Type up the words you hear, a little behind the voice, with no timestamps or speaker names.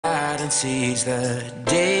and seize the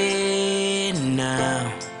day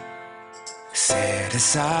now. Set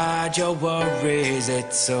aside your worries,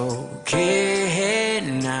 it's okay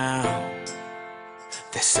now.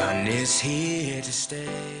 The sun is here to stay.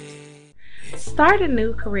 Start a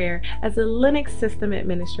new career as a Linux system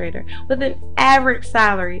administrator with an average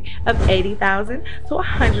salary of $80,000 to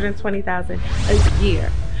 $120,000 a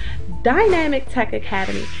year. Dynamic Tech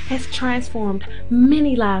Academy has transformed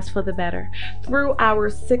many lives for the better through our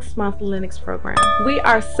 6-month Linux program. We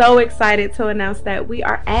are so excited to announce that we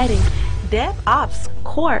are adding DevOps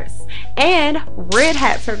course and Red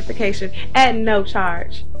Hat certification at no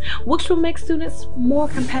charge, which will make students more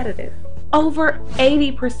competitive. Over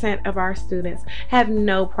 80% of our students have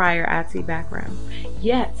no prior IT background,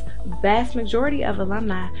 yet vast majority of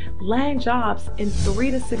alumni land jobs in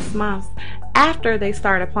 3 to 6 months after they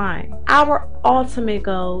start applying. Our ultimate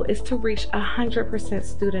goal is to reach 100%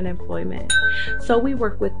 student employment, so we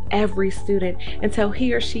work with every student until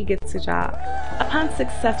he or she gets a job. Upon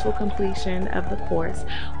successful completion of the course,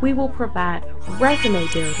 we will provide resume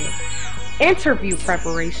building, interview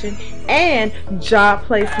preparation, and job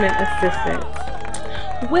placement assistance.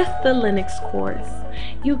 With the Linux course,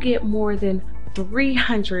 you get more than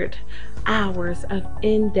 300 hours of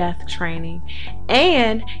in-depth training,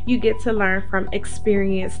 and you get to learn from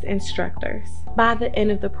experienced instructors. By the end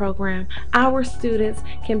of the program, our students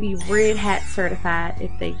can be Red Hat certified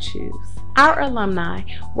if they choose. Our alumni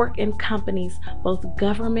work in companies, both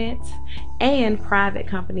government and private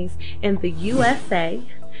companies in the USA,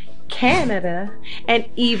 Canada, and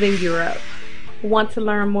even Europe. Want to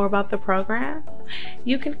learn more about the program?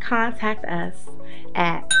 You can contact us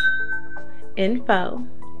at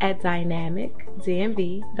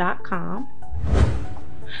info@dynamicdmv.com,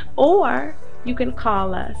 or you can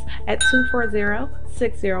call us at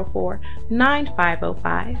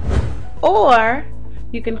 240-604-9505, or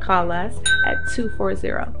you can call us at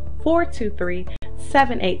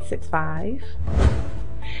 240-423-7865.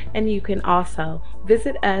 And you can also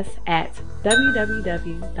visit us at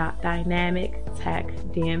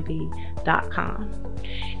www.dynamictechdmv.com.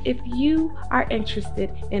 If you are interested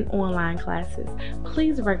in online classes,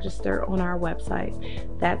 please register on our website.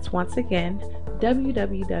 That's once again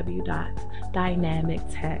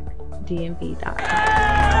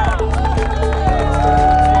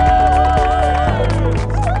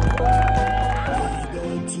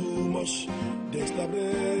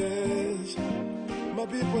My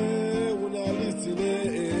people, when I listen,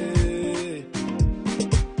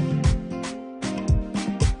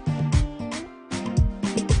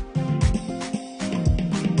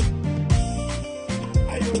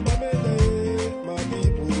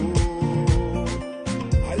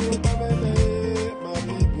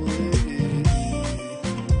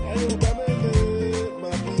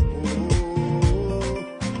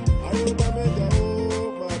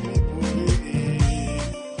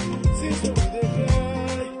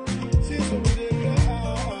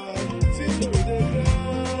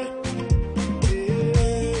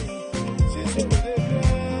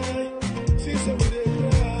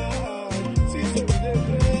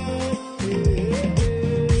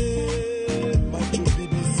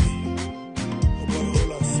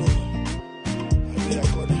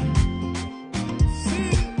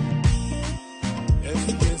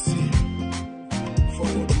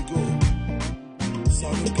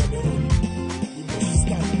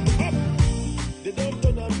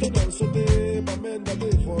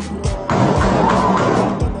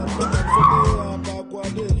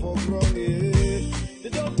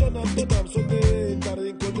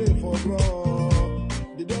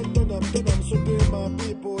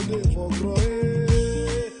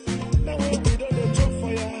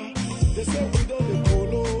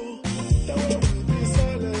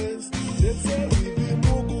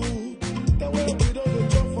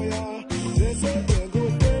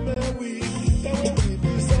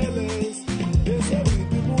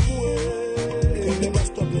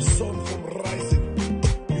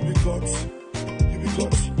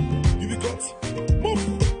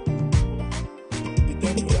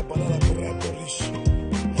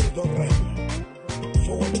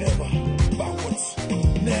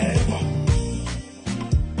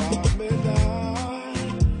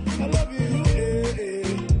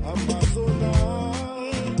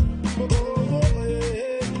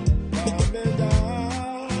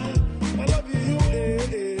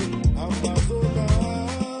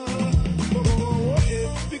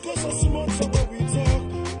 because of small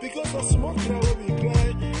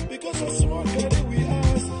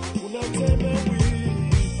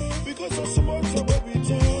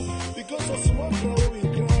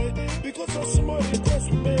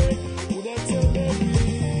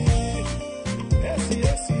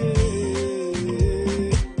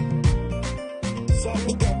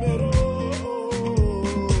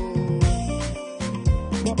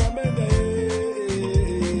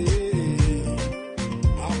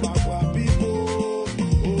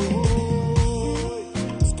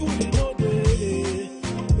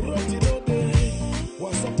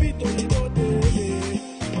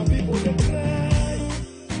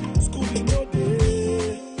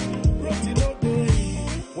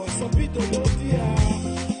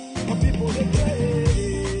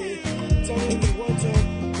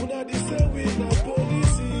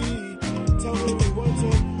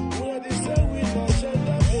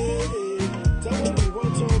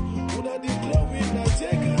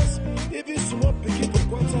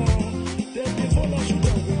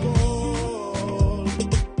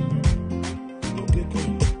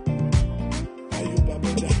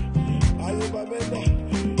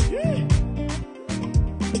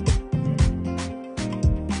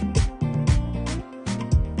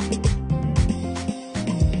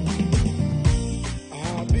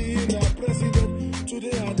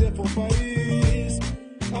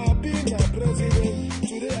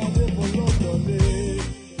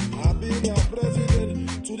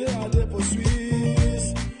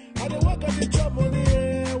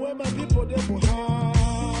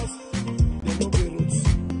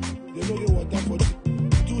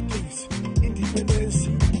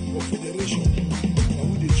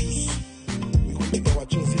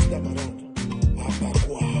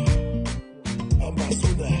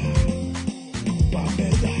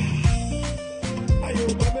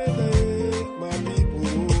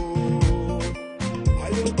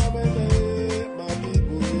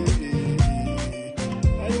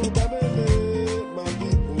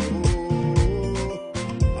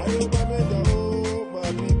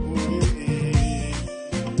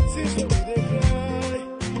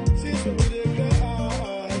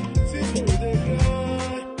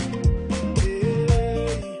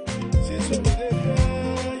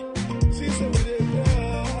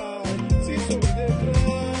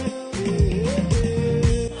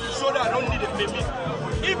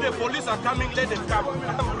the police are coming, let them come.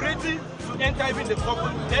 I'm ready to enter even the court,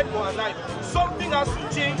 dead or alive. Something has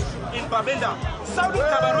to change in Bamenda. Southern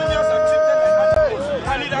Cameroonians are treated like animals,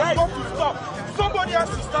 and it has got to stop. Somebody has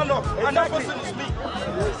to stand up, and that person is me.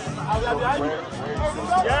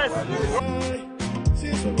 Yes.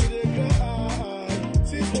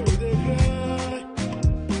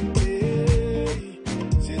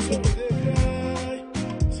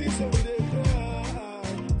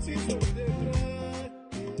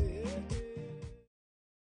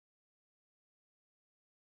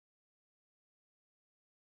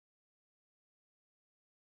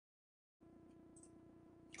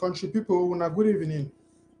 Country people, una good evening.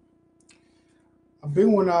 I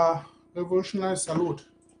bring una revolutionary salute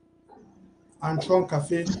and Tron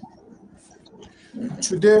Cafe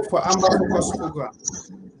today for AMBA Focus program.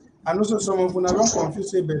 I know some of una don't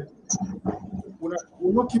confuse it, but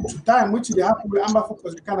we not keep to time, which they happen with AMBA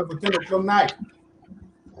Focus, we kind of 10 o'clock night.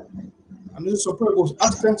 I know some people goes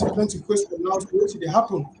ask plenty questions now, so which they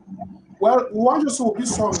happen. Well, we want just to be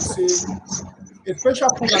strong and say a special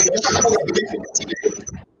program,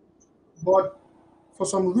 but for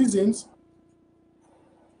some reasons,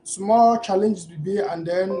 small challenges will be, and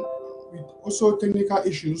then with also technical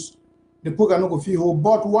issues, the program not go feel whole.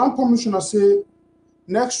 But one commissioner say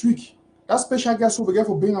next week, that special guest will be get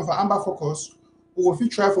for bringing for AMBA Focus, we will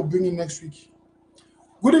try for bringing next week.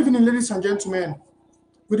 Good evening, ladies and gentlemen.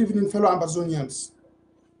 Good evening, fellow Ambazonians.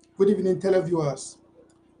 Good evening, televiewers.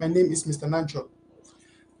 My name is Mr. Nancho.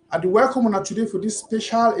 I'd welcome you today for this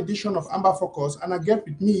special edition of AMBA Focus, and I get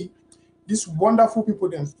with me these wonderful people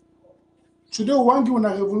then. Today, we want to give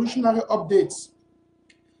a revolutionary updates.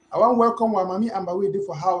 I want to welcome our Mami Ambawede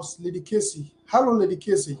for house, Lady Casey. Hello, Lady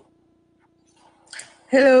Casey.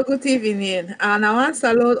 Hello, good evening. And I want to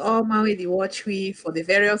salute all my the watch we for the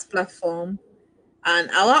various platforms.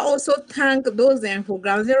 And I want also thank those for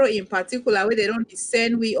Ground Zero in particular, where they don't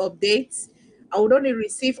send we updates. I would only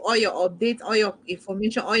receive all your updates, all your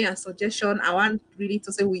information, all your suggestions. I want really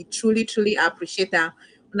to say we truly appreciate that.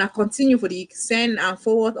 And I continue for the send and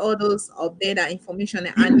forward all those update and information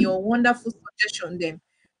and your wonderful suggestion them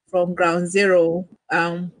from Ground Zero.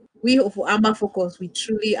 We of AMBA Focus, we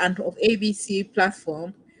truly and of ABC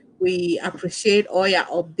platform, we appreciate all your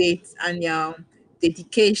updates and your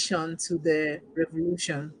dedication to the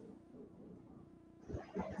revolution.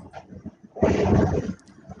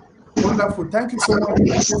 Wonderful. Thank you so much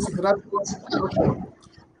for that introduction.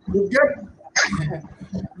 You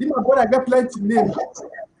get, my brother, I got plenty names.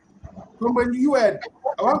 From when you had,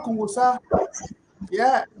 I want Kongosa,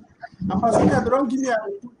 yeah, and Pasonia, don't give me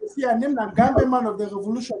a name and Gambe man of the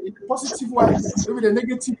revolution in the positive way, maybe the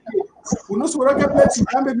negative way. We know so I get plenty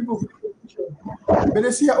Gambe people for the revolution. But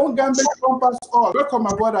they see your own Gambe compass all. Welcome,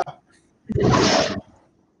 my brother.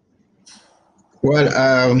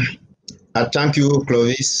 Well, I thank you,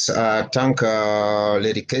 Clovis. Thank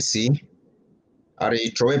Lady Casey.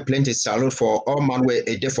 I throw plenty salute for all man way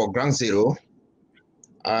a day for Ground Zero.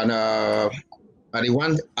 And I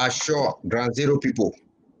want to assure Ground Zero people,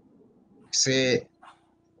 say,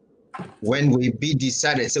 when we be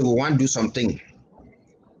decided, say we want to do something,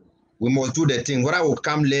 we must do the thing. Whether we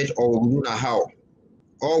come late or we do not how,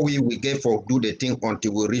 all we get for do the thing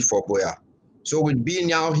until we reach for Boya. So we'll be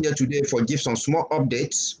now here today for give some small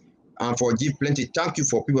updates and for give plenty. Thank you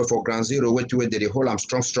for people for Ground Zero where to where the whole I'm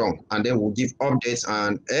strong, and then we'll give updates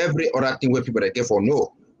and every other thing where people that get for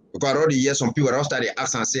know. Because already here some people are started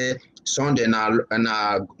ask and say Sunday na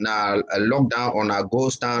lockdown on a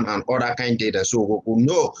ghost town and other kind of data. So we will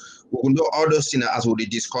know all those things as we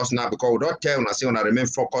discuss now, because we don't tell and say on remain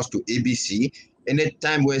focused to ABC.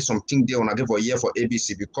 Anytime where something they wanna give a year for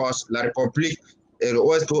ABC, because La Republic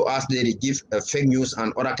always go ask they give fake news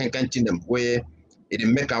and other kind of thing them where it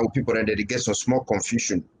make our people that they get some small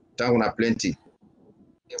confusion. That one are plenty.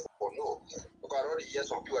 No, because already here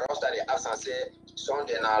some people are started ask and say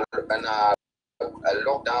Sunday na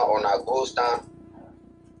lockdown on a ghost town.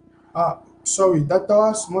 Sorry, that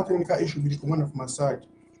was small technical issue with the command of my side.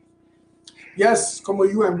 Yes, come on,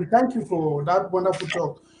 you and we thank you for that wonderful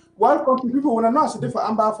talk. Welcome to people when I know today for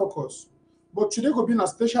AMBA Focus, but today will be a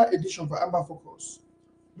special edition for AMBA Focus.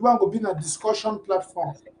 You want to be in a discussion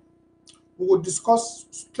platform. We will discuss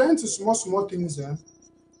plenty small things there.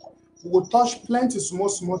 We will touch plenty small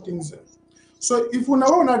things there. So if we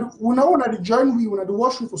now want to join we want to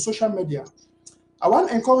watch for social media, I want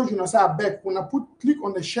to encourage you to say I beg when I click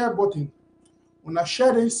on the share button, when I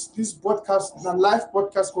share this podcast, the live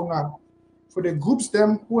podcast for the groups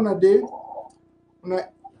them who are there, when I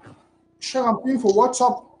share and pin for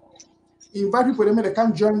WhatsApp, invite people they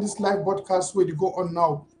can join this live podcast where they go on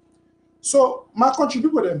now. So my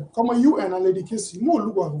contribute with them. Come on, UN and Lady Casey, more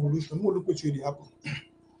look at revolution, more look what really happen.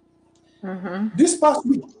 This past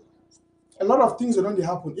week, a lot of things that don't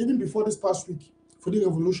happen, even before this past week for the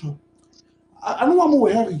revolution. I don't want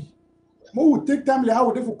more hurry. More will take time, like how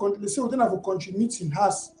would they for let's say we don't have a country meeting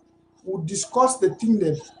has. We'll discuss the thing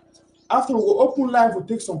then. After we'll open live, we'll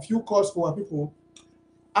take some few calls for our people.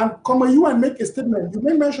 And come on, you and make a statement. You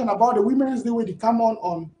may mention about the Women's Day where they come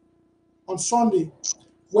on Sunday.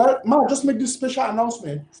 Well, ma, just make this special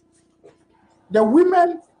announcement. The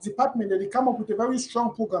women department, they come up with a very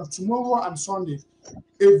strong program tomorrow and Sunday.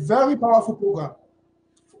 A very powerful program.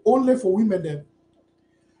 Only for women then.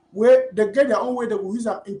 Where they get their own way, they will use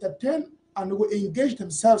and entertain and they will engage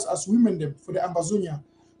themselves as women them for the Ambazonia.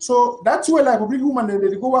 So that's where like public women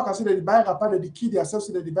they go work and say that they buy rapper, they kill themselves,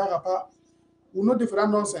 that they buy rapper. We know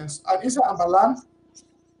different nonsense. And inside Ambaland,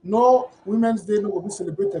 no Women's Day no will be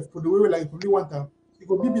celebrated for the way like we want them. It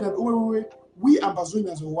will be in an way we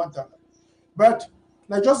Ambazonians will want them. But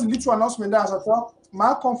like just a little announcement that as I thought,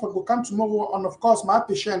 my comfort will come tomorrow, and of course my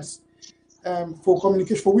patients for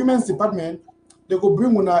communication for women's department, they will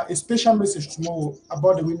bring on a special message tomorrow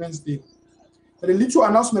about the Women's Day. But the little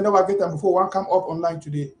announcement that we'll get them before one come up online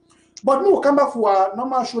today. But no, we'll come back for our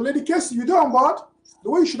normal show. Lady Casey, you don't on board? The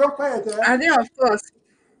way you should not quiet there. Are they, of course?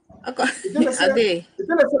 Are they?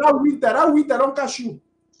 That winter don't catch you.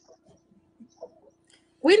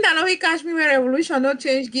 Winter no we catch me when revolution no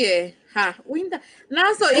change gear. Ha, winter.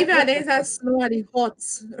 Now so even there's a snow and hot.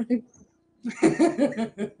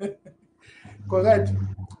 Correct.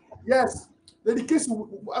 Yes. The case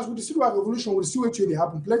as we see about revolution, we'll see what really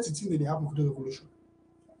happen. Plenty things that happen for the revolution.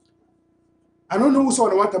 I don't know who saw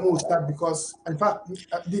the one time will start because in fact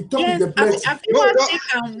the topic Yes, the plenty.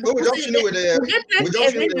 We don't finish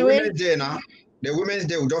with the Women's Day now. The Women's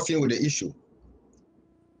Day we don't finish with the issue.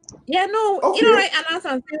 Yeah, no, Okay. you know, right? And as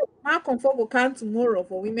I say, my comfort will come tomorrow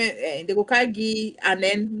for women. They go carry and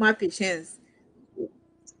then my patients.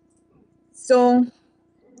 So,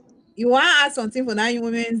 you want to add something for that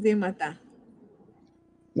Women's Day matter?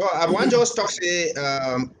 No, I want just talk say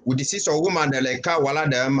with the sister woman like Wala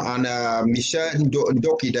them and Michelle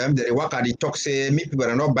Ndoki them they work at the talk say me people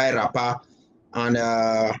are not buy rapper and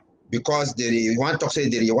because they want to say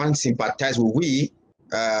they want sympathize with we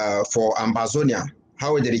for Ambazonia.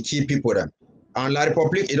 How they keep people them. And La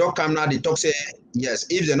Republic, it don't come now, they talk say, yes,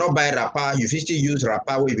 if they not buy rapper, you still use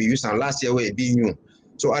rapper we be used and last year we be new.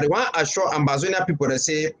 So I want to assure Ambazonia people that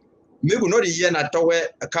say, maybe not the year na talk where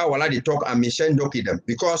Kawala they talk and Michelle Doki them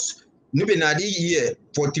because maybe na the year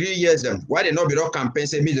for 3 years them. Why they not be not campaign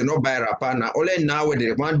say me they not buy rapper now only now where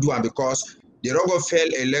they want to do and because they don't go fail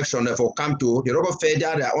election for come to they don't go fail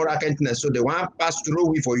their other cantoners so they want pass through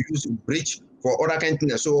we for use bridge for other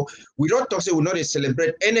cantoners. So we don't talk say we not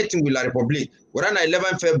celebrate anything with La Republic. We're on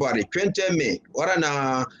 11 February, 20 May, we're on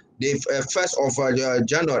the 1st of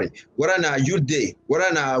January, we're on a Youth Day, we're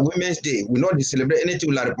on a Women's Day. We not celebrate anything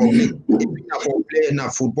with La Republic. Even for playing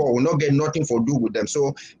football, we not get nothing for do with them.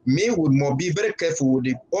 So me would more be very careful with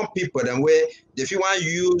the own people and where if you want to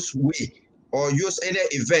use we or use any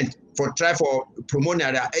event for try for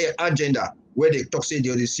promoting their agenda where they talk say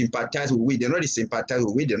they sympathize with we, they're not sympathize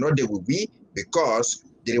with we, they're not there with we because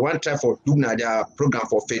they want to try for doing their program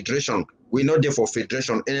for federation. We're not there for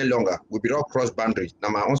federation any longer. We be all cross boundaries. Now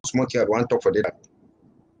my own small here, I want to talk for that.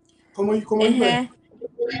 Come on,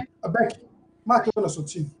 I beg. Mark on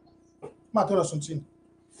something.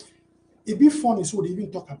 It be funny so they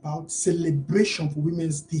even talk about celebration for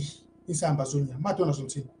Women's Day inside Ambazonia. Mark on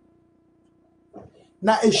something.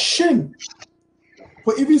 Now a shame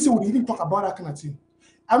for even say we even talk about that kind of thing.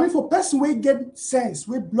 I mean, for person where get sense,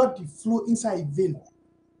 where blood the flow inside a vein.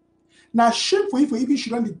 Now shame for you for even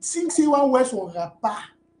should the think say one words on rapper,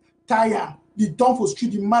 tire, the done for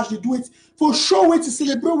street, the match, they do it for sure way to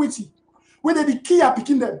celebrate with it. Where they the key are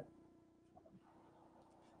picking them.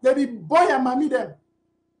 They the boy and mommy them.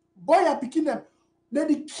 Boy are picking them. They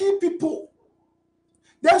the key people.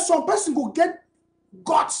 There's some person go get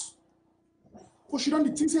guts. For she don't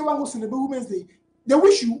think say one go celebrate Women's Day. They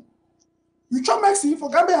wish you try Maxi for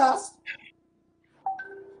Gambia house.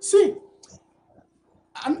 See,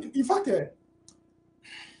 and in fact,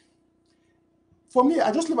 for me,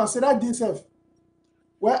 I just live and say that day self.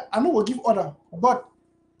 Well, I know we'll give order, but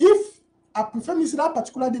if I prefer me say that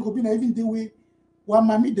particular day go be na even the way one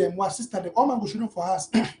mommy them, one sister them, all man go show for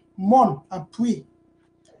us, mourn and pray.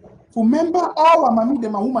 For remember all our mommy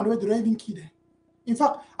them and woman where they don't even kill them. In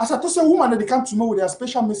fact, as I told you, woman that they come tomorrow with their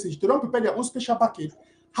special message, they don't prepare their own special package.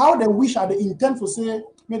 How they wish and they intend for say,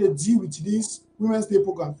 may they deal with this Women's Day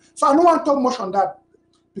program. So I don't want to talk much on that.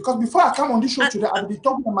 Because before I come on this show today, I'll be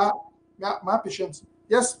talking about my patients.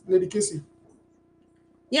 Yes, Lady Casey.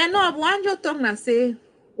 Yeah, no, but one just talk na say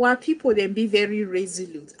while people then be very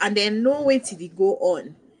resolute and then know where till they go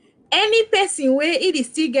on. Any person where it is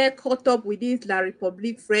still get caught up with this La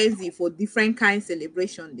Republic frenzy for different kind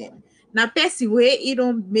celebration them. Now person where it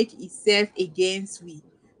don't make itself against we.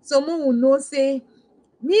 Someone will know say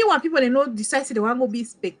me when people they know decide say they want go be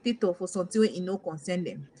spectator for something wey e no concern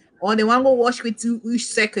them, or they want go watch with which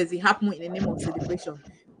seconds it happen in the name of celebration.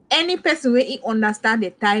 Any person wey understand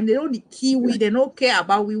the time, they know the key we, they don't care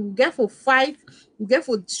about we will get for fight, we get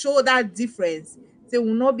for show that difference. They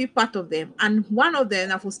will not be part of them. And one of them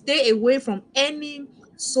have to stay away from any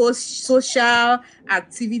social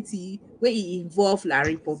activity where it involve La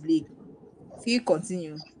Republic. If you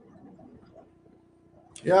continue.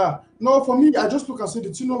 Yeah. No, for me, I just look and say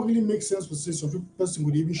the thing not really make sense for say some people person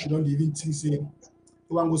would even shouldn't even think say they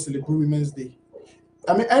want to go celebrate Women's Day.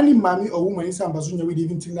 I mean, any mommy or woman in San Bazunya would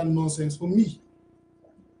even think that nonsense. For me,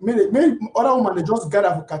 many other women they just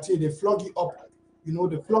gather for Cartier, they flog it up. You know,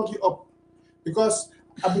 they flog it up. Because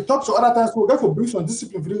I've been talked to other times, so therefore bring some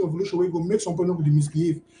discipline for the revolution where you go make some people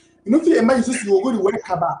misbehave. You know, if you imagine this, you will go to wear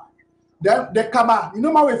kaba. The kaba, you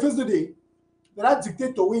know my way first the day. That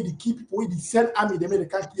dictator where they keep people, where they send army, they make the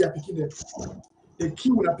can't kill picking them. They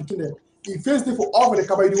kill when picking them. He first day for all the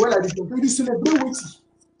kaba, you wear like this, you celebrate with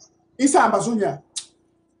it. It's Amazonia.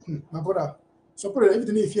 My brother. So people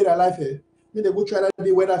everything they fear their life here. When they go try that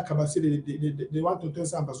day wear that kaba, say they want to turn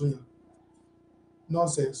Amazonia.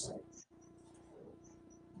 Nonsense.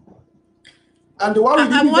 And the one we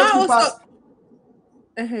give investment pass,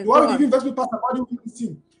 the one we give investment pass about the women's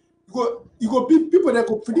team. You go be people that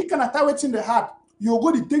go predict kind of what's in the heart. You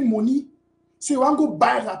go to take money, so you want to go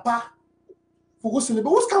buy a rapper for go celebrate.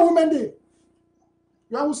 What's kind of women there?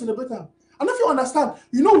 You want to celebrate them. And if you understand,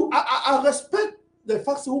 you know, I respect the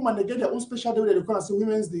fact that women they get their own special day where they can say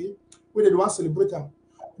Women's Day, where they want to celebrate them.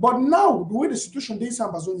 But now the way the situation there is in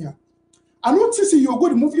Amazonia, I don't see you go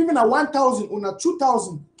to move even a 1,000 or a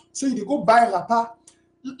 2,000, so you go buy a rapper.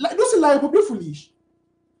 Like those are like people foolish.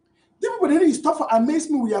 The people that really stop for amaze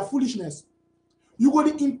me with their foolishness. You go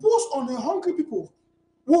to impose on the hungry people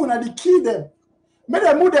who will they kill them. Make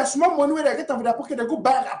them move their small money where they get out of their pocket, they go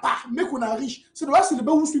buy a rapper, make one rich. So they want to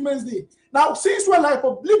celebrate Women's Day. Now, since when like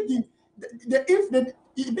public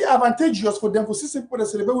it be advantageous for them for see people that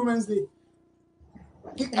celebrate Women's Day.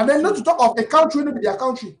 And then not to talk of a country, not be their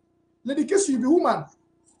country. Let the case you be woman.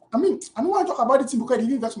 I mean, I don't want to talk about it because it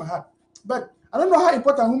even vex my heart. But I don't know how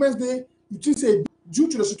important Women's Day you think say due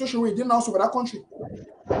to the situation we did now over that country.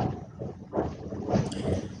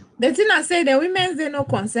 The thing I say, the women's they no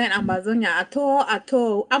concern Amazonia at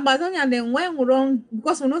all. Amazonia then when we don't,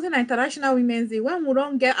 because we know the international women's day, when we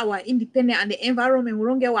don't get our independent and the environment, we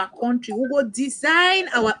don't get our country, we go design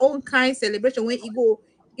our own kind of celebration where you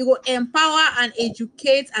go empower and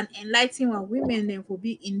educate and enlighten our women then for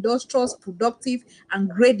be industrious, productive,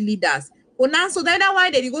 and great leaders. But now, so that's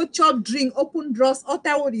why they go chop, drink, open drawers,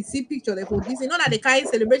 utter what they see picture they for this. You know that the kind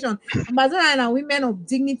of celebration. Amazonian are women of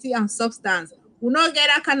dignity and substance. We not get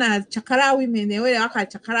that kind of chakara women. They wear that kind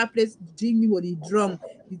of chakara place, drink me with the drum.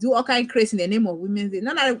 You do all kind of crazy in the name of Women's Day.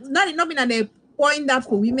 Not been at the point that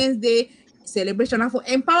for Women's Day celebration and for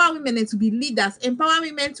empower women to be leaders, empower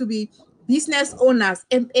women to be business owners,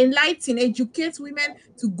 enlighten, educate women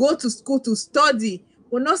to go to school to study.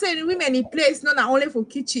 We're not saying women in place not only for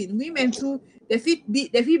kitchen, women too, they fit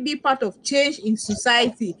be part of change in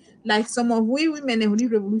society, like some of we women in the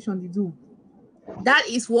revolution they do. That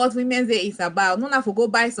is what Women's Day is about. Not have to go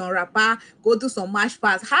buy some rapper, go do some march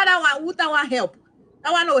pass. How that one, would that one help?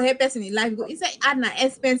 That one no help person in life. Go inside add na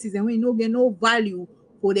expenses and we no get no value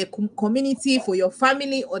for the community, for your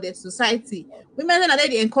family or the society. Women are there,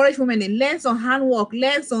 they encourage women to learn some handwork,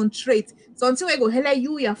 learn some trade, something where go help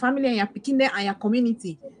you, your family, and your picking them and your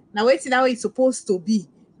community. Now wait till that way it's supposed to be.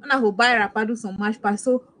 Not have to buy rapper, do some march pass.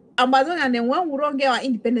 So Amazon and then when we don't get our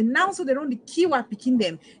independent now, so they don't the key we're picking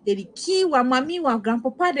them. They the key where mommy, where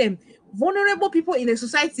grandpapa them. Vulnerable people in the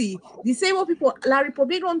society, disabled people, La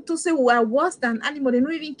Republic don't to say we are worse than animal. They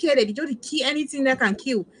don't even care. They don't kill anything that can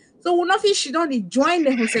kill. So we not she don't join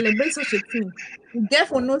them who celebrate such a thing. We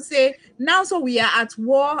therefore not say now so we are at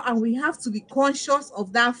war and we have to be conscious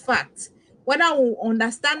of that fact. Whether we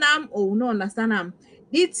understand them or we not understand them.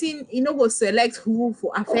 This thing you know go select who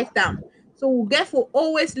for affect them. So we therefore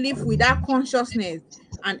always live with that consciousness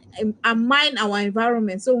and mind our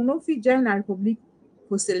environment. So we not fit join the Republic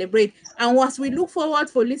for celebrate. And once we look forward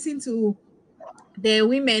for listening to the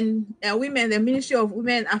the Ministry of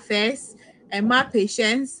Women Affairs, and more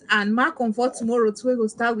patience and more comfort tomorrow. Too, we'll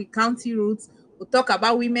start with county routes. We'll talk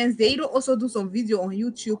about Women's Day. You'll also do some video on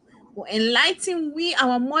YouTube for enlightening we,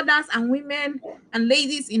 our mothers and women and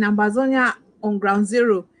ladies in Amazonia on ground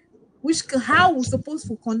zero, how we're supposed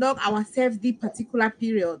to conduct ourselves this particular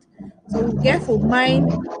period. So we get for mind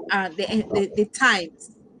the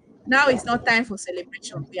times. Now it's not time for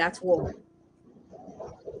celebration, we at war.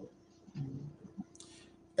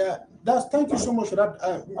 Thank you so much for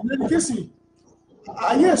that. Lady Casey,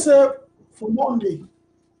 I hear say for Monday,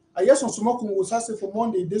 I hear some smoke will say for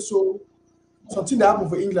Monday, they saw something that happened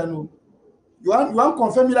for England. No. You want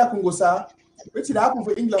confirm me that Congo, sir? What did happen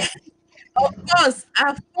for England? Of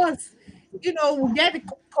course. You know, we get the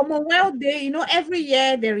Commonwealth Day. You know, every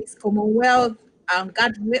year there is Commonwealth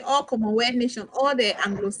gathering, all Commonwealth nation, all the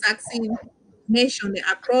Anglo-Saxon nation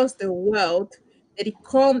across the world,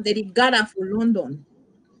 they gather for London.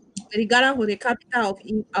 They gather for the capital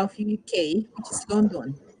of UK, which is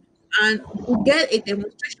London. And we get a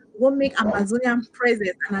demonstration to go make Amazonian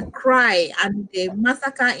presence and a cry and the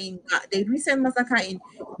recent massacre in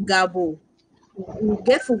Gabo. We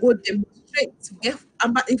get to go demonstrate.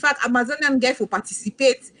 In fact, Amazonian get to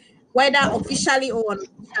participate, whether officially or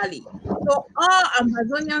unofficially. So all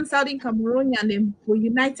Amazonian, Southern Cameroonian, and the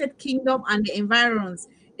United Kingdom and the environs,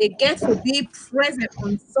 they get to be present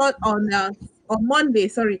on Monday.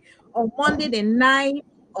 On Monday, the 9th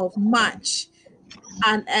of March,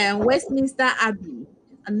 and Westminster Abbey,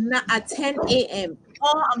 and at 10 a.m.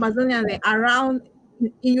 All Amazonians around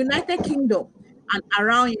in United Kingdom and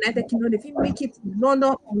around United Kingdom, they think make it to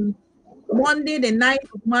London on Monday, the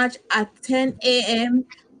 9th of March at 10 a.m.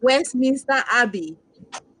 Westminster Abbey,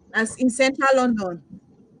 as in central London.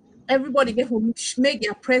 Everybody get to make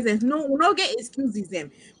their presence. No, we not get excuses them.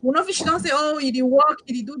 We not fish don't say, oh, you did work,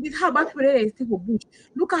 you did do this. How about people they take a bush?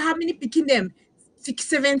 Look at how many picking them.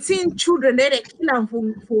 17 children they kill them for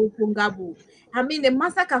Gabu. I mean, the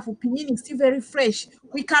massacre for Pinin is still very fresh.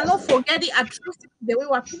 We cannot forget the atrocity, the way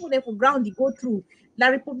our people there for ground they go through. La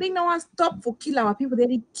Republic no one stop for kill our people.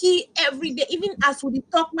 They kill every day. Even as we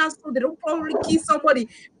talk now, so they don't probably kill somebody.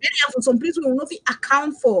 Maybe for some people we will not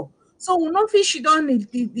account for. So we not fish she don't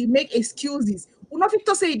they make excuses. We not fit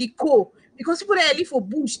to say the co because people there live for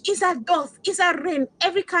bush. It's a dust, it's a rain,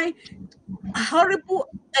 every kind horrible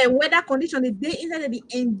weather condition the day inside they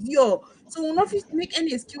endure. So we not make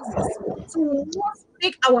any excuses. So we must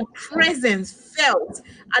make our presence felt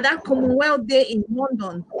at that Commonwealth Day in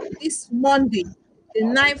London this Monday, the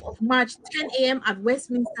 9th of March, 10 a.m. at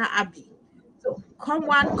Westminster Abbey. So come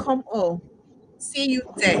one, come all. See you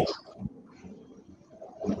there.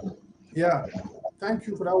 Yeah, thank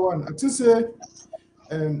you for that one. I just say,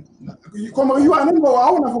 you are not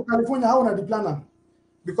I want for California, I want the planner.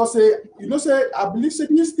 Because you know, say I believe say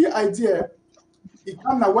this the idea it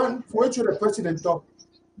come now when for which the president talk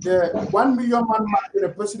the 1 million man march the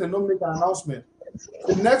president don't make an announcement.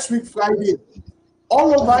 The next week Friday,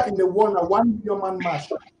 all over in the world a 1 million man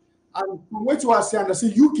march. And from what you are saying, I say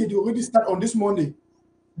UK they already start on this Monday.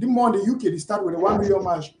 The Monday UK they start with a 1 million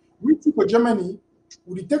march. We took for Germany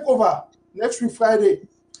will take over next week Friday.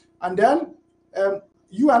 And then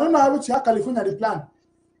you I don't know how to California the plan.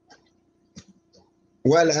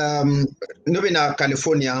 Well, maybe na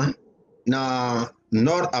California, na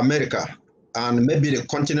North America, and maybe the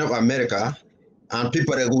continent of America, and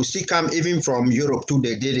people that will still come even from Europe to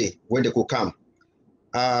the day where they could come.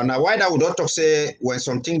 Now, why that would not talk say when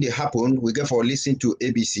something they happen, we get for listen to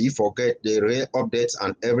ABC, forget the real updates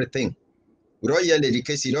and everything. We don't hear the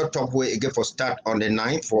case, you don't talk where it get for start on the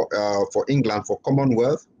 9th for England for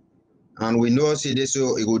Commonwealth, and we know see this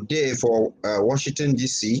so it would day for Washington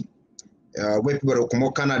DC. Where people come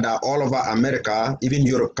Canada, all over America, even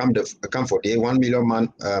Europe come for the 1 million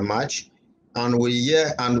man march, and we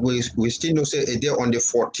still know say a day on the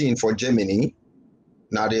 14th for Germany.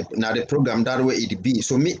 Now the program that way it be.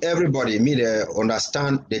 So everybody they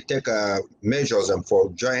understand they take measures for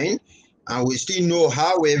join, and we still know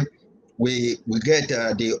how we get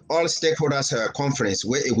the all stakeholders conference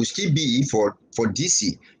where it will still be for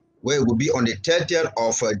DC, where it will be on the 30th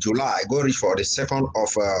of July, go reach for the 2nd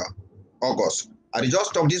of August. I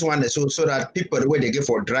just talk this one so that people where they get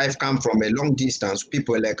for drive come from a long distance.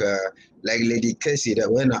 People like Lady Casey,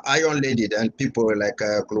 that when an iron lady, then people like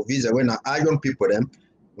Clovis, when an iron people them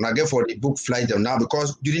when I get for the book flight them now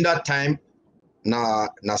because during that time na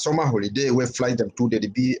summer holiday we flight them to they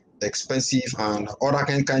be expensive and other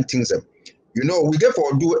kind things them. You know, we get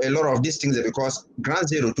for do a lot of these things because Ground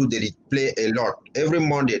Zero too they play a lot. Every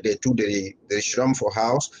Monday they shrum for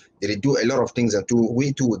house. They do a lot of things and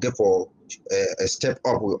we get for a step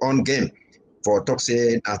up with on game for talk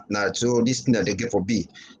say so this thing that they get for B.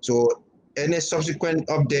 So any subsequent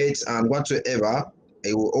updates and whatsoever,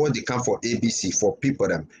 it will always come for ABC for people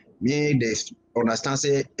them. Me understand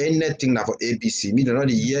say anything now for ABC, me do not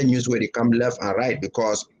hear news where they come left and right,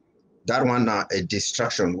 because that one a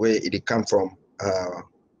distraction where it come from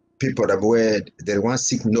people that where they want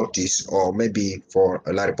seek notice, or maybe for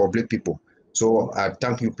La Republic people. So I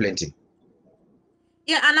thank you plenty.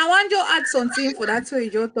 Yeah, and I want to add something for that, so you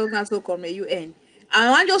just talk as well come the UN. I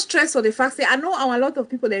want to stress for the fact that I know a lot of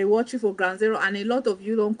people that watch you for Ground Zero, and a lot of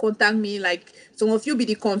you don't contact me. Like some of you be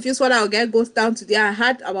the confused what I'll get goes down today. I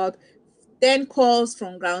had about 10 calls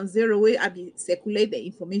from Ground Zero where I be circulate the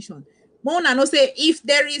information. Mona no say if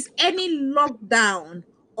there is any lockdown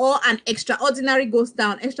or an extraordinary ghost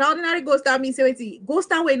town. Extraordinary ghost town means say wait, ghost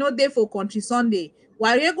town we not there for country Sunday.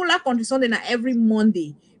 While regular country Sunday na every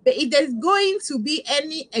Monday. But if there's going to be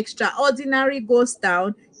any extraordinary ghost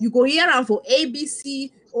town, you go hear am for ABC,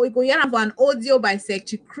 or you go hear am for an audio by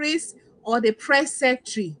Secretary Chris or the press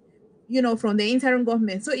secretary, from the interim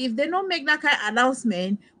government. So if they don't make that kind of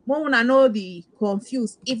announcement, more wanna know the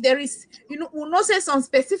confused. If there is, we'll not say some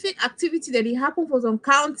specific activity that it happen for some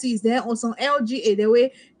counties there or some LGA, the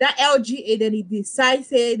way that LGA then it decides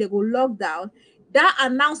say they go lock down, that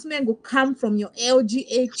announcement will come from your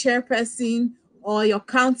LGA chairperson or your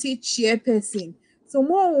county chairperson. So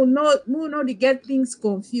more will not to get things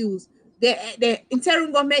confused. The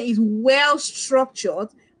interim government is well structured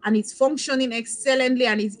and it's functioning excellently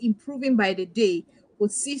and it's improving by the day.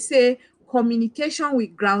 But see, say communication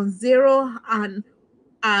with Ground Zero and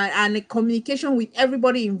the communication with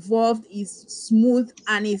everybody involved is smooth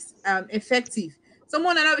and is effective.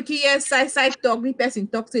 Someone another key here side talk, the person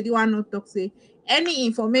talk say the one not talk say any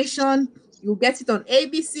information you get it on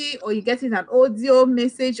ABC or you get it an audio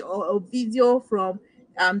message or a video from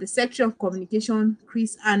the section of communication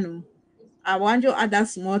Chris Anu. I want you to add that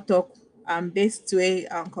small talk based to a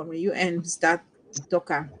come you and start the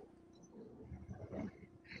talker.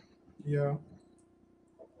 Yeah.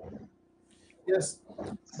 Yes.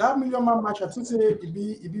 That Million Man match, I think say it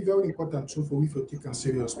be very important too for we to take and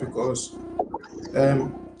serious, because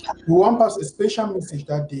we want pass a special message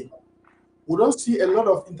that day. We don't see a lot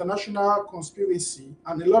of international conspiracy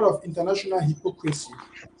and a lot of international hypocrisy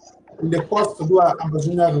in the course to do our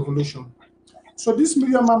Amazonian revolution. So this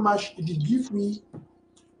Million Man match, it did give me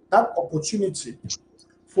that opportunity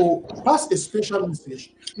for pass a special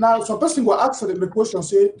message. Now, some person will ask the question,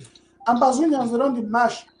 say, Ambazonians, they don't the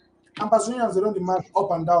match. Ambazonians, they don't the match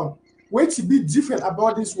up and down. What's a bit different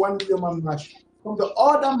about this 1 million man match from the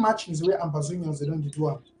other matches where Ambazonians, they don't do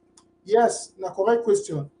it? Yes, na correct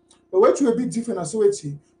question. But what will be different as well,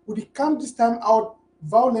 would it come this time out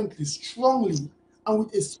violently, strongly, and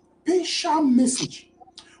with a special message?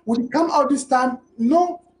 Would it come out this time?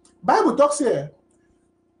 No. Bible talks here.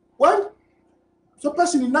 When so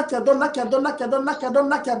person in knock your door,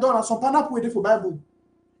 and some pineapple waiting for Bible.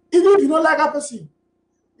 Even if you don't like that person,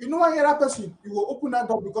 you know why hear that person, you will open that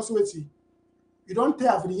door because you don't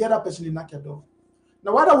tell for the other person in knock your door.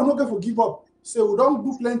 Now why we not going to give up? Say we don't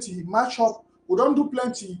do plenty match up, we don't do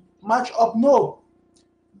plenty match up. No.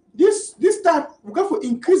 This time we're going to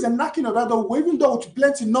increase the knocking of that door, waving door with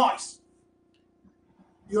plenty noise.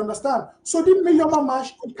 You understand? So the Million Man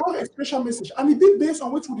match, it carry a special message, and it be based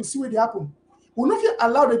on which we see where they happen. We not get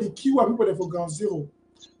allowed that they kill people that for Ground Zero.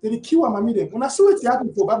 They kill them them. When I see what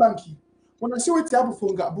happen for Babanki, when I see what happen for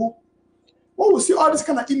Ngabu, when we see all these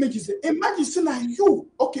kind of images, imagine saying that you,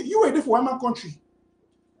 okay, you were there for one country.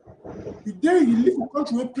 You there, you live in a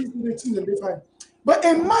country where peace and things and they fight. But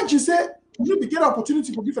imagine say you be get an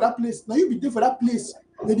opportunity to be for that place. Now you be there for that place.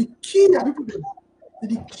 They kill your people there.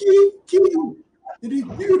 They kill you. They do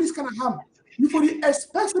you this kind of harm. You for the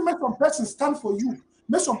expect to make some person stand for you,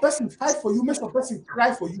 make some person fight for you, make some person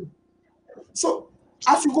cry for you. So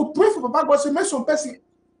as you go pray for Papa God, say make some person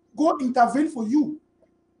go intervene for you.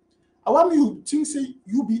 I want you think say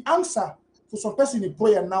you be answer for some person in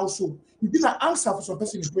prayer now. So you be an answer for some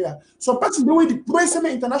person in prayer. Some person the way the pray say my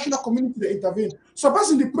international community they intervene. Some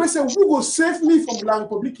person the pray say who will save me from La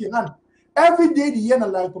Republic in hand. Every day the year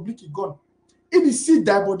La Republic is gone. If he see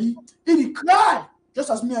that body, if he cry, just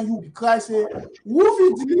as me and you be cry, say, who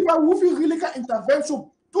will deliver, who will really can intervene, so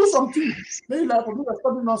do something. Maybe like a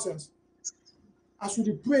stop nonsense. As we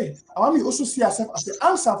pray, I want me also see ourselves as the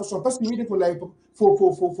answer for some person waiting for like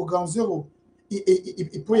for Ground Zero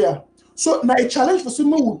a prayer. So now a challenge for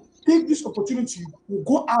someone who take this opportunity, will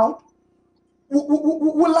go out,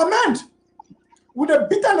 will lament with the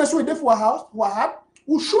bitterness we did for our house,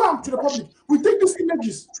 we'll show them to the public. We take these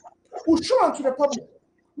images. We'll show them to the public.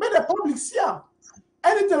 Make the public see them.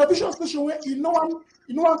 Any television station where you know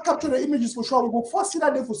one capture the images for sure, we go first see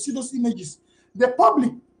that they for see those images. The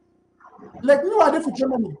public, like me, are there for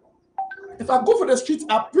Germany. If I go for the streets,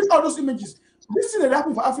 I print all those images. this thing that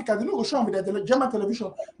happen for Africa, they don't go show them with the German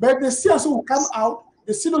television. But if they see us who come out,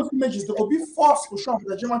 they see those images, they will be forced to show them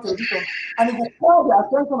with the German television, and it will call the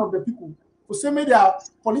attention of the people. For say maybe their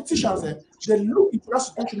politicians, they look into that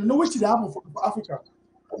situation, they know what should happen for Africa.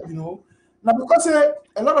 You know, now because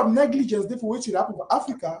a lot of negligence therefore what should happen for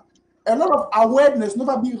Africa, a lot of awareness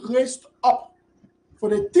never be raised up for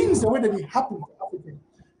the things the way that they happen for Africa.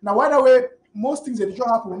 Now, why the way most things that don't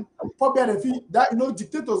happen, probably they feel that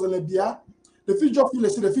dictators in Libya, they feel just feel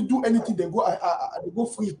they feel do anything, they go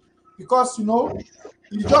free because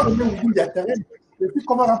the job remain within their terrain, they feel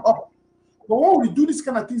cover them up. But when we do this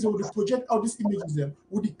kind of things, we project all these images, them,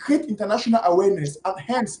 we create international awareness and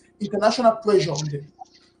hence international pressure on them.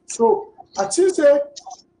 So I think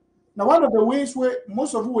now one of the ways where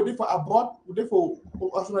most of you were there for abroad, were there for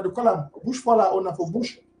as they call them bush faller or for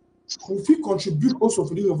bush, we feel contribute also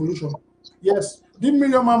to the revolution. Yes, the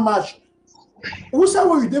Million Man March. Who said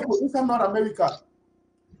we there for inside North America,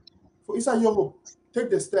 for inside Europe, take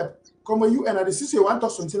the step. Come you and I see you want to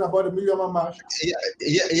talk something about the Million Man March.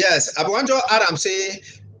 Yes, I want to Adam say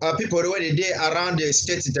people where they around the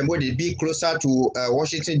states them where they be closer to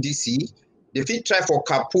Washington DC. They fit try for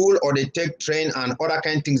carpool or they take train and other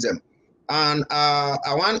kind of things them. And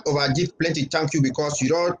I want to give plenty thank you because you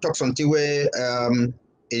don't talk something where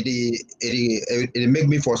it make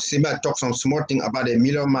me for similar talk some small thing about the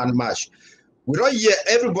Million Man March. We don't hear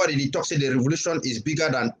everybody they talk say the revolution is bigger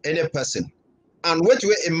than any person. And what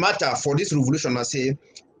way it matter for this revolution, I say,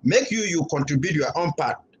 make you contribute your own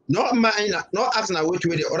part. Not mine, not asking what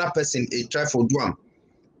way the other person try for do them.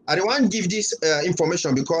 I don't want to give this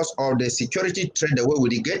information because of the security threat the way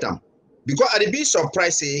we get them. Because I'd be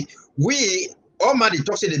surprised say we all man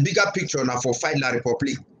talk say the bigger picture now for fight La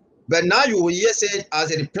Republic. But now you will hear say as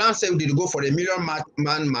the plan say we did go for the Million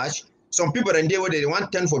Man March, some people in there where they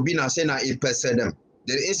want 10 for being and say now 8% them.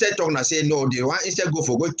 They instead talk and say no, they want instead go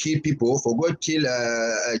kill people,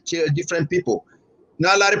 kill different people.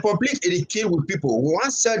 Now La Republic it kill with people. We want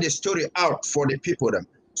to sell the story out for the people them.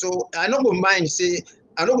 So I don't go mind say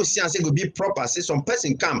I don't go see and say go be proper. Say some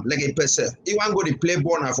person come like a person. He want go to play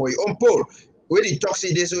ball for your own poll. Where they talk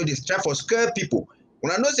say this, so they try for scare people.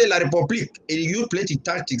 When I know say La Republic, it use plenty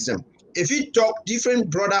tactics them. If you talk different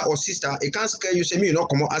brother or sister, it can't scare you. Say me,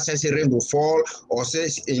 come on, say rain will fall or say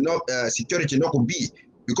security not could be.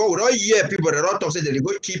 Because we don't hear people that don't talk say they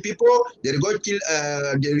go kill people, they go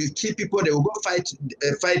kill people, they will go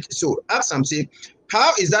fight. So ask them say,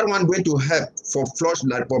 how is that one going to help for flush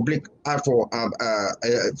La Republic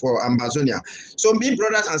for Amazonia? So me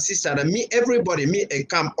brothers and sisters, and me everybody, me a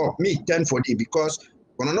come up, me 10 for it because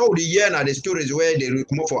when I know the year now the stories where they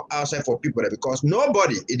come up for outside for people because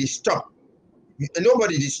nobody it is stop.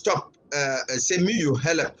 Nobody is stop say me you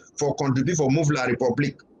help for contribute for move La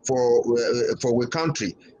Republic for we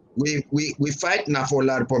country. We fight now for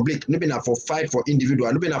La Republic, not now for fight for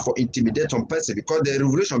individual, not now for intimidate some person because the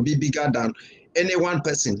revolution be bigger than any one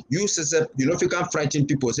person. You say if you can't frighten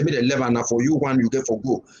people, say me the level now for you one you get for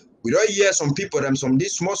go. We don't hear some people, some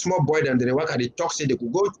these small boy them they work at the talk say they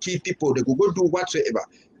could go kill people, they could go do whatsoever.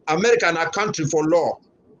 America is a country for law.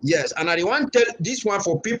 Yes, and I want to tell this one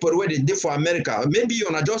for people where they did for America. Maybe you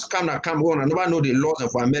wanna just come on and never know the laws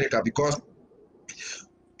of America because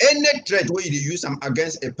any threat where you use them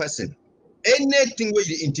against a person, anything where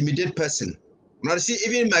you intimidate person. Now see,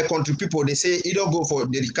 even in my country people they say you don't go for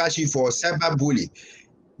the Rikashi for cyber bully.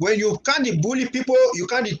 When you can't bully people, you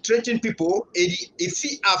can't threaten people, if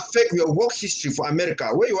it affect your work history for America,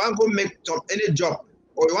 where you want to go make any job,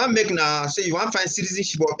 or you want to make now, say you want to find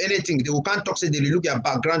citizenship or anything, they can't talk, say they look at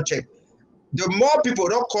background check. The more people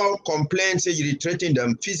don't call, complain, say you threaten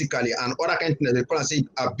them physically and other kind of things, they call and say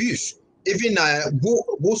abuse, even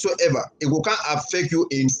whosoever, it will can't affect you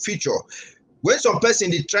in future. When some person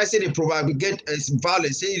they try say they propagate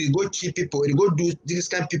violence, say you go kill people, you go do this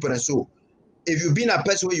kind of people and so. If you've been a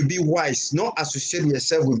person where you be wise, not associate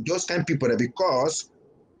yourself with those kind of people because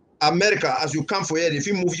America, as you come for here, if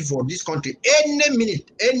you move for this country, any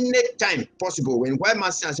minute, any time possible, when white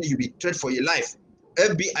man say you be threat for your life,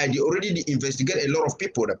 FBI, they already investigate a lot of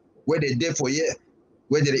people where they there for here,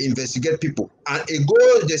 where they investigate people. And it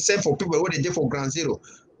goes the same for people where they there for ground zero.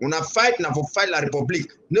 When I fight now for fight La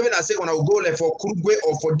Republic, even I say when I go like for Kurugwe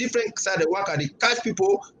or for different side of work, they catch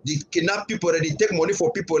people, they kidnap people, they take money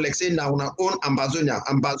for people, like say now when I own Amazonia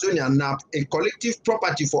now a collective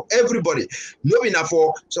property for everybody. Nobody now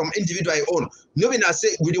for some individual I own. Nobody now say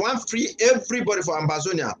we want free everybody for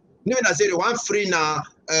Amazonia. Nobody now say they want free now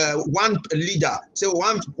one leader. Say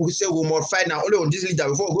we say we more fight now only on this leader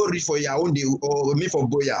before we go reach for your own day or me for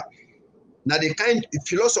Boya. Now the kind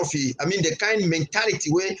philosophy, I mean the kind mentality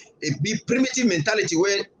where it be primitive mentality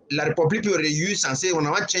where La République will use and say, when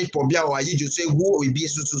I want to change Pobia or you just say who will be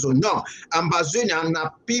so. No, Ambazonia na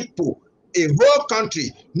people, a whole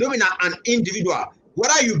country, not an individual.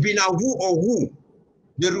 Whether you be now who or who,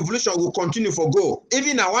 the revolution will continue for go.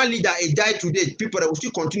 Even now one leader he died today, people that will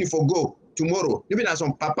still continue for go tomorrow. Even as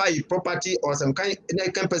some papa property or some kind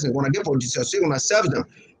person wanna get for this, so you wanna serve them.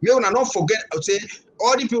 We wanna not forget say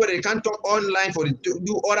all the people that can't talk online for the, to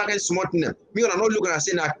do other kind of smart thing. We wanna not look and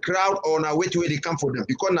say a crowd or a way to where they come for them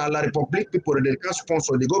because now La Republic people they can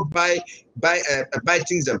sponsor, they go buy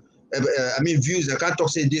things them. I mean views. I can't talk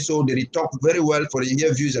say this so they talk very well for the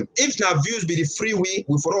year views them. If now views be the free way,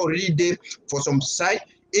 we for already there for some site.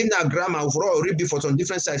 If now grammar, we for already be for some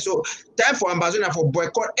different sides. So time for Ambazonia for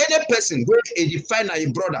boycott any person where it define a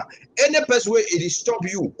brother, any person where it stop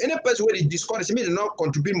you, any person where it discourage me to not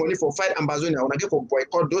contribute money for fight Ambazonia. When I get for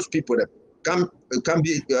boycott those people that can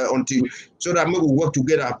be until so that we will work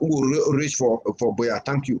together. We will reach for Boya.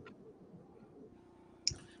 Thank you.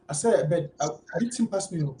 I said, but I didn't pass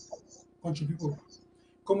me country people.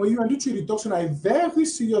 Come you and you talk on a very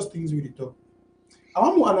serious things with the talk. I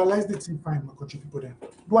want to analyze the thing fine, my country people then.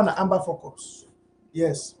 Do want an AMBA focus.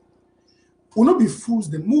 Yes. Will not be fools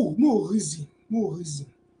them. More reason.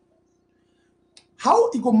 How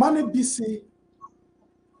it go manage be say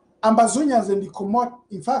Ambazonians and the commot,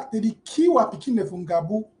 in fact, the key were picking the from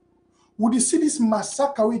Gabu. Would you see this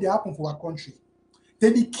massacre way they happen for our country?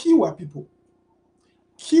 The key were people.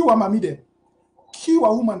 Key were mommy them. Key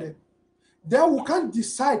were woman them. Then we can't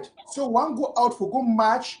decide. So one go out for go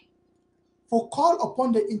march for call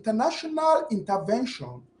upon the international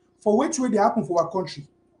intervention for which way they happen for our country.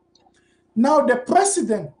 Now the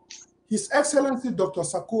president, His Excellency Dr.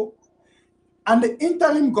 Sako, and the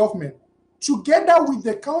interim government, together with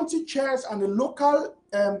the county chairs and the local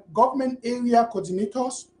government area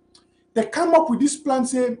coordinators, they come up with this plan,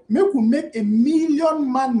 say, we make 1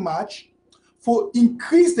 million man march for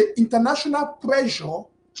increase the international pressure,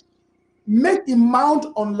 make a mount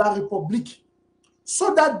on La République,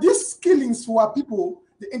 so that these killings for our people,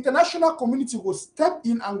 the international community will step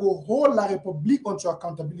in and go hold La République onto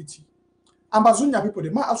accountability. Ambazonia people, they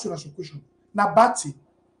might ask you a question. Now, Bati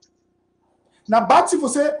for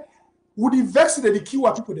say, would he vex the key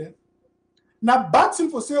people there? Now, Bati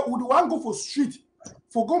for say, would one go for street,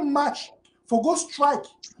 for go march, for go strike,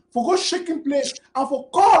 for go shaking place, and for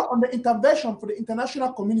call on the intervention for the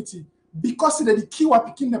international community because the key were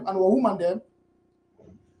picking them and were woman them.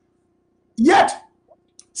 Yet,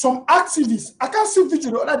 some activists, I can't see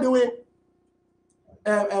video the other day way,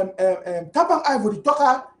 Tapang Ivory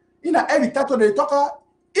talker, in a every tattoo they talker,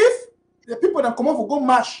 if the people that come out for go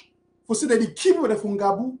march, for say that the key people from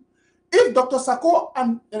Gabu, if Dr. Sako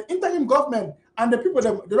and the interim government and the people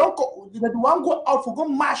that they don't go out for go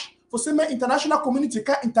march, for say my international community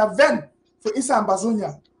can intervene for inside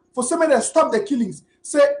Ambazonia, for say they stop the killings.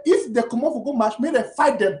 Say if they come out for go march, may they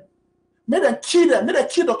fight them, may they kill them, may they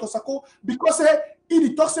kill Dr. Sako because if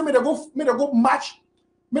the talk say may they go march,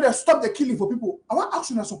 may they stop the killing for people. I want to ask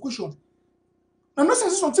you some question. Now, no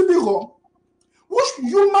sense something be wrong. Which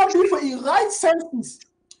human being for a right senses?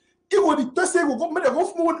 It will the test say go make they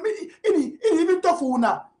go even talk for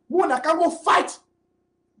una can go fight.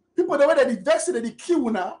 People the way that they vex that they kill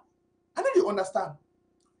una. I don't really understand.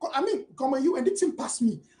 I mean, come on you and the thing pass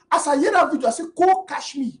me. As I hear that video, I say, go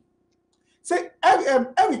catch me. Say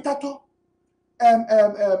every tattoo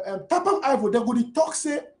Tapang Ivo, they go the talk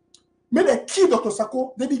say, may they kill Dr.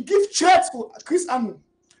 Sako, they give threats for Chris Anu.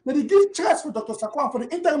 They give threats for Dr. Sako and for the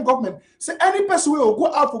interim government. Say any person will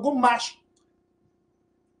go out for go march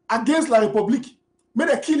against La République, may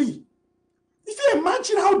they kill you. If you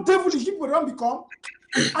imagine how devilish people don't become,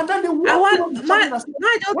 and then they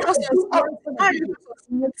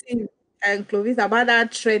and Clovis about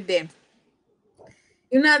that trade them.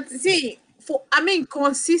 You know, see,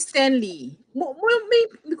 consistently,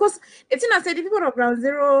 because the thing I said, the people of Ground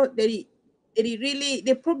Zero, they really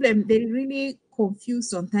the problem, they really confused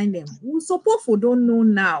sometimes them. We support for don't know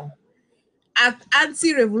now.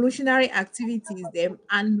 Anti-revolutionary activities them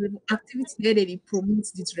and activities there they promote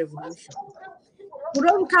this revolution. We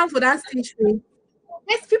don't come for that stage where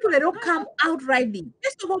there's people that don't come outrightly.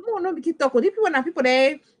 Let's talk about more keep talking. These people are people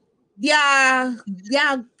there, they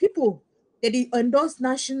are people that they endorse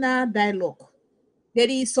national dialogue.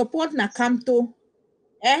 They support Nakamto.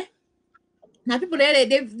 Now people there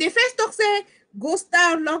they first talk say ghost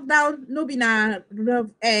down, lockdown, no be na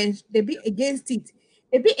they be against it.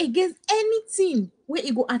 They be against anything where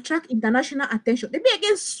it go attract international attention. They be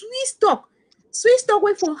against Swiss talk. Swiss talk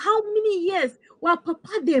wait for how many years? Well,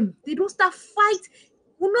 papa them, they don't start fight.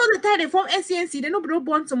 You know the time they form SCNC, they no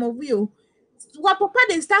born some of you. What papa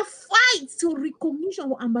they start fight to recognition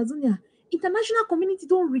for Ambazonia. International community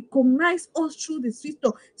don't recognize us through the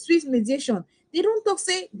Swiss mediation. They don't talk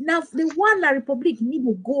say now the one La Republic need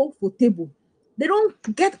to go for table. They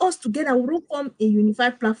don't get us together. We don't form a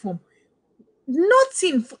unified platform.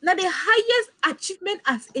 Nothing. Now the highest achievement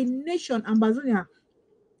as a nation, Ambazonia,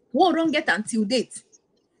 we don't get until date.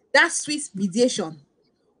 That's Swiss mediation.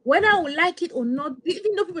 Whether we like it or not,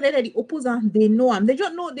 even though people that are the opposite, they know them. They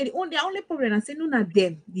just know they their only problem and say none of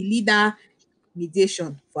them, the leader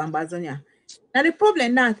mediation for Ambazonia. Now the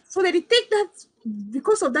problem now, so they take that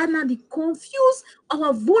because of that now they confuse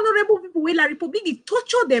our vulnerable people where La Republic they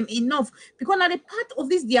torture them enough because now the part of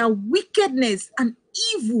this their wickedness and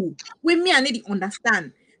evil where me and they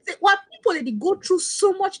understand. Say, what people that they go through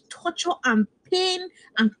so much torture and pain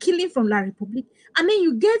and killing from La Republic, and then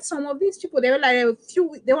you get some of these people, they were like a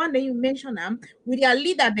few, the one that you mentioned with their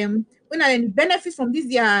leader them when I benefit from this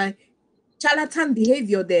their charlatan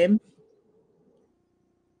behavior them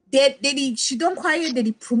she don't quiet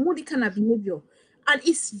they promote the kind of behavior and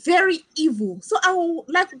it's very evil. So I will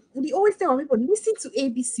like we always tell our people listen to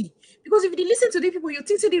ABC because if you listen to these people you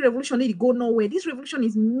think the revolution need to go nowhere. This revolution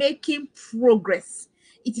is making progress.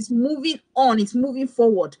 It is moving on, it's moving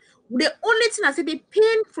forward. The only thing I say they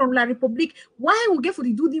pain from La Republic, why we get for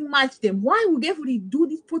the do the march them, why we get for the do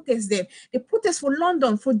the protest them, the protest for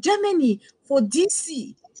London, for Germany, for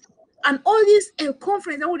DC, and all these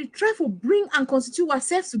conference and we try to bring and constitute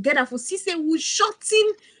ourselves together for see say we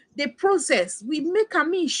shorten the process. We make a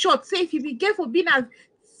mean short. Say if you be get for being as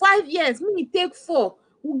 5 years, me take 4.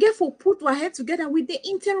 We get for put our head together with the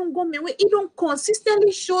interim government where it don't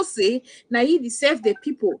consistently show say now he deserve the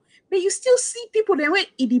people. But you still see people then when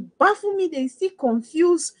it baffle me, they still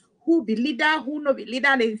confuse who be leader, who not be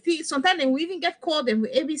leader. They see sometimes they will even get called them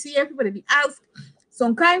with ABC, everybody be asked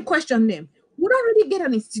some kind question them. We don't really get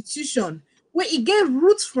an institution where it get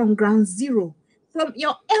roots from ground zero, from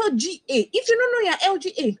your LGA. If you don't know your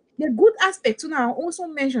LGA, the good aspect to now also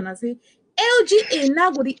mention I say LGA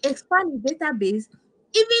now go to expand the database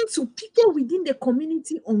even to people within the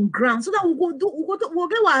community on ground so that we'll get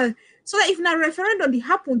one so that if a referendum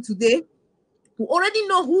happen today, we already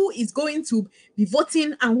know who is going to be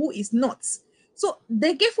voting and who is not. So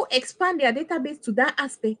they get to expand their database to that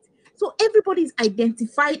aspect. So everybody is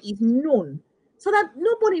identified, is known, so that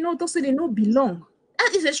nobody knows also they don't belong.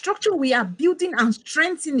 That is a structure we are building and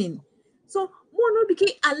strengthening. So more no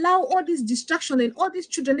became allow all this distraction and all these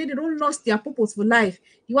children they don't lost their purpose for life.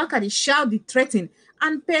 The worker they shout, the threaten,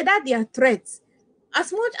 and pay that their threats.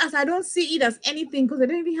 As much as I don't see it as anything because they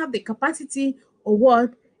don't even have the capacity or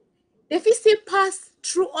what, they fit still pass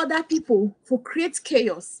through other people for create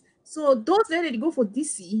chaos. So those that go for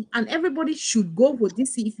DC, and everybody should go for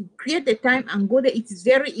DC. If you create the time and go there, it is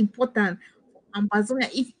very important. Ambazonia,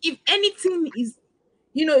 if anything is,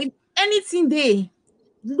 if anything there,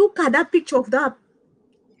 look at that picture of that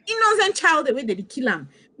innocent child the way they kill him.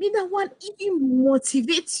 May that one even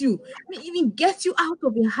motivate you, may even get you out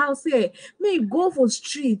of your house here, may you go for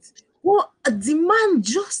streets, go demand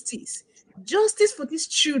justice for these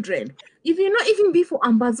children. If you not even be for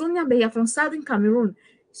Ambazonia, but you're from Southern Cameroon,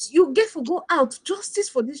 you get to go out justice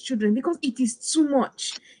for these children because it is too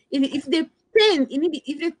much. If they pain,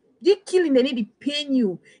 if they killing, they need to pain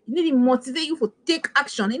you. It need to motivate you for take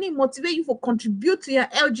action. It need to motivate you for contribute to your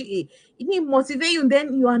LGA. It need to motivate you.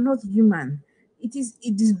 Then you are not human. It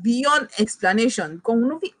is beyond explanation. Because we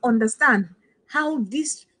don't understand how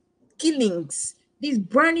these killings, this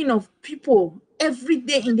burning of people every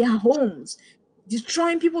day in their homes,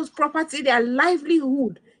 destroying people's property, their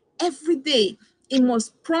livelihood every day. It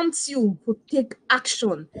must prompt you to take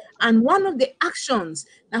action. And one of the actions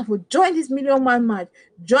that will join this Million Man March,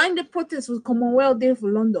 join the protest for Commonwealth Day for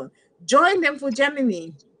London, join them for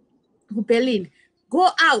Germany, for Berlin, go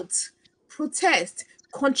out, protest,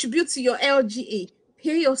 contribute to your LGA,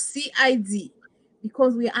 pay your CID,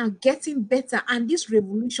 because we are getting better and this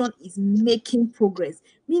revolution is making progress.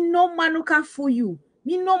 Me no man who can fool you.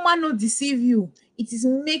 Me no man no deceive you. It is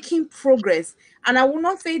making progress. And I will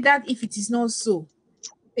not say that if it is not so.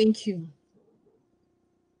 Thank you.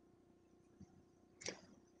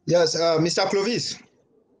 Yes, Mr. Clovis.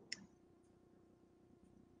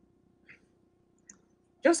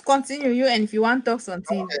 Just continue you, and if you want to talk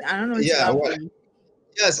something, I don't know. Yeah, well,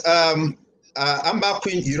 yes, AMBA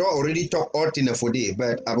Queen, you don't already talk all things for day,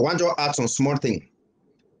 but I want to add some small thing.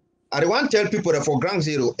 I want to tell people that for Ground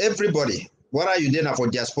Zero, everybody, what are you doing for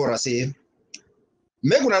diaspora say?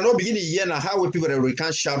 Make una no begin the year now how people that we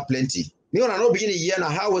can shout plenty. Me una no begin the year now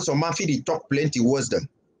how some man fit talk plenty wisdom,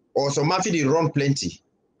 or some man fit run plenty.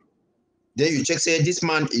 Then you check say this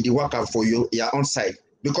man is the worker for you, your own side.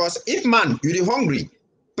 Because if man, you the hungry,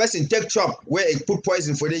 person take chop where it put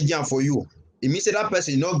poison for the jam for you, it means that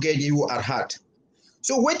person not get you at heart.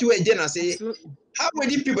 So what do again I say? Absolutely. How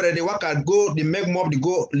many people that they work at go, they make mob, they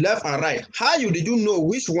go left and right? How did you know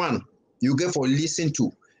which one you get for listen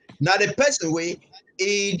to? Now the person way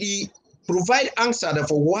he provide answer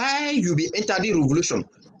for why you be enter the revolution.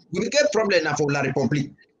 We get problem now for La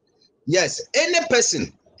Republic. Yes, any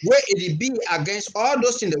person where it be against all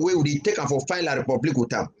those things the way we take and for find La Republic with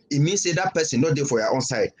them, it means that person not there for your own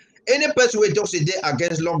side. Any person where talks a day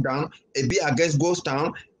against lockdown, it be against ghost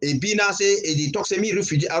town, it be now say it talks to me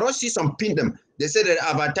refugee. I don't see some pin them. They say they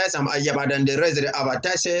advertise some Ayaba than the rest. They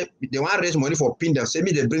advertise say they want to raise money for pin them. Say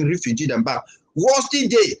me they bring refugee them back. Worst day,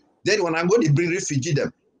 then when I go they bring refugee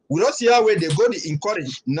them. We don't see how where they go to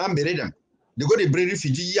encourage number them. They go to bring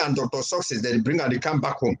refugee and Dr. Success. They bring and they come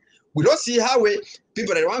back home. We don't see how way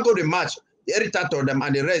people that want to go to march, the irritate them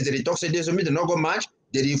and the rest, they talk say this, so me they not go march,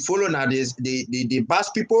 they follow now the bus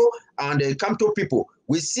people and they come to people.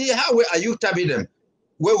 We see how way are you tabbing them,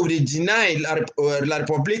 where would they deny La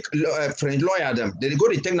Republic French lawyer them, they go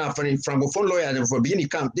to take now Francophone lawyer them for beginning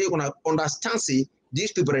camp, they want to understand say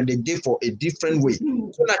these people and they did for a different way.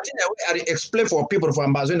 So that thing I explain for people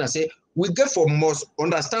from Amazon, I say we get for most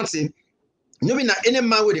understand say, no mean any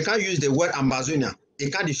man where they can't use the word Amazonia. They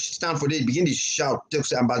can't stand for this, begin to shout,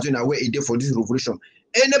 take Amazonia where it did for this revolution.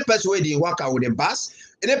 Any person where they work out with the bus,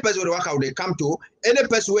 any person where they work out they come to, any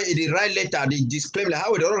person where they write letter, they disclaim, like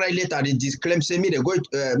how they don't write letter, they disclaim, say me, they go,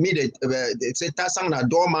 me, they say, Tasang, na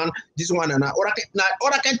doorman, this one, and now,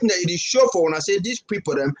 other can't it is show for when I say these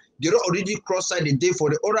people, them, they don't already cross side the day for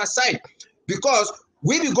the other side. Because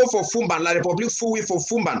we will go for Fumban, La Republic full way for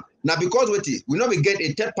Fumban. Now, because with it, we know we get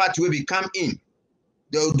a third party where we come in.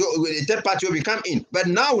 The third party will come in. But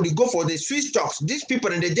now we go for the Swiss talks. These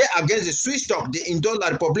people and they against the Swiss talk, they endorse La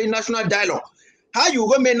Republic national dialogue. How you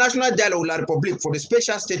go make national dialogue with La Republic for the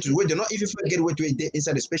special status where they not even get away to it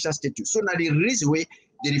inside the special status. So now the reason way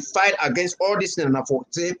they fight against all this and for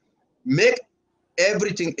say make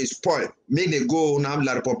everything is spoiled. Make they go now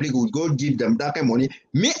La Republic will go give them that kind of money.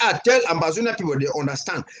 Me, I tell Ambazona people they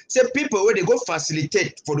understand. Say people where they go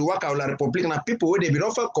facilitate for the work of La Republic and people where they be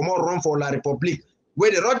offer come on run for La Republic. Where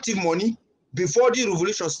they don't take money before the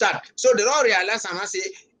revolution start. So they don't realize and I say,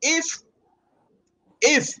 if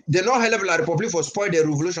they don't help La Republic for spoil the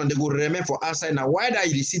revolution, they go remain for outside. Now, why do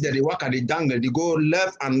you see that they work at the jungle? They go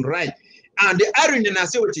left and right. And the irony in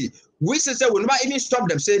the we say we never even stop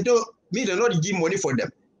them. Say, no, me they not give money for them.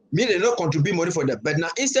 Me they not contribute money for them. But now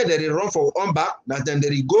instead they run for AMBA, that then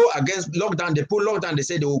they go against lockdown. They pull lockdown. They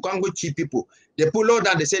say they will come with cheap people. They pull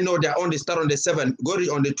lockdown. They say no, they're on the start on the 7th, go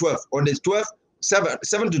on the 12th. On the 12th.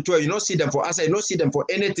 7 to 12, you don't see them for us, you don't see them for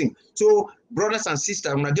anything. So, brothers and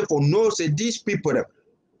sisters, when I get for no, say these people,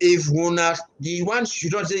 if one the ones you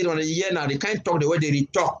don't say it on a year now, they can't talk the way they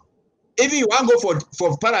talk. If you want to go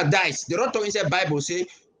for paradise, they don't talk inside Bible, say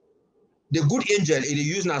the good angel, it is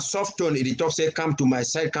using a soft tone, it talk, say, come to my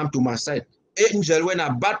side, come to my side. Angel, when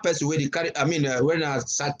a bad person, when they carry, when a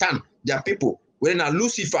Satan, their people. When a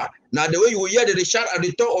Lucifer, now the way you will hear the shout at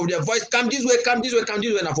the top of their voice, come this way, come this way, come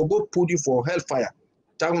this way, and I forgot put you for hellfire.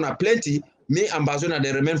 Tanguna plenty, me and Bazona,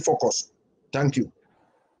 they remain focused. Thank you.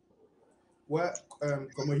 Well,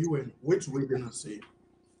 come on, you and which way gonna say?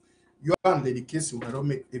 You and Lady Casey, when I don't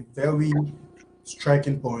make a very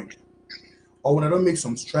striking point, or when I don't make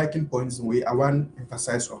some striking points in the way I want to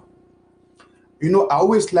emphasize on. You know, I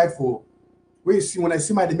always like for when I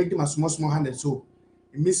see my they make them a small handed so.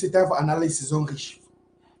 It means it's time for analysis on rich.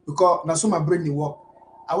 Because now so my brain they work.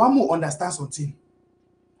 I want to understand something.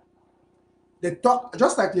 They talk,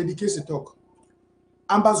 just like Lady Casey talk.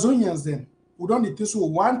 Ambazonians then, who don't need to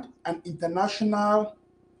want an international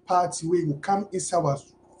party where you come inside our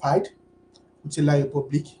fight with La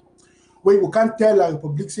Republic. Where you can't tell La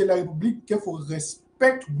Republic, say La Republic get for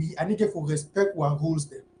respect we and get for respect our rules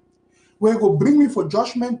there. Where you go bring me for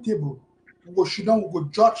judgment table, we go sit down, we go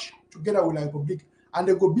judge together with La Republic. And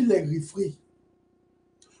they go be like referee.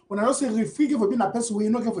 When I don't say referee, give for being a person where you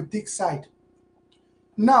not going to take side.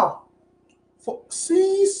 Now,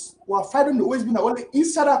 since we are fighting the always been only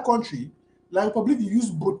inside our country, La Republic use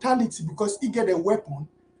brutality because he get a weapon.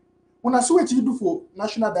 When I see what you do for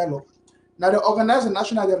national dialogue, now they organize a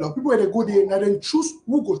national dialogue. People where they go there, now then choose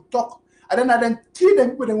who go talk, and then kill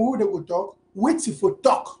them people then who they go talk, wait for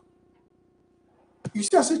talk. You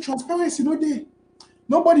see, I say transparency no day.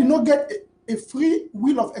 Nobody no get a free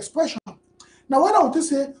will of expression. Now, what I want to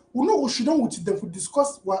say, we know we shouldn't with them to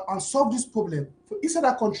discuss and solve this problem for inside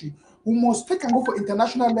our country. We must take and go for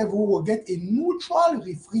international level. We will get a neutral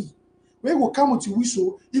referee where we will come with a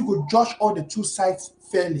whistle. He will judge all the two sides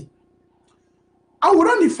fairly. I would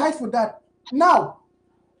only fight for that. Now,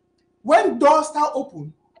 when doors start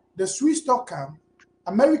open, the Swiss talk come,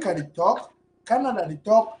 America they talk, Canada they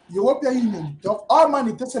talk, European Union they talk, all man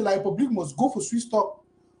it say like Republic must go for Swiss talk.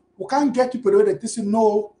 We can't get people there that say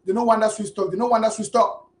no, they don't want that Swiss talk, they don't want that Swiss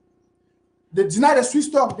talk. They deny the Swiss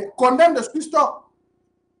talk, they condemn the Swiss talk.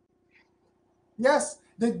 Yes,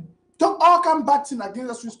 they talk all kind of bad things against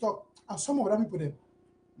the Swiss talk. And some of them people them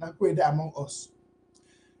now go there among us.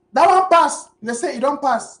 That one pass, they say it don't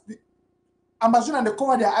pass. The Amazon and they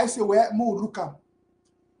cover their eyes say where more look am.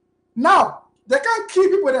 Now they can't kill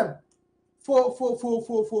people them for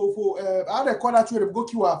how they call that way they go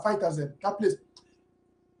kill our fighters them that place.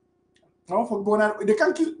 They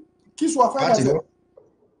can't kill our fighters them.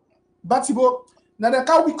 Batibo. Now they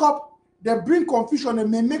can't wake up, they bring confusion, they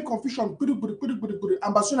may make confusion,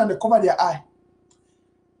 Ambassador and they cover their eye.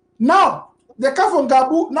 Now they come from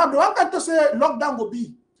Gabu. Now the one can to say lockdown will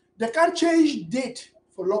be. They can't change date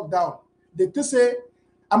for lockdown. They say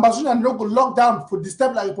Ambassador and local lockdown for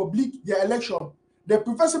disturb la Republic, their election. They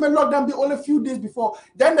prefer to make lockdown be only a few days before.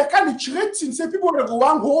 Then they can't treat and say people will go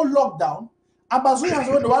one whole lockdown. Ambassador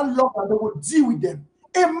has the one lockdown, they will deal with them.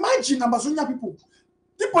 Imagine Ambassador people.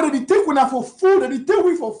 People that they take when for full, they take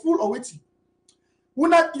we for full or waiting.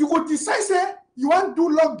 When you go decide say you want to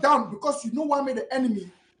do lockdown because you know what made the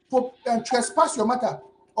enemy for trespass your matter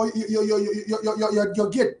or your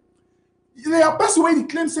gate. There are person where they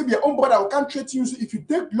claim say your own brother can't treat you. So if you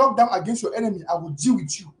take lockdown against your enemy, I will deal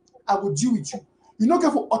with you. I will deal with you. You know,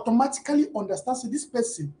 for automatically understand say this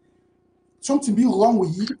person something be wrong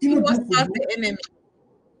with you. You know, the enemy.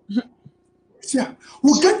 Yeah,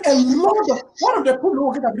 we'll get a lot of one of the people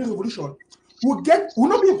who get a big revolution. We'll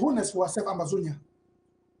not be honest for ourselves, Amazonia.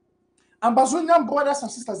 Ambazonian brothers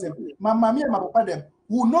and sisters, them, my mommy and my papa, them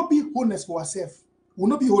will not be honest for ourselves. Will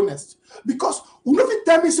not be honest because we not be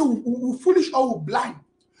tell me so we foolish or we blind.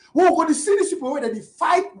 We will go to see these people where they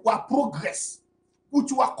fight our progress,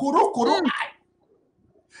 which are koro eye.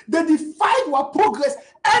 They defy our progress.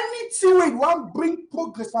 Anything we want bring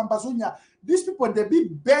progress from Ambazonia. These people they be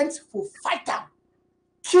bent for fight them,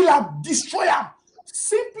 kill them, destroy them,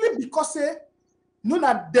 simply because none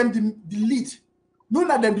of them the lead, none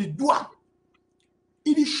of them the doer.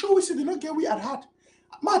 It is show we say they don't get we at heart.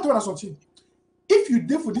 Ma tell us something. If you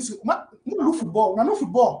did for this, no football, no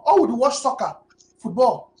football. Or would you watch soccer,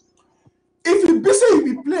 football? If you be say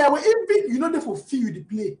you be player, even you know they for fee you the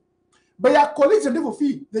play, but your colleagues are there for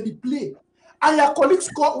fee they play, and your colleagues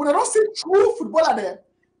score. When I don't see true footballer there.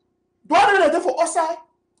 The one that they for outside,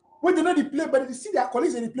 when they know they play, but they see their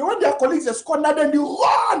colleagues and they play. When their colleagues they score, now then they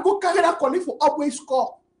run, go carry that colleague for upway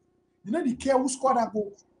score. You know they care who score that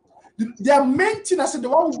goal. Their main thing, I said, they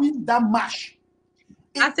want to win that match.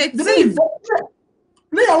 As a team.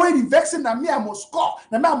 Play away the vexing, now me I must score.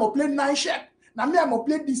 Now me I must play 9 shot. Now me I must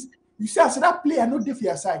play this. You see, I said that player not there for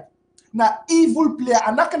your side. Now evil player,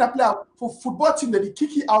 and that kind of player for football team that they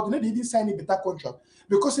kick it out, they didn't sign a better contract.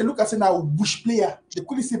 Because they look at say now bush player, they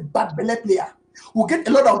couldn't say bad belly player. We get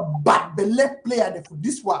a lot of bad belly player there for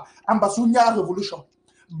this one, Ambazonia revolution.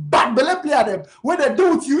 Bad belly player them when they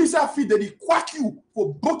do with you inside feet, they quack you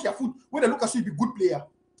for broke your foot. When they look at you, you be good player.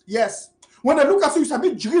 Yes. When they look at you, you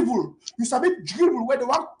sabi dribble. You sabi dribble where they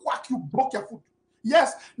want quack you, broke your foot.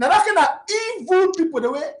 Yes. Now that kind of evil people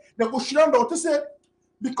the way they go shit down to say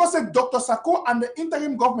because Dr. Sako and the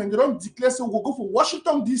interim government they don't declare so we'll go for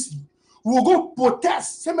Washington DC. We'll go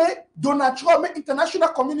protest. Say, Donald Trump, international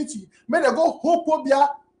community, may they go hold Pobia.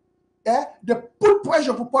 They put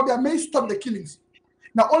pressure for Pobia, may stop the killings.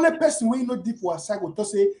 Now, only person we know deep for side will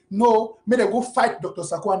say, no, may they go fight Dr.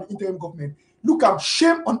 Sako and the interim government. Look, I'm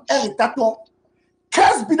shame on every tattoo.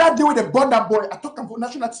 Curse be that day with the burn that boy. I talk about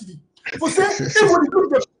national TV. For say, everybody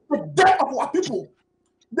look the death of our people.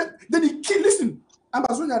 Then they kill, listen,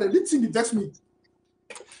 Amazonia, the little thing that vex me.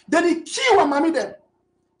 Then they kill our mommy there.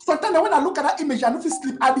 Sometimes when I look at that image, I don't feel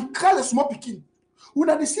sleep. I be cry a small picking. When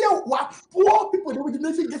I see what poor people they will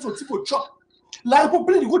never get some people chop. Like people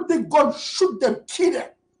they go take gun, shoot them, kill them.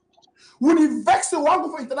 When they vex the one go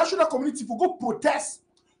for international community for go protest.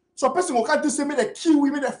 So a person will can't say me they kill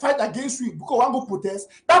women, they fight against you because one go protest.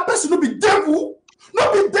 That person no be devil,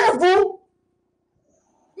 no be devil,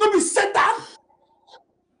 no be Satan.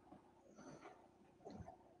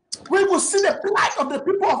 When you go see the plight of the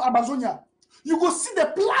people of Amazonia. You go see the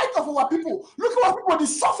plight of our people. Look at what people they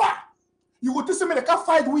suffer. You go to say me they can't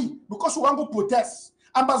fight we because we want to go protest.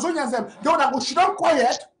 Ambazonians them they wanna go should not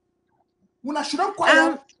quiet. When should not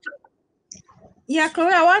quiet. Yeah,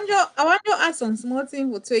 Chloe, I want to ask some small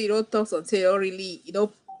thing for you don't talk until you don't really you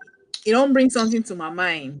don't bring something to my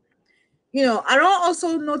mind. You know, I don't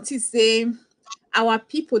also notice our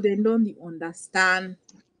people they don't understand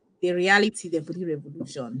the reality for the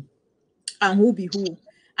revolution and who be who.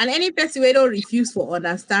 And any person we don't refuse for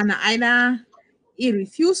understand, either he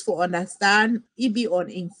refuse for understand, he be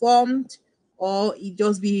uninformed, or he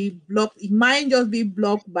just be blocked, he might just be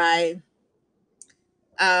blocked by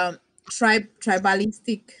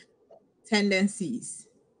tribalistic tendencies.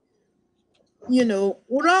 We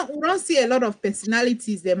don't see a lot of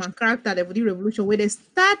personalities them and character them for the revolution where they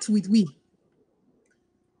start with we,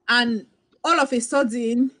 and all of a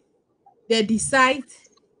sudden they decide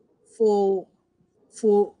for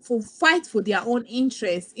for fight for their own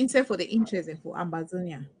interests instead for the interest and for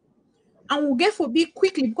Amazonia. And we'll get for big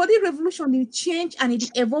quickly because the revolution will change and it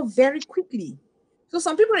evolve very quickly. So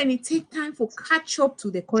some people and it take time for catch up to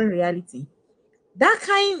the current reality. That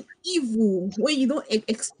kind evil when you don't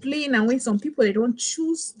explain, and when some people they don't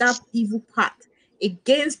choose that evil path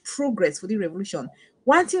against progress for the revolution.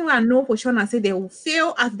 One thing I know for sure, I say they will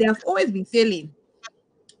fail as they have always been failing.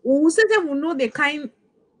 We will say they will know the kind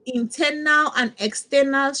internal and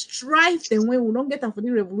external strife then when we don't get for the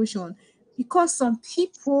revolution, because some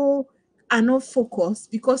people are not focused,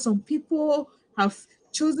 because some people have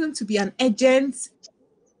chosen to be an agent,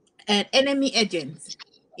 an enemy agent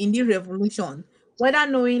in the revolution, whether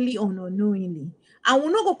knowingly or not knowingly. And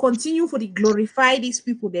we're not going to continue for the glorify these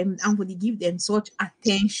people them and for the give them such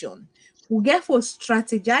attention. We get for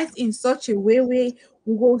strategize in such a way where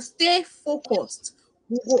we will stay focused.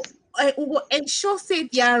 We will ensure say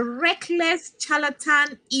their reckless,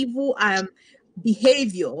 charlatan, evil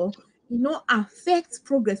behavior affects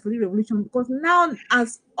progress for the revolution, because now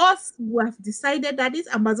as us we have decided that this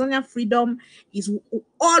Amazonian freedom is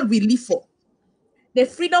all we live for. The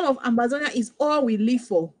freedom of Amazonia is all we live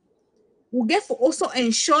for. We get to also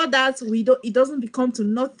ensure that it doesn't become to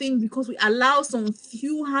nothing, because we allow some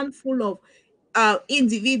few handful of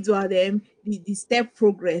individual them the step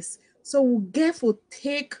progress. So we get to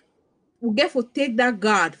take that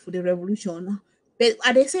guard for the revolution. But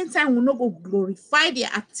at the same time, we'll not go glorify their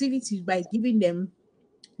activities by giving them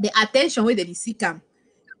the attention where they seek them.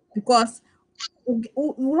 Because we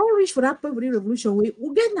won't reach for that point for the revolution.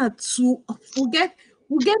 We'll get now two.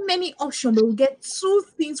 We'll get many options, but we'll get two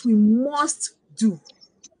things we must do.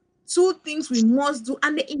 Two things we must do,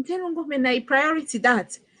 and the internal government a priority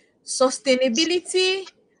that sustainability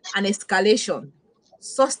and escalation.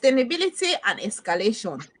 Sustainability and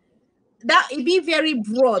escalation. That it be very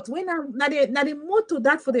broad. When now the motto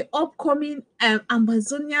that for the upcoming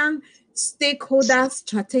Amazonian stakeholder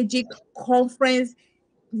strategic conference,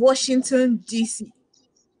 Washington DC.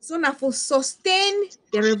 So now for sustain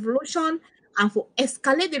the revolution and for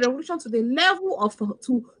escalate the revolution to the level of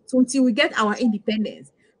to until we get our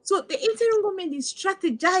independence. So the interim government is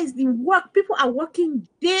strategize the work. People are working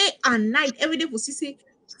day and night every day for CC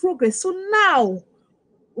progress. So now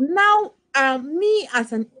me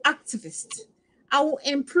as an activist, I will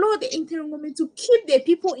implore the interim government to keep the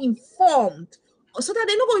people informed so that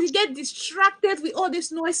they're not going to get distracted with all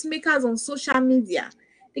these noise makers on social media.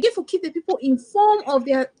 They get to keep the people informed of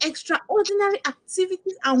their extraordinary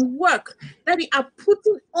activities and work that they are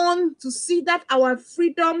putting on to see that our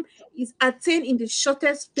freedom is attained in the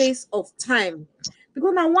shortest space of time.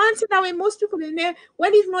 Because now one thing that way most people they know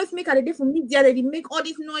when these noise makers they dey for media, they make all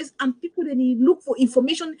this noise and people they look for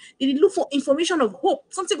information, they look for information of hope.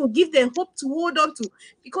 Something will give them hope to hold on to,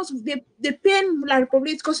 because the pain like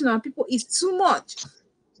probably it's causing our people is too much.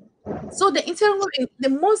 So the internal the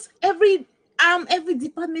most every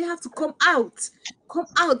department have to come out,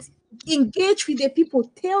 engage with the people,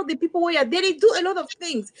 tell the people where they do a lot of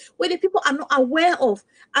things where the people are not aware of.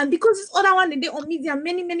 And because this other one they on media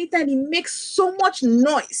many times it makes so much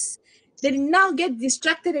noise. They now get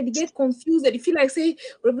distracted and they get confused and they feel like say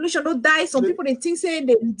revolution don't die. Some people they think say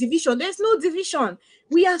the division. There's no division.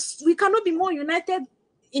 We cannot be more united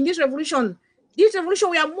in this revolution. This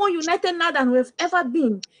revolution, we are more united now than we've ever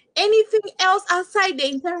been. Anything else outside the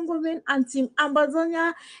interim government and Team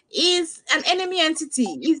Ambazonia is an enemy entity.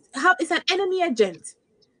 It's an enemy agent.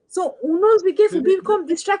 So who knows we get to become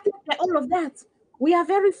distracted by all of that. We are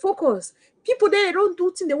very focused. People there they don't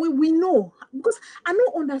do things the way we know. Because I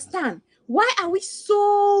don't understand. Why are we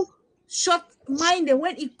so short-minded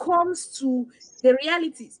when it comes to the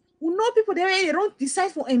realities? We know people there they don't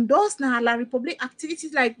decide for endorse now like Republic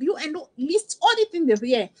activities like you and list all the things they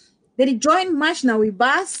hear. They join march now with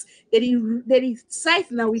bus, they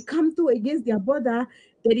fight now we come to against their border,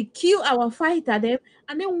 they kill our fighter them,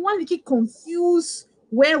 and then one we keep confused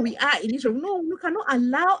where we are in Israel. No, we cannot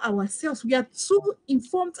allow ourselves. We are too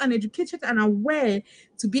informed and educated and aware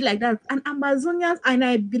to be like that. And Amazonians, and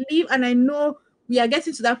I believe and I know we are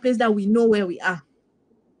getting to that place that we know where we are.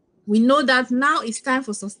 We know that now it's time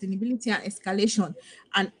for sustainability and escalation,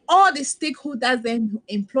 and all the stakeholders then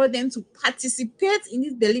employ them to participate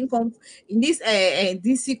in this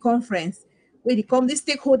DC conference, where they come, this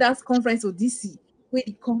stakeholders conference or DC, where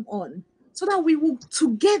they come on, so that we will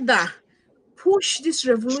together push this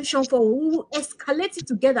revolution forward. We will escalate it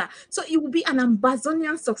together. So it will be an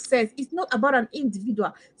Amazonian success. It's not about an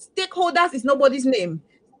individual. Stakeholders is nobody's name.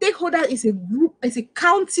 Stakeholder is a group, is a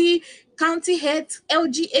county heads,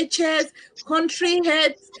 LGHs, country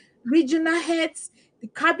heads, regional heads. The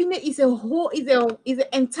cabinet is a whole, is an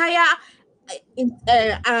entire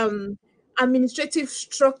administrative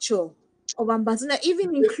structure of Ambazonia.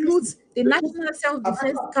 Even includes the National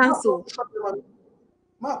Self-Defense Council.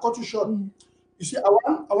 Ma, cut you short. You see, I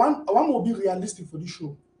want to be realistic for this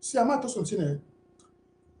show. See, I'm not something.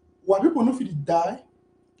 When people know if they die,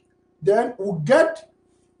 then we'll get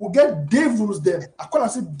devils there. I call it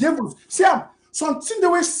say devils. See, something the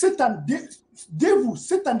way Satan,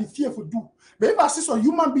 Satan the fear for do. But if I see some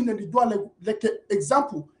human being in the door, like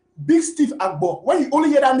example, Big Steve Agbo. When you only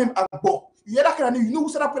hear that name Agbo, you hear that kind of name, you know who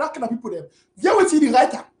set up that kind of people there. There we see the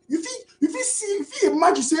writer. If you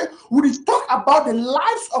imagine, say, would we talk about the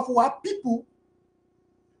lives of our people,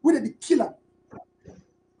 with the killer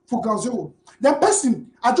for Ground Zero? That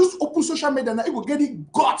person, I just open social media and it will get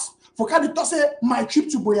it guts for kind to say my trip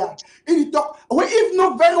to Boya. It talk, well, if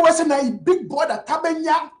not very well, say na big brother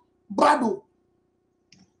Tabenya Brado.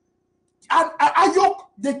 And Ayok,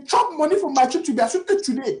 they chop money from my trip to Boya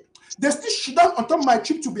today. They still shit down on top of my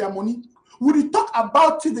trip to Boya money. Would we talk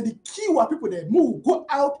about it, the key where people there move, go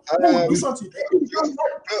out, move, do something?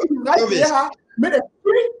 Right there, made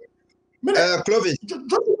a Clovis.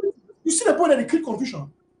 You see the point that they create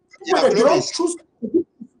confusion. Yeah, they don't choose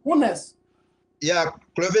honest. Yeah,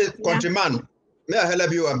 Clovis, countryman. May I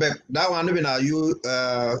help you a bit? That one, even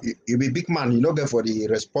you be big man. You know, get for the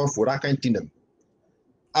response for that kind of thing.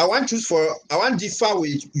 I want differ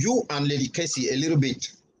with you and Lady Casey a little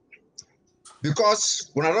bit.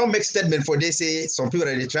 Because when I don't make statement for they say some people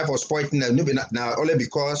that they try for spoiling them, now only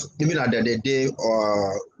because even at the day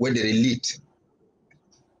or when they elite.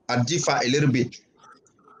 I differ a little bit.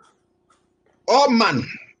 All man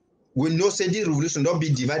will know say this revolution don't be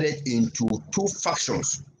divided into two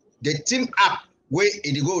factions. They team up where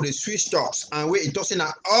it go the switch stocks and where it tossing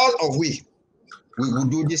all of we will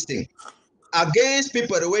do this thing against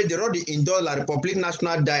people the way they already endorse La Republic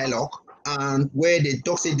National Dialogue and where they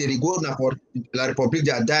talk say they go now for La Republic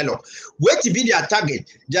their dialogue. Where to be their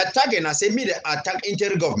target? Their target I say me they attack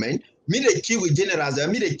inter-government, me they kill with generals,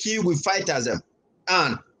 me they kill with fighters,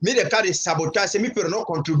 and me they carry sabotage, me people not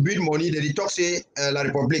contribute money, they talk say La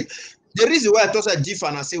Republic. The reason why I talk say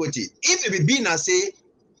different and say what it. If it be na say,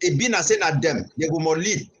 it be na say not them, they go more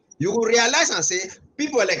lead. You will realize and say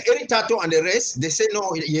people like Eric Tato and the rest, they say no,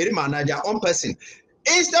 Yerima na their own person.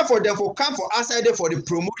 Instead for them for come for outside there for the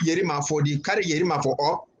promote Yerima, for the carry Yerima for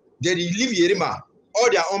all, they leave Yerima all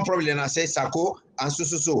their own problem and I say Sako and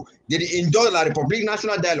so. They endorse La Republic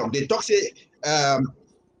National Dialogue. They talk say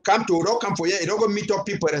come for here, you don't go meet up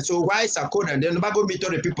people and so why Sako and then never go meet up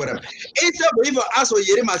the people. Instead of even ask for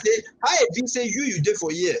Yerima say, how if say you did for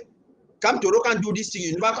here? Come to Rock and do this thing,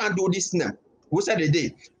 you never can do this now. Who said the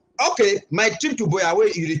day? Okay, my trip to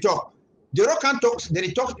Boyawe, you talk. The Rock and talks, they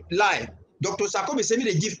talk live. Dr. Sakobi said me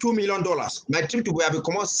they give $2 million. My trip to Boyawe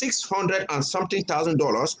come out $600 and something thousand,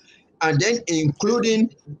 and then including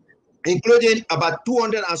about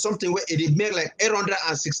 200 and something where it make like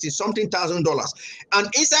 860 something thousand. And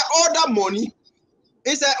inside all that money,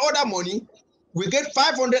 we get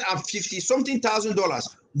 550 something thousand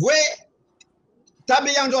where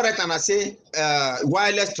Tabeyang don't and I say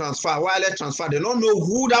wireless transfer. They don't know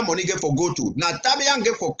who that money get for go to. Now Tabeyang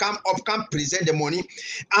get for come present the money.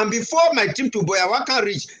 And before my team to Boyawa can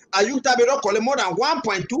reach, Ayuk Tabeyang collect more than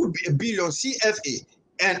 1.2 billion CFA.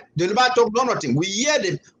 And the never talk nothing. We hear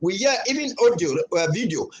even audio,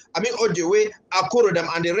 video. I mean audio where I call them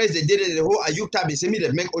and the rest they did the whole Ayuk Tabeyang say me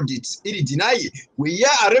they make audits. It deny it. We hear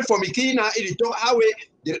a rep from Ikina. It talk how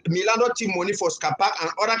the Milano team money for Scapac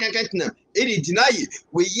and other kind of them. It deny it.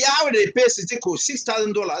 We hear how they pay Citico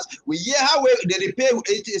 $6,000. We hear how they repay.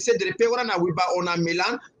 It said they repay one and we buy on a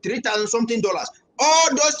Milan $3,000 something. All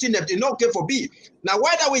those things that they not care for B. Now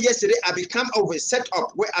why that way yesterday I become over set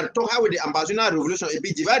up where I talk how the Ambazonia revolution will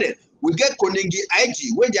be divided. We get Konengi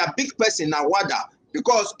IG where they are big person now WADA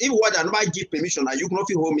because if WADA nobody give permission, you cannot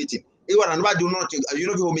feel home meeting. If WADA nobody do nothing, you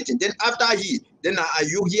know home meeting. Then after then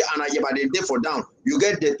you here and I by the day for down. You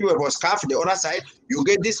get the people for scarf the other side. You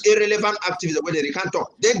get this irrelevant activities where they can't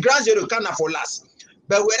talk. Then Ground Zero can for last.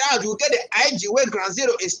 But whereas you get the IG where Ground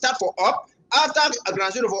Zero is start for up. After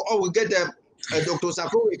Ground Zero for all, we get the Dr.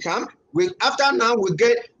 Sako will come. After now we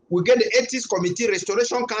get the ethics committee,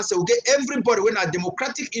 restoration council, we get everybody when a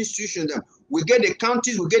democratic institution them. We get the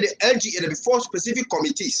counties, we get the LGA, the 4 specific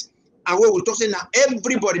committees. And we will talk say now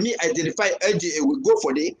everybody me identify LGA will go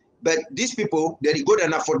for the, but these people they go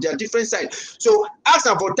there for their different side. So ask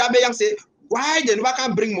them for Tabeyang say why they never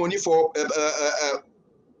can bring money for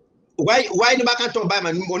why never can talk buy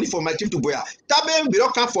my money for my team to Boya? Tabe we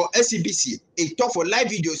don't come for SCBC. A talk for live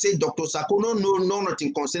video say Dr. Sako no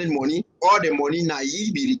nothing concerning money. All the money na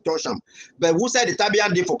he be retouch. But who said the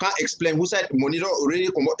Tabian day for can't explain who said money don't already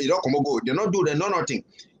come go. They not do they know nothing.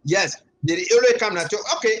 Yes, they always come and talk.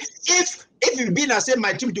 Okay, if you been and say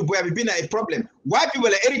my team to Boya, we been a problem. Why people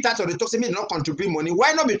are every time they talk say me not contribute money?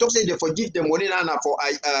 Why not be talk say they forgive the money now for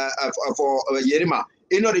Yerima?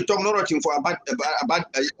 You know, they talk nothing for about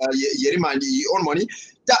Yerima and his own money.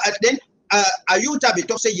 Then Ayuta be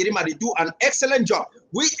talk say Yerima they do an excellent job.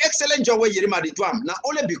 We excellent job where Yerima they do not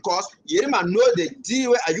only because Yerima know the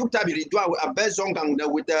deal where Ayuta be do a best song and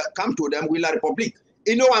with come to them with la Republic.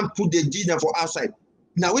 You know and put the deal for outside.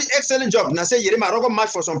 Now we excellent job. Now say Yerima go match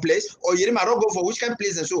for some place or Yerima go for which kind of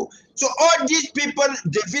place and so. So all these people,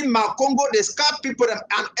 David Makongo, they scap people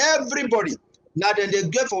and everybody. Now then they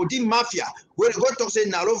go for the mafia where they go talk say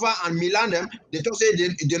Narova and Milan them they talk say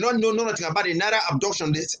they don't know nothing about the Naira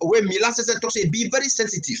abduction. This where Milan says talk say be very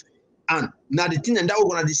sensitive and now the thing and that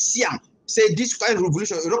we're gonna see say this kind of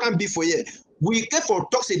revolution it can be for you. We get for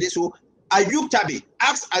talk say this so Ayub Tabi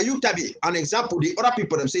ask Ayub Tabi an example the other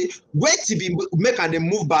people them say wait to be make and they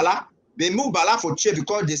move Bala. They move Bala for chair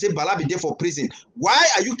because they say Bala be there for prison. Why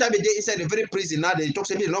Ayub Tabi there inside the very prison now? They talk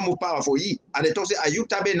say they don't move power for ye, and they talk say Ayub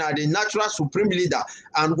Tabi now the natural supreme leader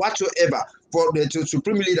and whatsoever for the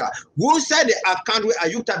supreme leader. Who said the account where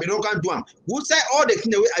Ayub Tabi don't can do them? Who said all the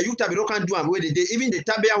thing where Ayub Tabi don't can do them? Where they even the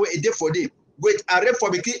Tabia where it day for day. Wait, arrest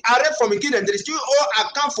for me, and there is still all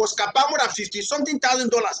account for scapa more than $50-something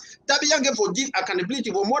thousand. Tabia get for give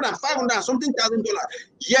accountability for more than $500-something thousand.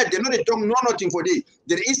 Yet they know they talk no nothing for day.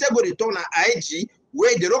 They instead go they talk na IG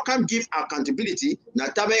where they don't come give accountability. Now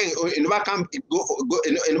Tabia never come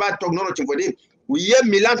never talk no nothing for day. We hear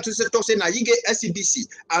Milan to say talk say now you get SCBC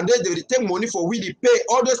and then they take money for we they pay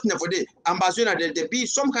all those things for day. Ambassador they be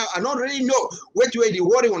some kind I don't really know which way they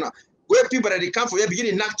worry on. Where people that they come for here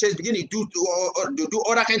beginning knock chest, beginning do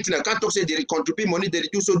other kind of things. Can't talk say they contribute money, they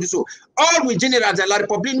do so. All we generals and La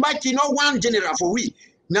Republic, but you know one general for we.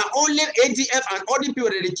 Now only ADF and all the people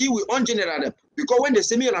that they kill we on general them. Because when they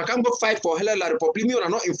say me I can't go fight for La Republic, me are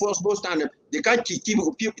not enforceable stand. They can't kill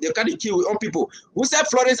people, they can't kill on people. Who said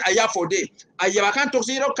Florence Aya for day? I can't talk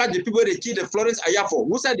say you don't catch the people they kill the Florence Aya for.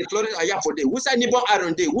 Who said the Florence Aya for day? Who said Nibo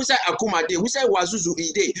Aaron day? Who said Akuma day? Who said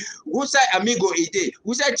Wazuzu day? Who said Amigo day?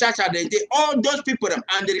 Who said Chacha day? All those people them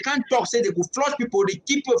and they can't talk say they could flush people, they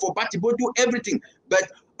keep people for party, but do everything. But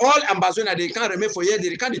all ambassadors they can't remain for here,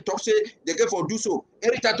 they can't talk say they get for do so.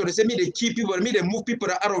 Every time they say me they keep people, me they move people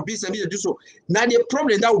out of business, me they do so. Now the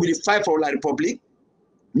problem that will be the fight for La Republic.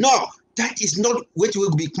 No, that is not what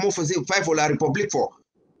will be more for say fight for La Republic for.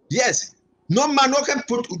 Yes. No man no can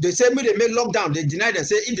put the same way they make lockdown. They deny them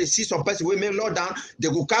say if they see some person will make lockdown, they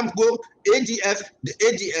will come go ADF, the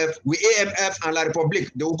ADF with AMF and La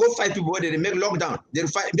Republic. They will go fight people where they make lockdown. They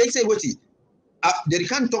fight. They say what they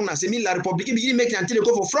can't talk now. Say me La Republic begin make it until they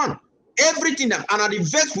go for front. Everything them and at the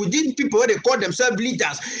vex within people where they call themselves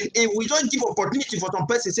leaders. If we don't give opportunity for some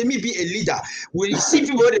person, say me be a leader. We see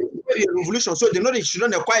people where they a revolution, so they know they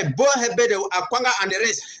shouldn't acquire Bohebe, Akwanga and the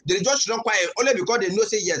rest. They just shouldn't acquire only because they know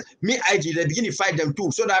say yes. Me IG they begin to fight them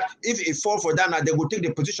too, so that if it fall for that, now they will take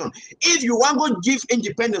the position. If you want to give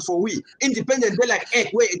independence for we, independence they like egg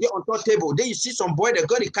where they on top table. Then you see some boy they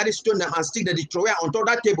got to carry stone them and stick the destroyer on top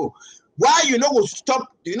that table. Why you know will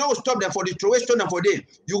stop? You know will stop them for the throw stone them for day.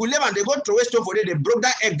 You will live and they go throw stone for day. They broke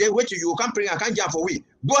that egg. They wait till you can't bring a can for we.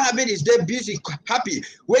 Go habit is there busy happy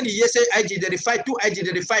when the say IG they fight, two IG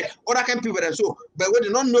they fight, other kind people and so. But when they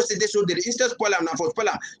don't know say they so they instant spoil them for spoil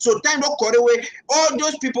them. So time don't correct away all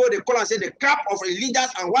those people they call and say the crap of leaders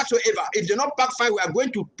and whatsoever. If they not back fine, we are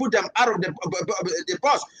going to put them out of the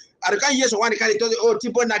boss. I can't hear someone can tell you, oh,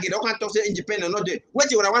 Tibo Nagi, don't talk say independent, not there.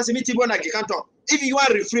 What you want to see me, Tibo Nagi can't talk. If you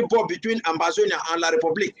want a free ball between Ambazonia and La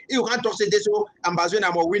Republic, you can't talk say this, so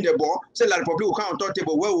Ambazonia will win the ball, say La Republic will come on top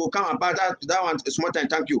table, where will come about that one small time.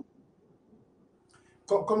 Thank you.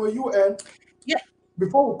 Come with you, Ed. Yeah.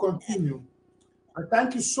 Before we continue, I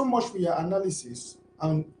thank you so much for your analysis,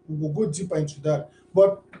 and we will go deeper into that.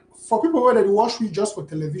 But for people whether they watch me just for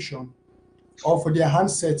television, or for their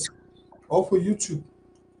handsets, or for YouTube,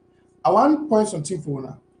 I want to point something for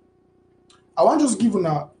Una. I want to just give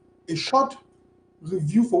Una a short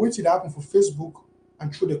review for what it happened for Facebook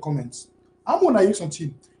and through the comments. I'm gonna use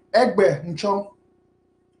something. Egbe Nchong,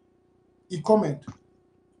 he comment.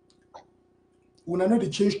 When I know the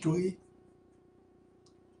change story.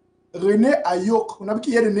 Rene Ayok, when I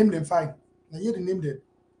hear the name them fine. I hear the name them.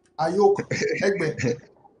 Ayok, Egbe.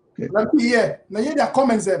 When I hear their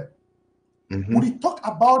comments them. Would he talk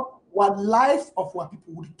about what life of our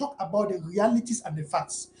people? Would he talk about the realities and the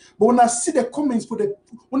facts? But when I see the comments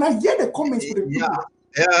when I hear the comments for the people.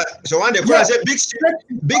 Yeah, so when they call I say Big Steve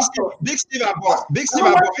Abo, he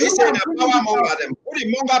saying power monger them. Who the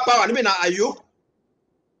monger power? I mean, are you?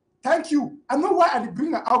 Thank you. I know why I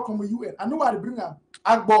bring an outcome with UN. I know why I bring an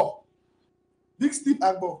Agbo. Big Steve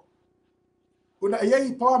Agbo. When I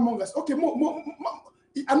hear power mongers, okay,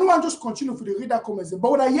 I know I just continue for the reader comments,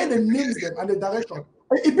 but when I hear the names them and the direction,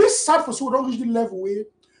 it be sad for so we don't reach the level where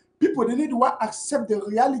people they need to accept the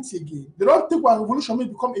reality again. They don't think what revolution may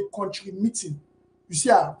become a country meeting. You see,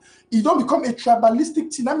 it don't become a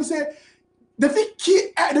tribalistic thing. Let me say, they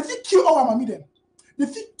kill all our them. They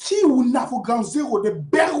kill una for ground zero, they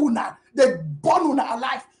bury una, they burn una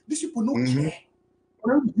alive. These people don't care.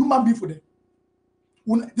 Human being for them.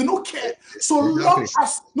 They don't care. So long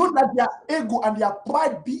as not that their ego and their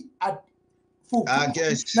pride be at full. I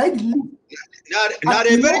guess. Now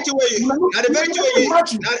the very two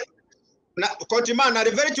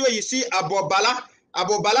way you see Abobala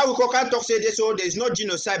we can't talk say this, so there's no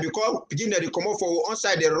genocide because beginning they come out for one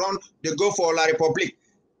side they run, they go for La Republic.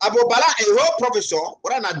 Abobala a whole professor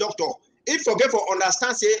or a doctor, if forget for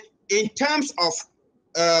understand say in terms of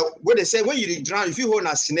what they say when you drown, if you hold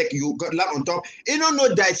a snake, you got land on top. You don't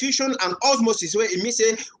know diffusion and osmosis where it means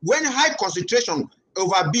say when high concentration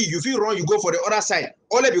over B, you feel wrong, you go for the other side.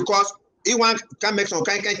 Only because he want can make some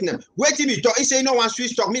kind of thing. Wait till we talk, he say no one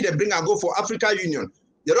Swiss talk me, they bring and go for Africa Union.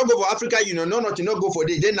 They don't go for Africa Union, no, not go for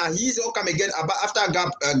this. Then now he's all come again about after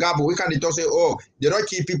Gabo, we can't talk say, oh, they don't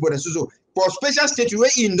keep people and so. For special state, where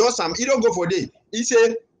he endorse some, he don't go for this. He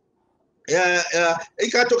say he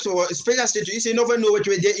can't talk to special state. He say never know what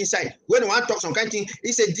you get inside. When one talk some kind of thing,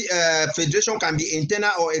 he said federation can be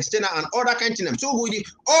internal or external and other kind of thing. So who the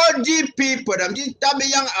all the people them, the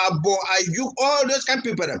young abo, you all those kind of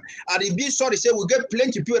people them. And if this sorry say we get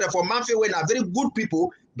plenty people that for Manfred when are very good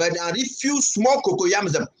people, but are the few small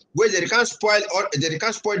cocoyams them where they can't spoil or they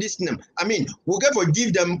can't spoil this thing. I mean, we'll get for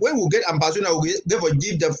give them when we get ambassador, we get for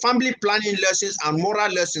give them family planning lessons and moral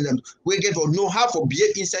lessons. Them we get for know how to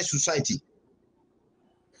behave inside society.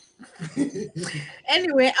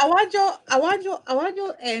 Anyway, I want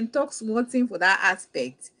you and talk small thing for that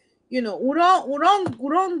aspect. You know, we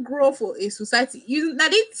don't grow for a society. You now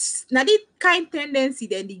this kind tendency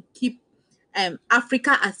that they keep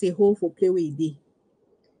Africa as a whole for play with it.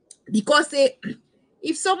 Because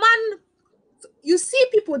if someone you see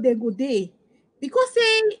people they go there because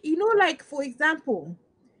you know, like for example,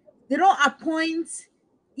 they don't appoint.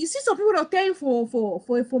 You see some people that tell you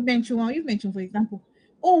for mention, you mentioned for example,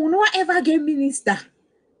 oh, no one ever get minister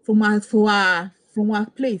from our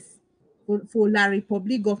place for La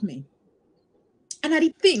Republic government. And I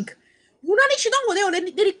think, you know, they don't go there,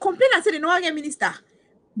 they complain and say they no get minister.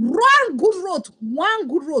 One good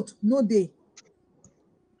road, no day.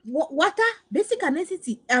 Water, basic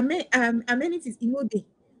necessity, amenities in no day.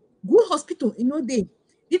 Good hospital in no day.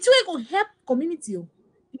 The two way go help community.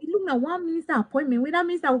 If you look at one minister appointment, when that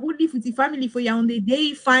minister will go live with the family for you on the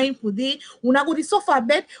day, fine for day, when I go to suffer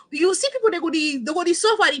bed, you see people they go to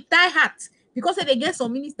suffer the tie hat because they get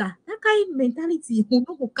some minister. That kind of mentality, you don't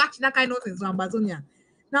go catch that kind of nonsense from Amazonia.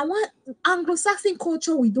 Now, what Anglo-Saxon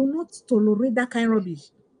culture, we do not tolerate that kind of rubbish.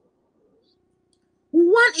 We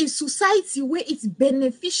want a society where it's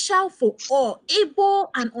beneficial for all, able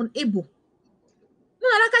and unable. No,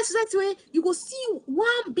 that kind of society where you go see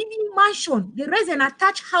one big mansion, the rest and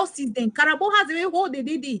attached houses, then Carabao has a way hold the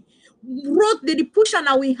road, they push and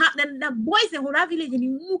we have then the boys in Hora village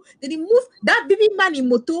they move that baby man in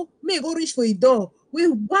moto may go reach for a door. We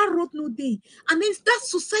one road no day. And then that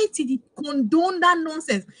society they condone that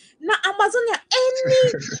nonsense. Now Amazonia,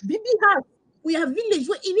 any baby house. We have village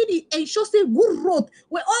where you need to ensure say good road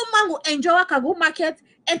where all man go enjoy can go market,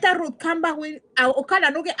 enter road, come back when our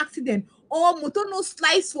Okada no get accident or motor no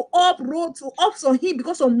slice for up road to up on him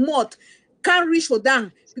because of mud can't reach for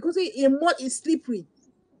down because a mud is slippery.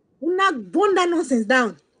 We not burn that nonsense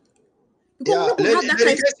down. Because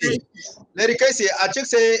Lady Casey, I check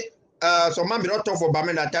say some man be not talk for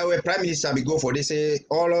Bamen that time Prime Minister be go for they say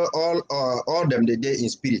all them the day in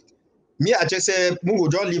spirit. Me, I just say, we will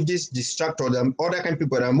just leave this distractor, them other kind of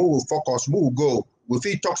people, and we will focus, we will go. We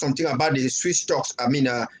will talk something about the Swiss talks. I mean,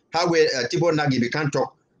 how we Thibaut Nagy we can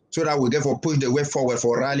talk so that we get for push the way forward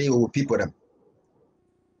for rally with people them.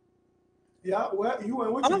 Yeah, well, you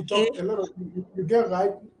and what you Okay. talk a lot of you get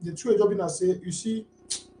right. The two job in I say, you see,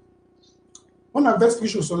 one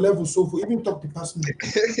investigation on level so for even talk the person,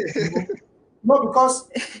 you know. No, because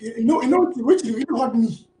which really hurt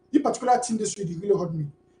me. This particular thing this really hurt me.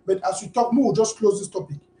 But as we talk more, we'll just close this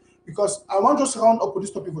topic because I want just round up with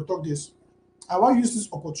this topic for talk this. I want to use this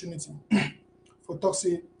opportunity for talk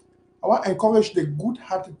say I want to encourage the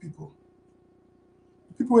good-hearted people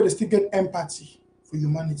where they still get empathy for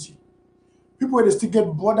humanity, people where they still get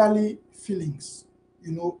brotherly feelings.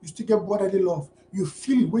 You know, you still get brotherly love. You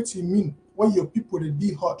feel what you mean when your people they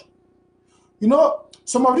be hurt. You know,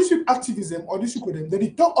 some of these people activism or these people them, they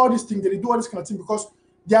talk all these things, they do all this kind of thing because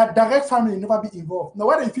their direct family never be involved. Now,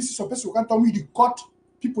 whether if you see some person who can tell me they cut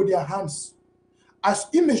people their hands as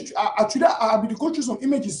image, actually, I be go through some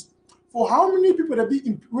images for how many people that be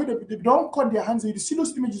in where they don't cut their hands. You see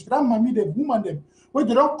those images for that mommy, them, woman, them, where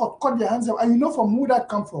they don't cut their hands, and you know from where that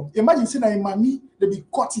come from. Imagine saying a mommy they be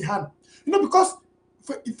cut your hand, you know, because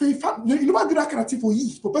if you never do that kind of thing for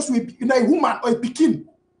years, for person, you know, a woman or a pikin,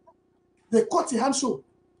 they cut your hand so.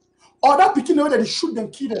 Or that pikin know that they shoot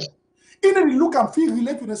them, kill them. Even they look and feel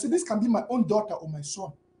relate with them, say this can be my own daughter or my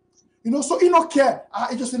son. You know, so he don't care.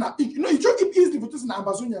 It just you know, it just easily for this in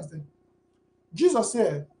Amazonians then. Jesus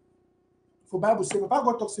said, for Bible say, Papa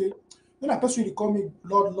God talk say, when a person they call me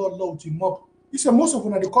Lord, Lord, Lord with him mop. He said most of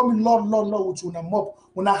when they call me Lord, Lord, Lord with una mop,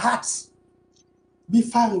 una hearts be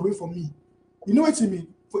far away from me. You know what I mean?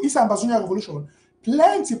 For East Amazonian Revolution,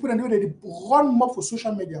 plenty people and they run more for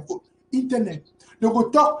social media, for internet. They go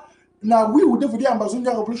talk. Now we would for the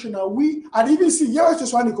Amazonian Revolution. Now we and even see here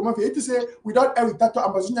just one comment for it to say without every that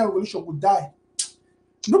Amazonian Revolution would die.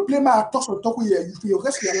 No play my talk or talk here, you feel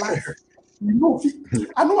rest your life. You know,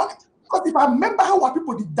 I know because if I remember how our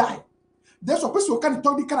people did die, there's a person who can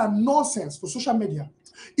talk this kind of nonsense for social media.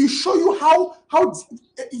 It show you how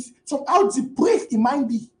depraved it might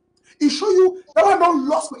be. It show you that one don't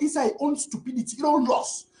lost for inside his own stupidity. You don't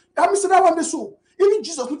lost. That means that one is so. Even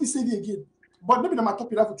Jesus will be saved again. But maybe I'm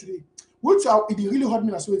topic that for today. Which it really hurt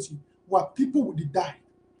me as well. What people would die.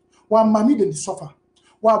 What mommy then they suffer.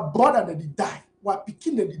 What brother then they die. What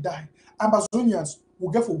pikin then they die. Amazonians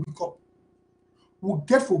will get for wake up. Will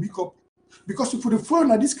get for wake up. Because if we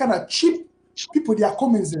follow this kind of cheap people, they are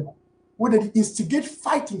coming there, where they instigate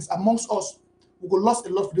fightings amongst us, we will lost a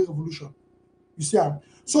lot for the revolution. You see,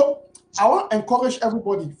 so I want to encourage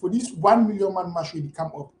everybody for this 1 million man march when they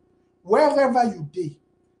come up. Wherever you day,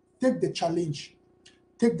 take the challenge.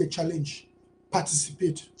 Take the challenge.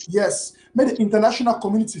 Participate. Yes, may the international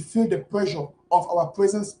community feel the pressure of our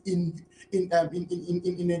presence in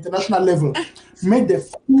the international level. May they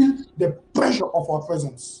feel the pressure of our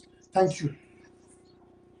presence. Thank you.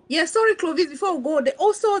 Yeah, sorry, Clovis, before we go, they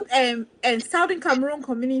also Southern Cameroon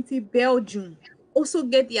Community Belgium also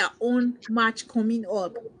get their own match coming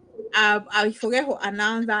up. I forget who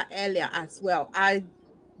announced that earlier as well. I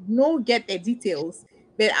no get the details,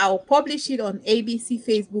 but I'll publish it on ABC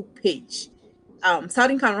Facebook page.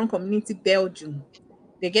 Southern Cameroon Community Belgium,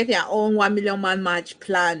 they get their own 1 million man match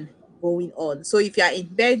plan going on. So if you are in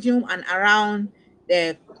Belgium and around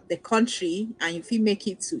the country and if you make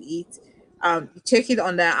it to it, check it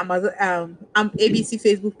on the Amazon ABC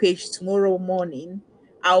Facebook page tomorrow morning.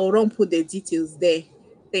 I will run put the details there.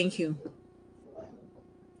 Thank you.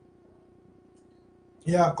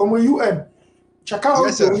 Yeah, come on, UN. Check out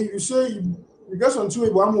Yes, sir. you say you get some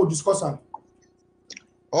two one more discussion.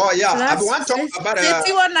 Oh yeah, So I that's want to talk about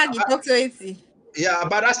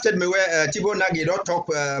about that statement where Thibaut Nagy don't talk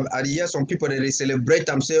at the year some people they celebrate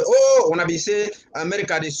and say, oh, when I be say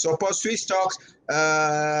America they support Swiss stocks,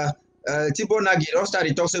 Thibaut Nagy don't start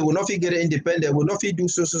the talk say we not get independent, we not do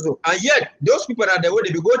so. And yet those people are the way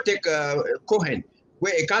they be go take Cohen,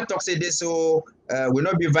 where it can't talk say this so will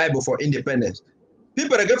not be viable for independence.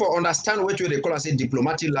 People again for understand what they call as a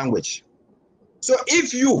diplomatic language. So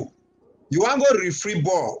if you want to go free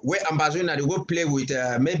ball where Ambazonia they go play with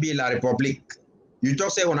maybe La Republique. You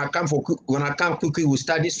talk say when I come quickly we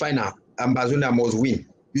start this final, Ambazonia must win.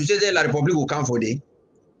 You say La Republique will come for day.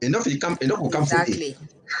 Enough will come for day.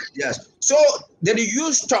 Yes. So they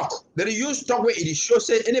use talk. They use talk where it shows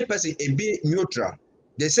say any person a be neutral.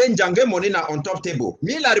 They say Jange Monina on top table.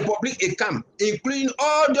 Me La Republique it come, including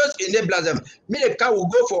all those enablers them. Me the car will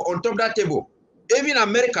go for on top that table. Even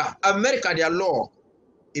America their law.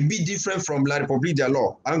 It be different from La Republique their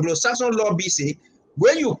law. Anglo-Saxon law be say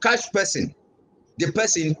when you catch person, the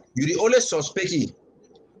person you the only suspect he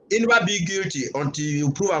never be guilty until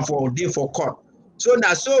you prove him for court. So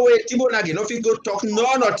now so way Thibaut Nagy no fit go talk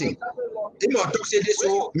nothing. He must talk say this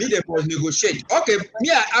so me they must negotiate. Okay,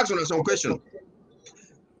 me I ask you some question.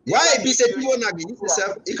 Why be say people nagi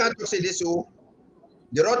yourself? You can't talk say this so.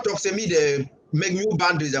 They don't talk say me they make new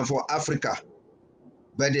boundaries for Africa,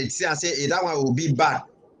 but they say that one will be bad.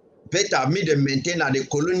 Better me they maintain the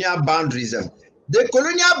colonial boundaries. The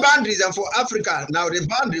colonial boundaries for Africa now the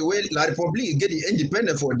boundary where La Republic get the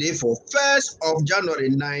independent for day for 1st of January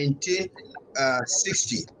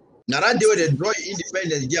 1960. Now that day when they draw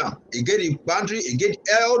independence, yeah, it get the boundary, it get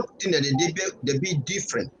everything that they be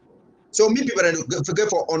different. So me people forget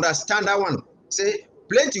for understand that one. Say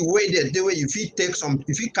plenty way there, the way you fit take some,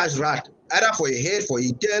 if you catch rat, either for your head, for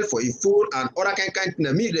your tail, for your food, and other kind of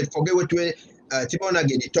thing. Me they forget what way Tibona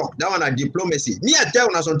get the talk. That one a diplomacy. Me I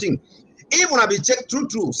tell you something. Even I be check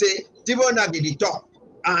true, say Tibona get the talk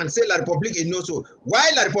and say La Republic is no so.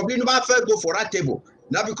 Why La Republic never first go for that table?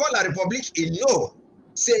 Now because La Republic is no,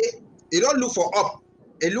 say it don't look for up,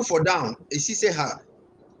 it look for down. It see say her.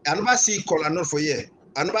 I never see colonel for here.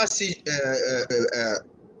 I never see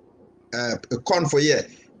corn for here.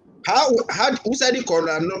 How who said the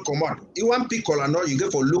colonel come out? You want pick colonel, you go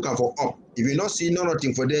for looking for up. If you not see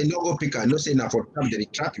nothing for there, no go pick and no say now for time they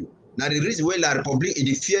trap you. Now the reason why La Republic is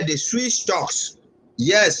the fear the Swiss stocks.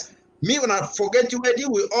 Yes. Me when I forget to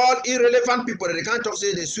deal with all irrelevant people that they can't talk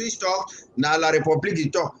say the Swiss talk, now La Republic you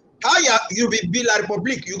talk. How you be La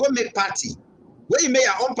Republic, you go make party. When you make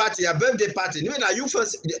your own party, your birthday party, now you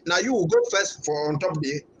first, now you will go first for on top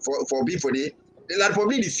day for be for day. La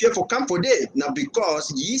Republic the fear for come for day now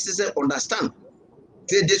because you understand.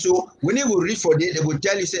 Say this so when you will reach for day, they will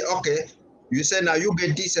tell you say okay, you say now you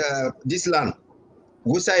get this land.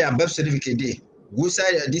 Go say your birth certificate day. Go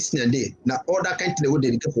say this day. Now all that kind of thing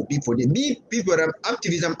they get for people. They be people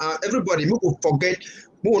activism. Everybody who will forget.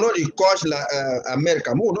 Who will not coach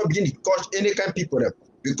America. Who will not begin to coach any kind of people.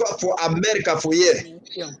 Because for America for year,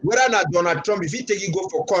 whether not Donald Trump, if you take it go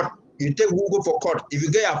for court, you take who go for court. If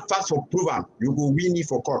you get a fast for proven, you go win it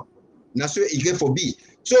for court. That's why you get for B.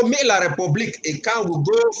 So me La Republic, a can will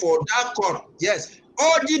go for that court. Yes.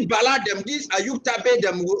 All these ballad them, this Ayuta pay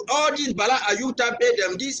them, all these ballad Ayuta pay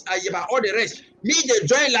them, this Ayaba, all the rest. Me they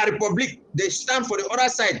join La Republic, they stand for the other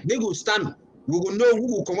side. They will stand. We will know who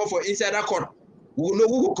will come up for inside that court. We will know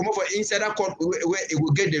who will come up for inside that court where it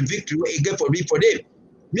will get the victory, where it get for me for them.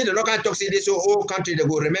 Me the local talk say this whole country they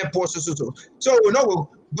will remain poor so. So we not go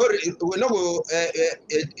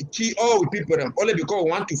cheat all with people them only because we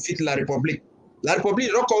want to fit La Republic. La Republic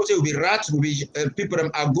don't call say will be rats, will be people them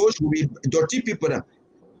are ghosts, will be dirty people them.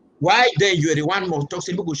 Why then you are the one more talk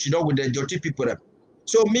say people should not with the dirty people them.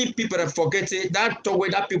 So me people them forget it, that talk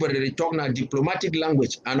with that people they talk now diplomatic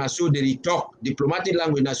language and so they talk diplomatic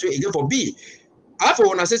language and so again for B. After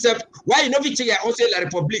when I say why you know we check also La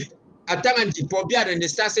Republic. At time and they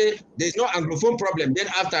start say there's no Anglophone problem. Then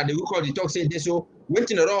after they will call the talk say this so went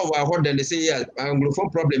in a row of our hot then they say yeah Anglophone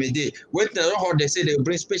problem is there. Went in a row they say they will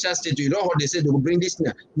bring special state. You know how they say they will bring this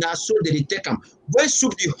now so they take them. When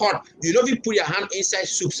soup be hot, you know if you put your hand inside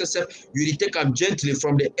soup, you take them gently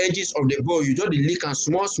from the edges of the bowl. You don't lick and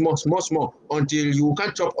small until you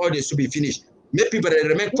can't chop all the soup be finished. Make people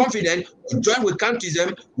remain confident. We join with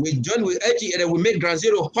countryism, we join with edgy, and we make Ground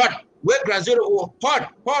Zero hot. Where Ground Zero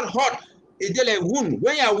hot. It's like wound.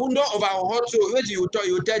 When you are wounded over hot, so you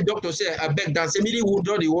tell doctor say I beg dance. Immediately wound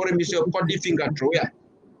on the worry me say cut the finger throw ya.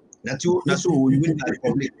 That's who we win the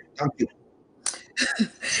Republic. Thank you.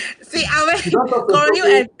 See, I will call you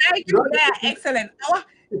and thank you. They are excellent.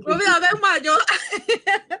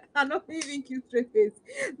 I'm not even cute straight face.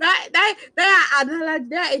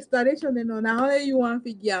 That explanation and on how you want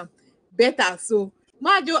to figure better. So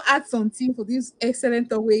Majo add something for this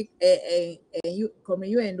excellent way. You come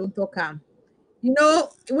you and don't talk. You know,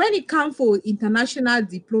 when it comes for international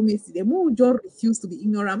diplomacy, the more we just refuse to be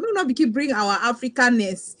ignorant. We will not bring our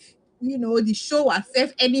Africanness. You know, the show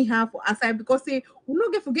ourselves anyhow for aside because we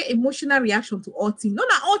not get forget emotional reaction to all things. Not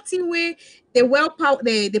all thing where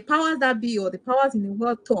the powers that be or the powers in the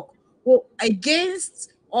world talk or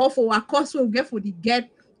against or for our cause we get for the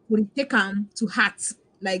take them to heart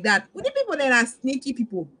like that. With the people that are sneaky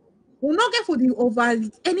people, we not get for the over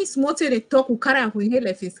any small thing they talk we carry up with head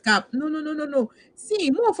like a scalp. No. See,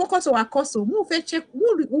 more focus on our cause, more fair check.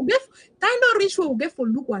 We get time not reach for we get for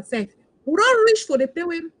look ourselves. We don't reach for the pay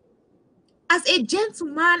as a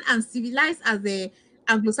gentleman and civilized as the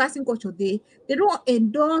Anglo-Saxon culture, they don't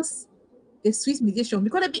endorse the Swiss mediation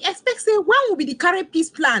because they expect say when will be the current peace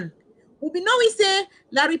plan. We'll be now we say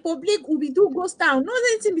La Republic will be do ghost town. No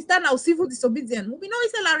anything be stand now civil disobedience. We'll be now we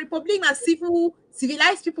say La Republic na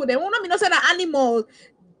civilized people. They will not be no say that animal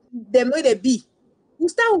them know they be. We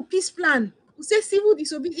start with peace plan. We say civil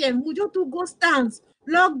disobedience. We just do ghost towns,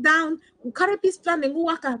 lockdown. We carry peace plan and go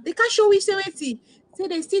work out. They can't show we say say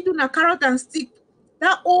they still do na carrot and stick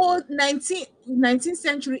that old 19th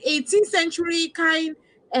century, 18th century kind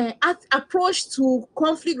approach to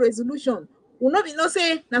conflict resolution will not be not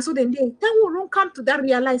say now so then they won't come to that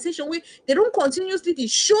realization where they don't continuously to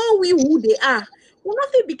show we who they are. Will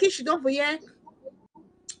not think because you don't for yeah,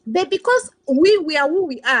 but because we are who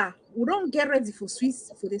we are, we don't get ready for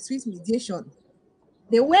the Swiss mediation.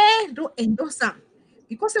 They were don't endorse them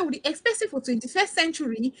because they would expect it for 21st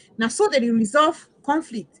century now so that they resolve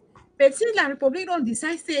conflict. But since the Republic don't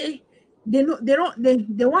decide say they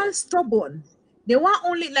want stubborn. They want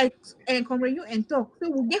only like Comrade you and talk. So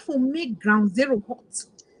we get for make ground zero hot.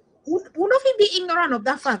 We not be ignorant of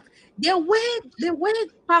that fact. They were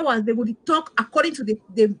powers. They would talk according to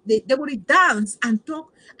they would dance and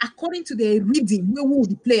talk according to their rhythm. We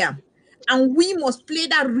would play them, and we must play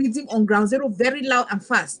that rhythm on ground zero very loud and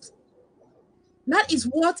fast. That is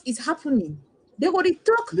what is happening. They go to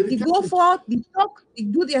talk, they go forth, they talk, they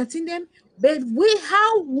do their thing them. But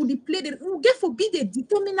how would they play them? We get for be the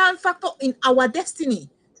determinant factor in our destiny.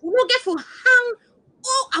 We don't get for hang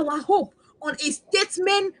all our hope on a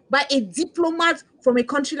statement by a diplomat from a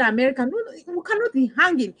country like America. No, we cannot be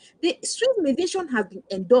hanging. The Swiss mediation has been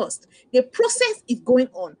endorsed. The process is going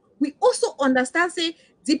on. We also understand, say,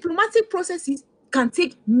 diplomatic processes can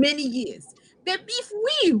take many years. But if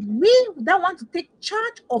we that want to take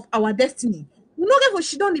charge of our destiny, we not get for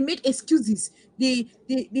she don't make excuses. They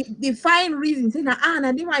find reasons saying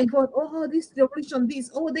and they might vote, oh, this revolution, this,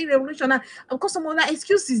 oh, the revolution, that. Of course, some other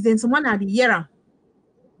excuses, then someone at the year.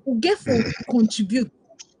 We get for contribute.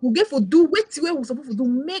 We get for do what we're supposed to do,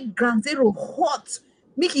 make ground zero hot,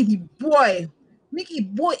 make it boil,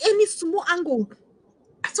 any small angle.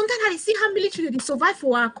 Sometimes I see how military they survive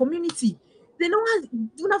for our community. They know how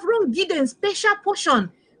you have wrong give them special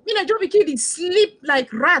portion. Me like just kid sleep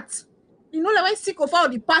like rat. You know, like when sick of how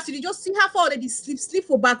the past, you just see how far they sleep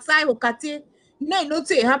for backside or kate. You know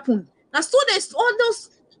it happen. Now so there's all those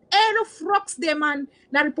air frogs them and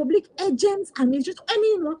the Republic agents and just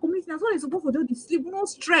any in our community. That's why they supposed to do the sleep, no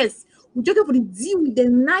stress. We just have to deal with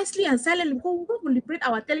them nicely and silently because we don't liberate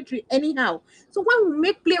our territory anyhow. So when we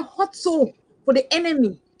make play hot soul for the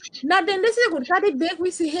enemy, now then they say go try to beg,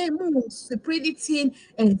 we say, hey, move, separate the thing,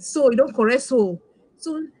 and so you don't correct so.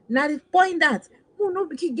 So now the point that we no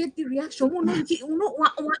get the reaction, we no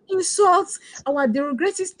our insults, our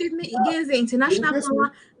derogatory statement against the international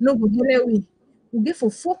power, no go get we. We get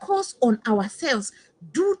for focus on ourselves.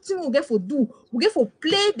 Do things we get for do. We get for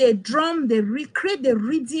play the drum, recreate the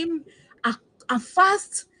rhythm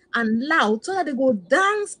fast and loud so that they go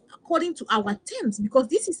dance according to our terms because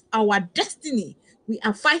this is our destiny. We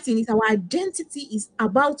are fighting. It's our identity. Is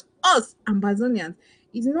about us, Amazonians.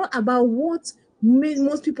 It's not about what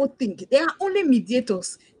most people think. They are only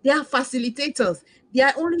mediators. They are facilitators. They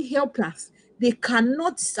are only helpers. They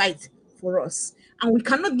cannot decide for us, and we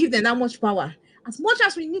cannot give them that much power. As much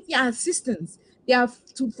as we need their assistance, they have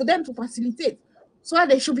for them to facilitate. So that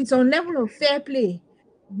there should be some level of fair play.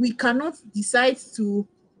 We cannot decide to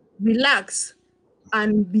relax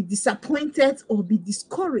and be disappointed or be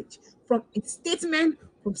discouraged from a statement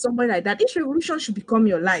from somebody like that. This revolution should become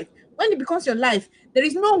your life. When it becomes your life, there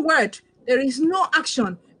is no word, there is no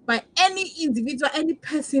action by any individual, any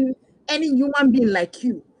person, any human being like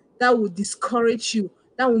you that will discourage you,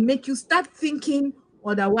 that will make you start thinking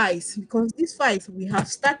otherwise. Because this fight, we have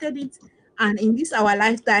started it, and in this our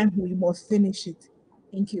lifetime, we must finish it.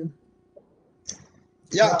 Thank you.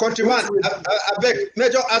 Yeah, countryman, I beg,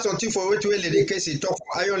 Major ask something for which way Lady Casey talk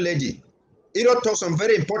for Iron Lady. He don't talk some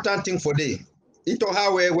very important thing for day. He talk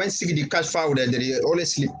how when sick the cash foul that they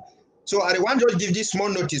always sleep. So I want to give this small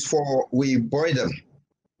notice for we boy them.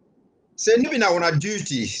 Say maybe now on a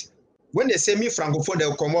duty. When they say me francophone,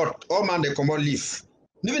 they'll come out, all man they come out leave.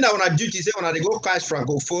 Maybe now on a duty, say when they go catch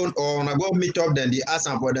francophone or when I go meet up, then they ask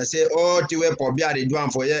them for they say, oh, Tiwe Pobia, they do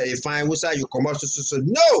them for you, a fine, who say you come out so.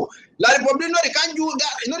 No, like probably no, they can't do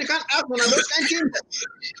that, you know, they can't act on those kind of things.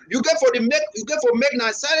 You get for make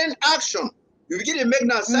now silent action. You begin to make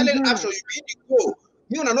now silent action, you begin to go.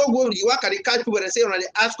 Me when I not go, you work at the catch people and say when they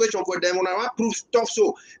ask question for them, when I want prove stuff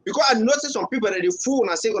so because I notice some people that they fool when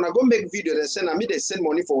I say when I go make video they send they send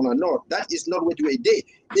money for when I know that is not what we do.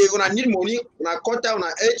 They gonna need money when I contact when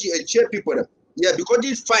I urge and cheer people them. Yeah, because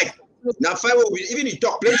this fight now fight will even in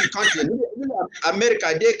talk plenty country,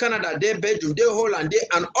 America, they Canada, they Belgium, they Holland,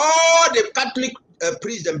 they and all the Catholic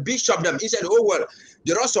priests and bishops them inside the whole world,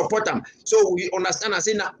 they all support them. So we understand. I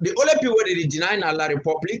say now the only people that they deny now La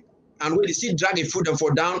Republic. And when you see dragging food and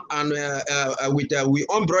for down and with we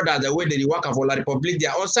own brothers the way they work for La Republic, they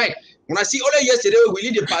are on side. When I see only yesterday we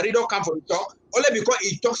lead the party don't come for the talk, only because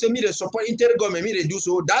it talks to me the support inter government me they do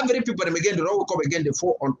so. That very people them again they don't come again they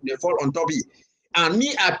fall on top of it. And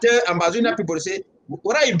me, I tell Amazonian people, say,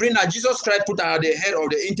 what you bring that Jesus Christ put at the head of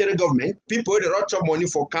the interim government, people they don't chop money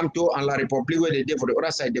for Camto and La Republic where they did for the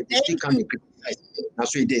other side, they still can't criticize.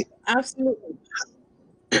 That's what they did. Absolutely.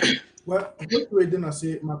 Well, what we then I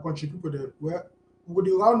say, my country people there, well,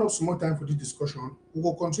 we will round up some more time for this discussion. We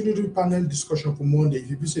will continue doing panel discussion for Monday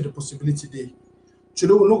if you see the possibility there.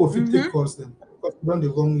 Today we'll not go fit take calls then because we done the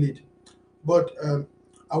wrong lead. But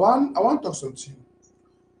I want to talk something.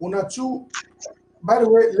 Una two, by the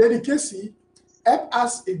way, Lady Casey, help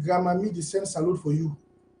us a grandma me the same salute for you.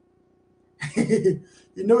 You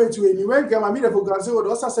know it when you went grandma me the for Granzero,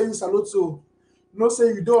 also say you salute so no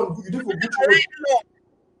say you don't you do for good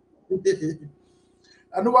work.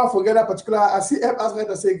 I don't want to forget that particular. I see help us right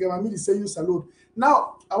to say grandma me the say you salute.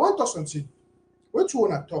 Now I want to talk something. What you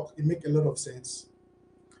want to talk, it make a lot of sense.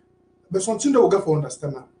 But something that we get for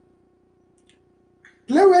understand now.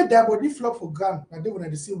 Play where their body flop for ground, and then when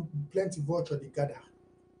they see plenty vulture they gather.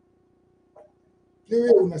 Play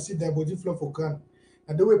where when I see their body flop for ground,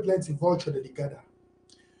 and they will plenty vulture that they gather.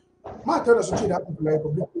 My tell us something that happen to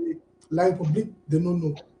La Republic, they don't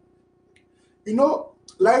know. You know,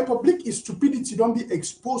 La Republic is stupidity don't be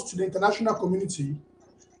exposed to the international community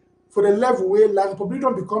for the level where La Republic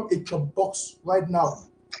don't become a chop box right now.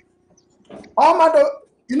 All matter.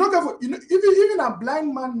 You know, even a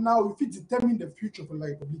blind man now, if it determine the future for La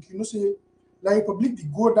Republic, you know, say La Republic they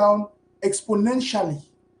go down exponentially,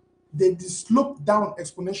 they slope down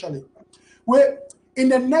exponentially. Where in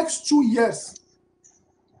the next 2 years,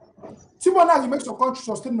 Timona makes some country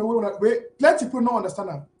sustain the way plenty people don't understand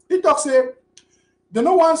them. He talks say they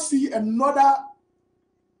don't want to see another.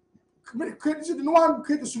 They don't want to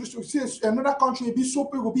create a solution. See another country be so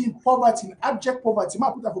people will be in poverty, in abject poverty.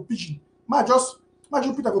 Ma put that for pigeon. Ma just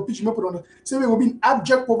put that for pigeon. Ma put on. Say we will be in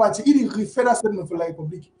abject poverty. It is referral statement for La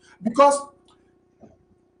Republic because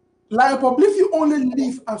La Republic you only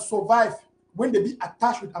live and survive when they be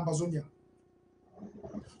attached with Amazonia.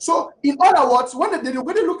 So, in other words, when they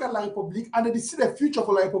look at La Republic and they see the future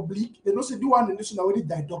for La Republic, they don't say the one the nation already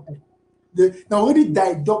died doctor. They already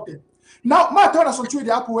died doctor. Now, my turn is something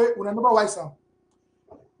the Apple way when I know why some.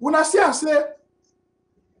 When I see and say,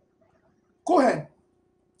 Cohen,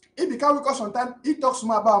 it become because sometimes he talks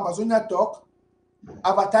more about Amazonia talk,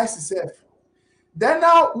 advertise himself. Then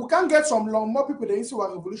now we can get some long more people that see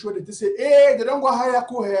one revolution they say, hey, they don't go hire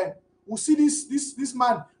Cohen. We see this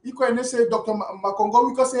man, he can say Dr. Makongo,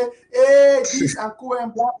 we can say, hey, this and Cohen,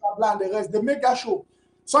 blah, blah, blah, and the rest. They make that show.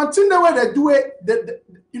 Something the way they do it,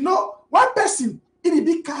 you know, one person, it will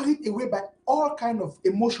be carried away by all kind of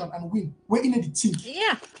emotion and win. We're in the team.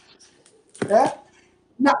 Yeah. Yeah.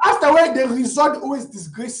 Now, afterward, the result always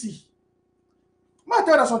disgrace. I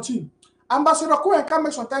tell you something. Ambassador Cohen can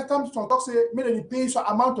make sometimes talk say, maybe they pay some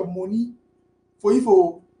amount of money for you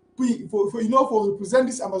for represent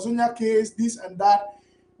this Amazonia case, this and that.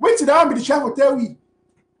 Wait till that one be the chef will tell we.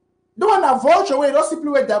 Don't want to vulture away, don't simply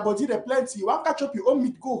wait their body, they plenty. You want to catch up your own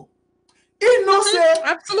meat go. It no say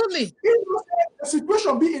absolutely. It no say the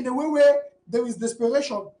situation be in a way where there is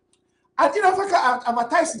desperation. And in Africa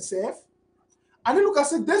advertise itself, and then look at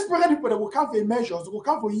say desperate people that will come for measures, they will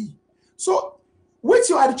come for you. So wait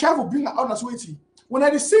till the child will bring her on as waiting. When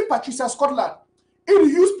I see Patricia Scotland, it will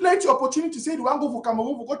use plenty of opportunity to say the one go for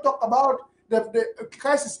Cameroon, we go talk about the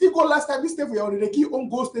crisis. He go last time, this day for your the key own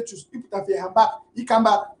goal status. He put him back, he come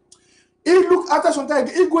back. He look after some time,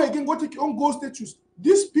 he go again, go take your own goal status.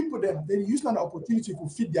 These people then they use an opportunity to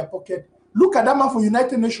feed their pocket. Look at that man for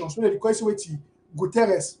United Nations when they request waiting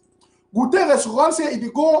Guterres. Guterres run say if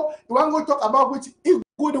you go, you want to go talk about what if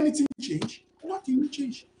go the anything change, nothing will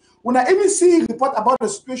change. When I even see report about the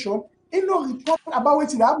situation, ain't no report about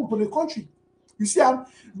what happened for the country. You see,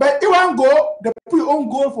 but he want go, they put your own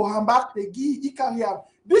goal for him back, they give, he carry out.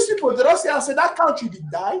 These people, they don't say, I say that country did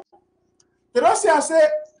die. They don't say, I say,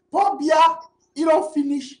 Paul Biya, he don't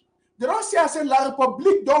finish. They don't say, I say, La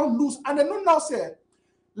Republique don't lose. And they don't now say,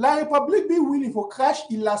 La Republique be willing for crash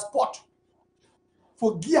in la spot,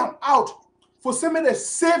 for give them out, for say, they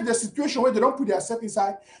save the situation where they don't put themselves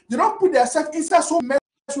inside. They don't put themselves inside so much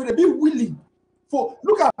where they be willing for,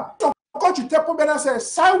 look at some country, Tepo Bena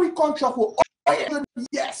says, sign we contract for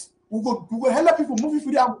yes, we go help people moving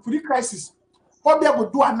for the crisis. Probably go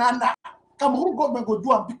do another. Cameroon government go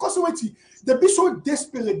do it because they be so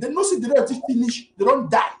desperate. They know say they don't finish, they don't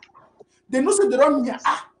die. They know say they don't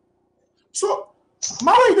So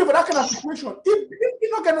my way for that kind of situation, if you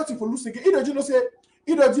don't get nothing for lose again, he doesn't say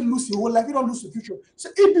he doesn't lose your whole life, he don't lose the future. So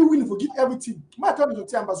he be willing to give everything. My tell you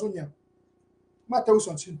to Amazonia. My tell you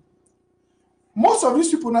something. Most of these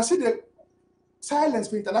people now see the silence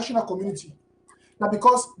for international community. Now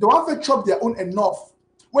because they want to chop their own enough.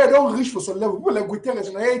 where they don't reach for some level. People like Guterres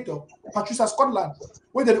and Aito, Patricia Scotland,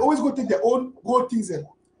 where they always go take their own gold things in.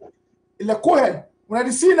 Like Cohen, when I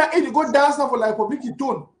see that they go dance now for like public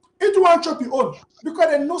tone, it won't chop your own because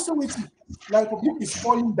they know so much like public is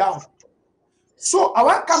falling down. So I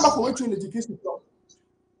want to come back for to education.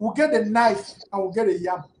 We'll get the knife and we'll get a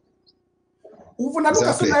yam. When I look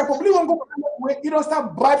at something like public won't go where you don't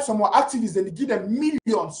start bribe some more activists and give them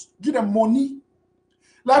millions, give them money.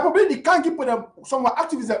 Like probably they can't give them some more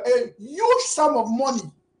activists a huge sum of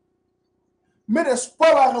money. Made a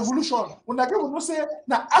spoil our revolution. When I get say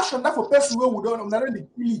now action that for person where we don't really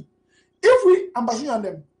kill. If we ambassador on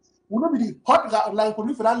them, will not be the hot like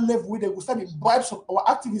public for that level where they will start to bribe some our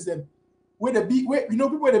activism. Where they be where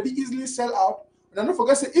people where they be easily sell out. And don't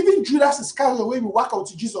forget say even Judas Iscariot where we work out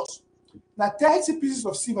to Jesus. Now 30 pieces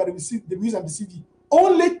of silver they use and deceive you.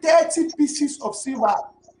 Only 30 pieces of silver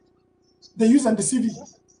they use and deceive you.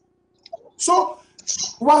 So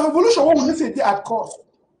our revolution what we say they at cost.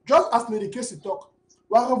 Just as Lady Casey talk,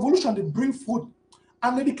 our revolution they bring food.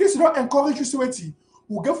 And Lady Casey don't encourage you to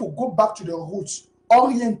we'll go back to the roots,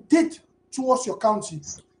 orientate towards your county.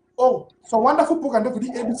 Oh, so wonderful program for the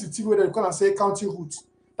ABC TV where they come and say county roots.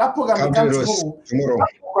 That program began tomorrow. That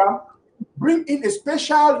program bring in a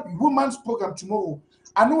special women's program tomorrow.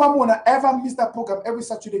 I know I'm gonna ever miss that program every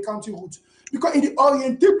Saturday, county roots, because it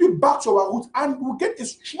orientate you back to our roots and we'll get a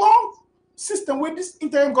strong system where this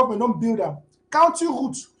interim government don't build them. County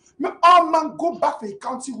roots. May all man go back for a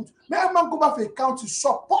county route. May all man go back for a county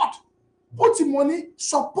support. Put the money,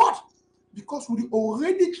 support. Because we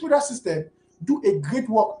already through that system do a great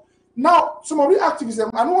work. Now, some of the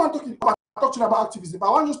activism, I don't want to talk to you about activism, but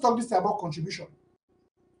I want to just talk this about contribution.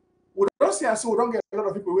 We don't say and say we don't get a lot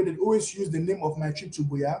of people where they always use the name of my trip to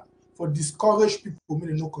Boya for discourage people who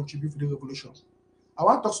may not contribute for the revolution. I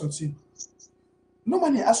want to talk something. No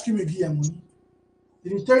money ask you to give your money.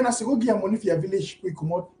 They tell you now say go give your money for your village, we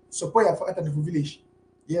come out, support your enter the village.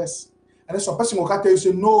 Yes. And then some person will tell you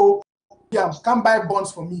say no, can't buy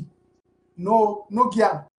bonds for me. No give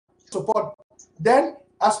support. Then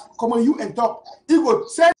as come on you and talk, you go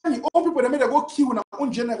send me all people that made go kill una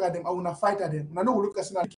own general them or una fighter them. I know we look at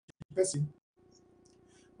person.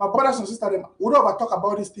 My brothers and sisters, them we don't ever talk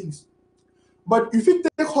about these things. But if you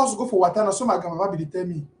take horse go for water, now some my grandma be tell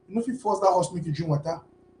me, you know if you force that horse make you drink water.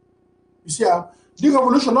 You see how the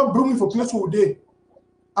revolution not bring me for place where we dey.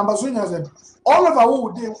 Ambassadors them all of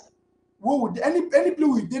our where would any place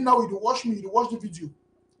we dey now you watch me, you watch the video.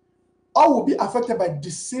 All will be affected by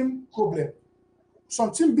the same problem.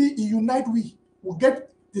 Something be unite we will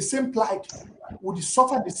get the same plight, will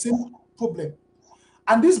suffer the same problem.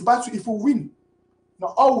 And this battle, if we win,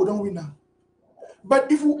 now all we don't win now.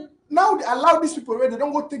 But if we now they allow these people where they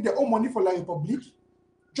don't go take their own money for the Republic,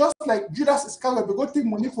 just like Judas Iscariot, they go take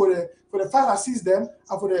money for the Pharisees them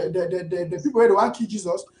and for the people where they want to kill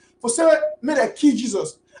Jesus, for say may they kill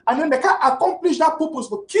Jesus, and then they can't accomplish that purpose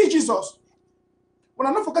for kill Jesus. When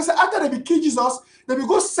I not forget, after they be kill Jesus, they will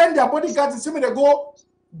go send their bodyguards and say they go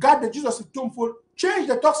guard the Jesus tomb for change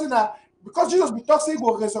the toxin because Jesus be toxic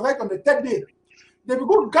will resurrect on the third day. They will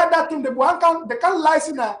go guard that tomb. They can't lie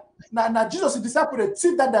in na Jesus is disciple they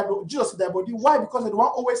see that Jesus in their body. Why? Because they don't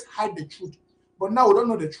always hide the truth. But now we don't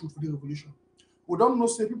know the truth for the revolution. We don't know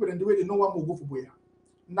say people in the way they know one will go for Boya.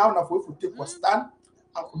 Now if we take a stand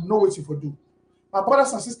and we know what if we do. My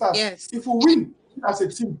brothers and sisters, Yes. if we win as a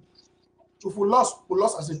team, if we lost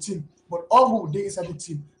as a team. But all who dey inside the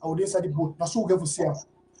team and we dey inside the boat, that's what we get to see.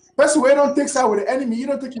 Person where don't take side with the enemy, you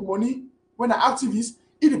don't take your money when an activist,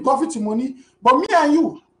 eat the profit your money. But me and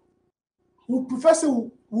you, who prefer say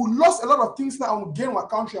we lost a lot of things now and we gain our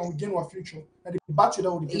country and we gain our future. And the battle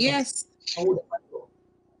that we get. Yes.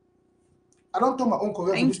 I don't talk my own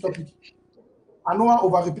career for this topic. I know I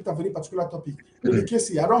over repeat a very particular topic. In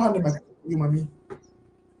case I don't handle my you, mommy.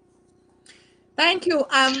 Thank you.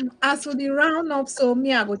 As for the round up, so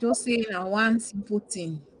me, I go just say one simple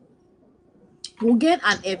thing. We'll get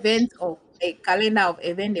an event of a calendar of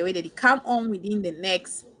event the way that it come on within the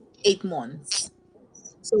next 8 months.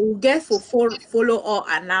 So we'll get for follow all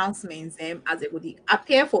announcements as they would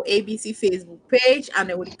appear for ABC Facebook page and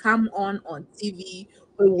they would come on TV.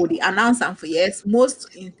 We would announce them for yes.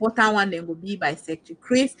 Most important one then will be by Secretary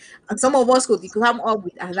Chris, and some of us could come up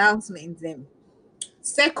with announcements.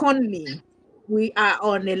 Secondly, we are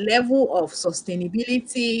on a level of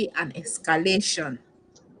sustainability and escalation.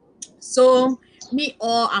 So me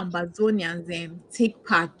all Ambazonians take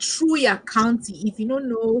part through your county. If you don't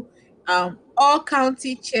know, all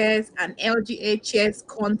county chairs and LGA chairs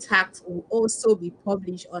contacts will also be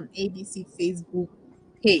published on ABC Facebook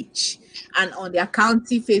page and on their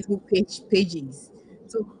county Facebook pages.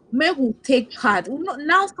 So may we take part. We not,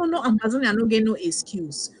 now so no Amazonia no get no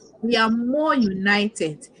excuse. We are more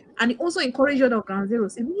united. And it also encourage other ground zero.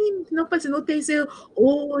 Say, me, no person no say,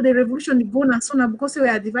 oh, the revolution is going and so now because we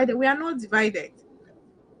are divided. We are not divided.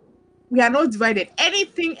 We are not divided.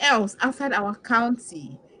 Anything else outside our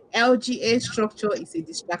county, LGA structure is a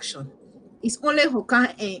distraction. It's only who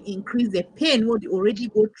can increase the pain what they already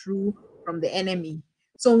go through from the enemy.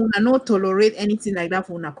 So we will not tolerate anything like that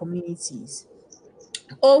for our communities.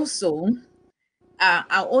 Also,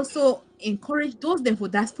 I also encourage those them for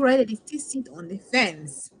diaspora that they still sit on the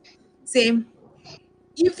fence. Say,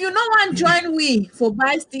 if you no want join we for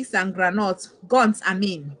buy sticks and granules, guns, I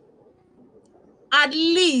mean, at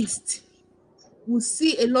least we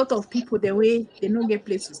see a lot of people the way they don't get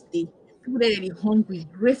place to stay. People that are hungry,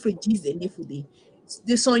 refugees they live for day.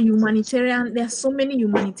 There's some humanitarian, there's so many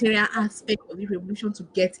humanitarian aspects of the revolution to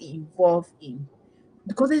get involved in.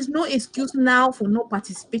 Because there's no excuse now for not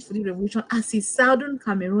participate for the revolution as a Southern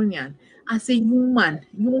Cameroonian, as a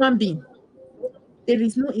human being. There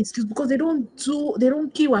is no excuse because they don't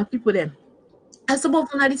kill our people them. And some of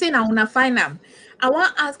them they say now una find them. I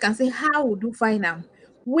want to ask and say how we do find them.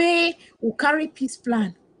 Where we carry peace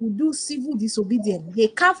plan, we do civil disobedience. They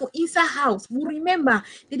come for inside house. We remember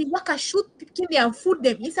they did work shoot picking their food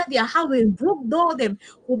them inside their house. They broke door them.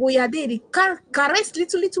 They caress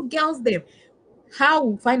little girls them. How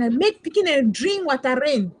we find them? Make picking a drink water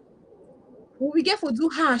rain. We get for do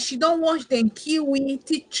her. She don't wash them kill we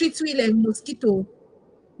treat we like mosquito.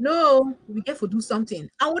 No, we get for do something.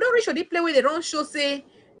 And we don't reach the play where they don't show say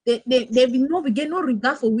they be no we get no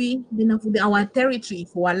regard for we then for our territory,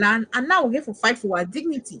 for our land, and now we get for fight for our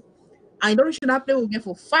dignity. And don't reach that play we get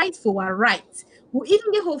for fight for our rights. We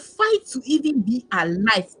even get for fight to even be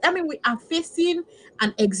alive. I mean, we are facing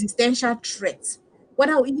an existential threat.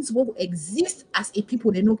 Whether we even supposed to exist as a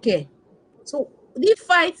people, they don't care. So this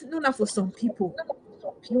fight, no not for some people.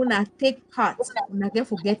 You not take part, you not get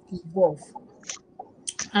for get involved.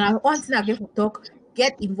 And one thing I get to talk,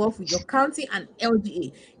 get involved with your county and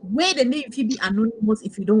LGA. Where the name if you be anonymous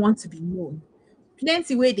if you don't want to be known.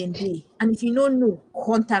 Plenty way than day. And if you don't know,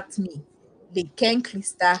 contact me. The Ken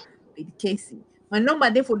Krista, the Casey. My number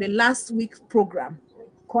there for the last week's program.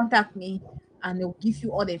 Contact me and they'll give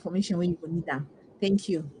you all the information when you will need them. Thank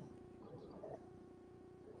you.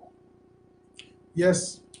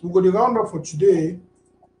 Yes, we go the round up for today.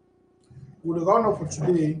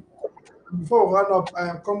 Before we round up, I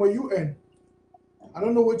am come with UN. I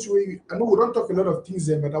don't know which way. I know we don't talk a lot of things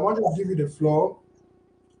there, but I want to give you the floor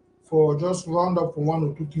for just round up on one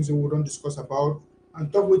or two things that we don't discuss about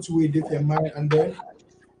and talk which way they your mind, and then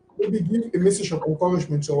maybe give a message of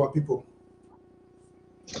encouragement to our people.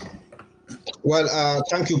 Well,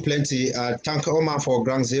 thank you plenty. Thank Omar for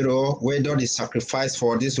Ground Zero, where done the sacrifice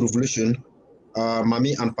for this revolution.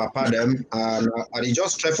 Mommy and Papa them, and I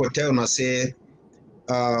just try to tell and say,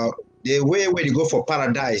 the way where you go for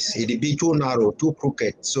paradise, it be too narrow, too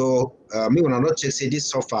crooked. So me when I not just say this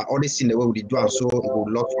suffer, all this in the way we do, and so it will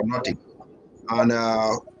look for nothing. And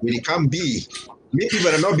when it can be, me people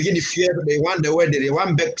are not begin to fear. They want the way they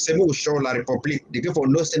want back. Say we show La Republique. They give for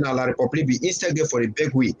no thing La Republique. Be instead give for the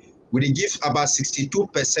big way. We give about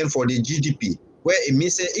 62% for the GDP. Where it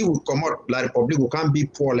means it will come out La Republique will can't be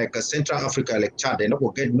poor like a Central Africa like Chad. They not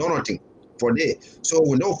will get nothing for there. So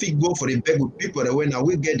we don't fit go for the bag with people that way now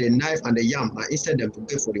we get the knife and the yam and instead them to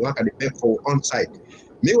get for the work at the bag for on site.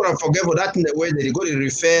 Me when I forget for that in the way they go to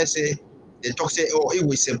refer say they talk say oh it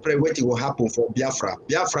will separate what it will happen for Biafra.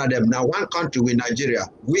 Biafra them now one country with Nigeria.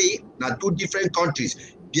 We now two different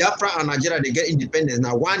countries. Biafra and Nigeria they get independence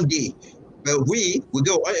now one day. But we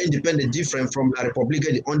go independent different from La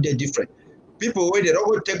Republique on day different. People where they don't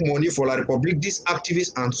go take money for La Republique, these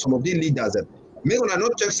activists and some of the leaders them. Me when I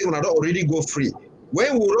not check say when I don't already go free.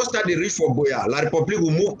 When we don't start the reach for Boya, La Republique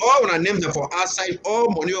will move all when I name them for our side, all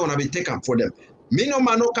money when I be taken for them. Me no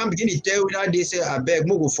man no can begin to tell you that they say I beg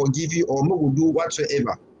me will forgive you or me will do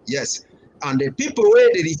whatsoever. Yes. And the people where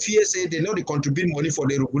they fear say they know they contribute money for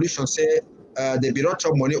the revolution, say they be not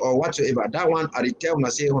of money or whatsoever. That one I tell when I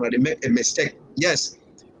say when they make a mistake. Yes.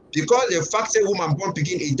 Because the fact say woman born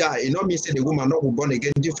picking it die, it not mean say the woman not born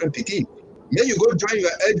again different picking. Then you go join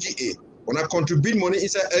your LGA. When I contribute money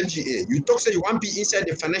inside LGA, you talk say you want to be inside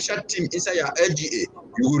the financial team inside your LGA,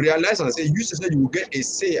 you will realize and say you say you will get a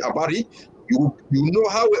say about it. You know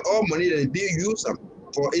how all money that is being used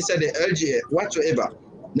for inside the LGA whatsoever.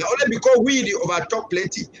 Now only because we the overtalk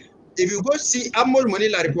plenty. If you go see how much money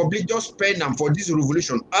La Republique just spend them for this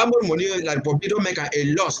revolution, how much money La Republique don't make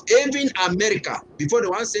a loss. Even America, before the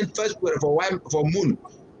one sent first for moon,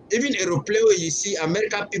 even aeroplane where you see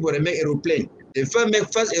American people they make aeroplane. They first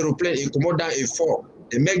make first aeroplane, it come down a 4.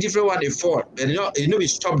 They make different one they fall, and we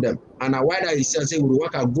stop them. And why that is say we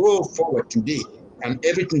work and go forward today, and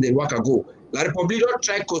everything they work and go. La Republic don't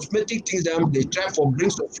try cosmetic things them, they try for bring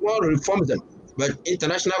some small reforms them. But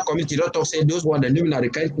international community don't talk say those one the living are the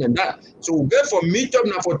kind and that. So we go for meet up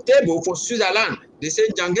now for table for Switzerland. They say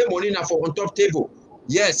Jange money now for on top table.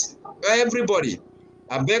 Yes, everybody.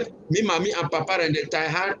 I beg me, mommy, and papa and the tie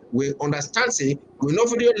hand we understand say we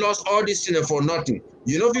nobody lost all this thing for nothing.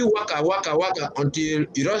 You know if you waka until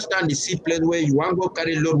you don't stand the sea place where you want go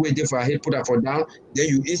carry load weight there for a head, put that for down, then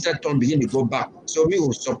you instant turn begin to go back. So we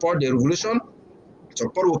will support the revolution,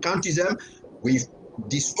 support will countism, we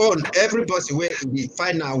disown everybody where we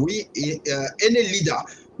find now we any leader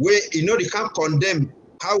where they can't condemn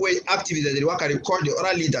how we activists they work and call the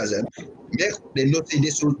other leaders make they not see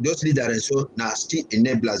those leaders and so now still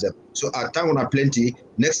enablers them. So our time on plenty.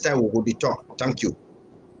 Next time we will be talk. Thank you.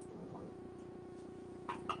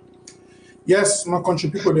 Yes, my country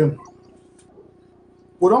people them.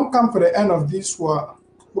 We don't come for the end of this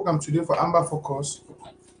program today for AMBA Focus.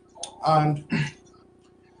 And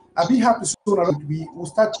I'll be happy soon. We will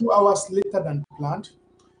start 2 hours later than planned.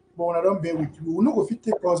 But when I don't bear with you, we will not go fit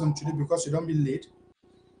take us on today because you don't be late.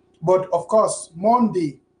 But of course,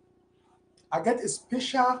 Monday, I get a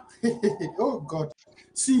special oh God.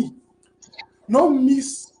 See, no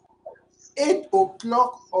miss 8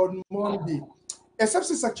 o'clock on Monday. Except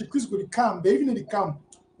since actually Chris will come, but even if they come,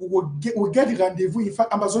 we'll get the rendezvous. In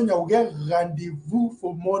fact, Amazonia will get rendezvous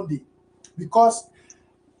for Monday because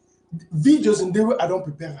videos in the way I don't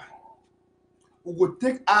prepare. We will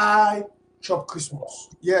take I chop Christmas.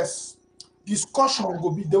 Yes. Discussion will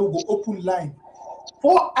go be there, will go open line.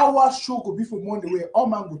 4-hour show will be for Monday where all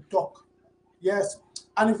man will talk. Yes.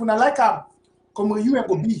 And if we not like come you and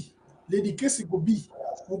go be, Lady Casey go be,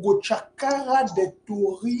 we go chakara the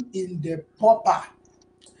Tory in the proper.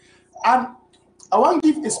 And I want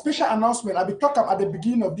to give a special announcement. I'll be talking at the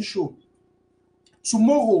beginning of the show.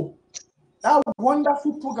 Tomorrow, that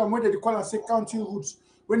wonderful program where they call and say counting roots.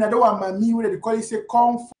 When I don't want mommy, where they call it say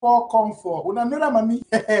comfort. When I know that mommy,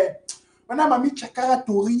 when I mommy chakara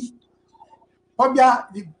Tory,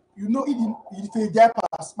 you know it fait their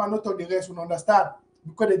pass, man, not all the rest will understand.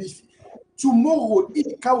 Because they tomorrow,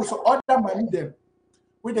 it can so other mommy them.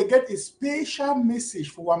 When they get a special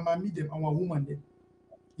message for one mommy them and one woman them.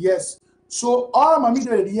 Yes. So all mommy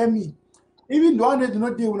them they hear me. Even the one they do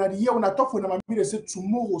not do when I hear when I talk for the mommy they say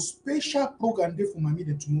tomorrow special program day for mommy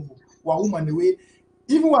them tomorrow. One woman the way.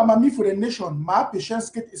 Even one mommy for the nation, my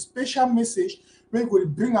patients get a special message when we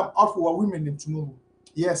bring them out for our women them tomorrow.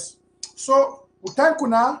 Yes. So we thank you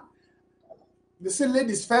now. They say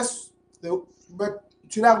ladies first, but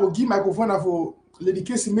today I will give microphone for Lady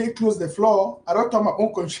Casey may close the floor. I don't tell my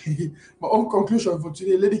own conclusion for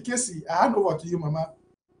today. Lady Casey, I hand over to you, Mama.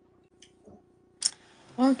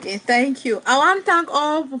 Okay, thank you. I want to thank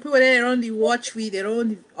all people that are on the watch with,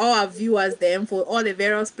 all our viewers, them for all the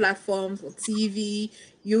various platforms for TV,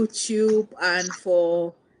 YouTube, and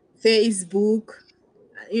for Facebook.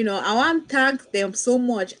 I want to thank them so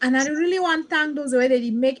much. And I really want to thank those where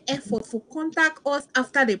they make effort for contact us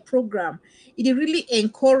after the program. It really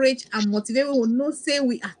encourage and motivate. We will not say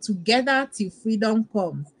we are together till freedom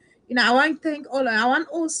comes. I want to thank all. I want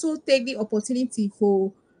also take the opportunity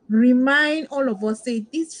for remind all of us say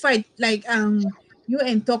this fight like you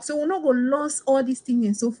and talk so we're not gonna lose all these things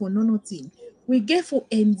and so for nothing. We get for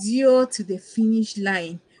endure to the finish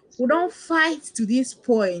line. We don't fight to this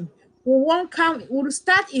point. We won't come, we'll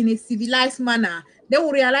start in a civilized manner. Then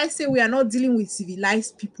we'll realize say we are not dealing with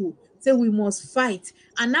civilized people. Say we must fight.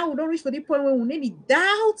 And now we don't reach for the point where we need to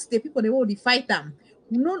doubt the people they will fight them.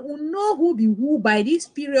 We know who be who by this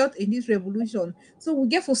period in this revolution. So we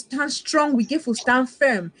get to stand strong, we get to stand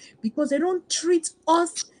firm because they don't treat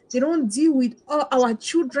us, they don't deal with all our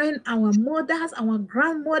children, our mothers, our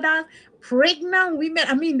grandmothers, pregnant women.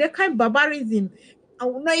 I mean, that kind of barbarism. I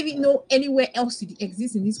will not even know anywhere else to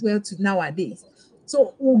exist in this world to nowadays.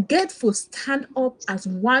 So we'll get to stand up as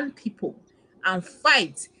one people and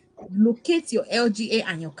fight. Locate your LGA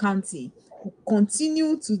and your county.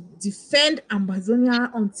 Continue to defend Amazonia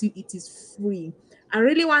until it is free. I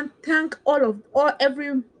really want to thank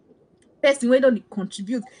every person who don't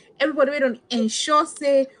contribute, everybody who don't ensure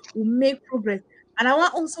say we make progress. And I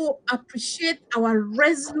want also appreciate our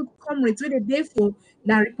resolute comrades where they there for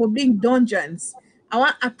the Republic dungeons. I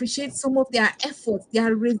want to appreciate some of their efforts,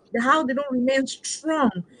 how they don't remain strong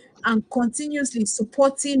and continuously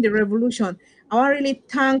supporting the revolution. I want to really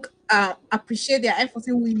appreciate their efforts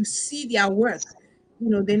and we see their work.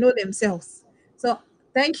 They know themselves. So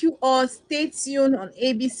thank you all. Stay tuned on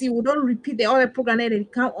ABC. We don't repeat the other program that they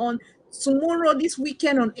come on tomorrow, this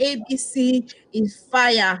weekend on ABC is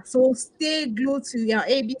fire. So stay glued to your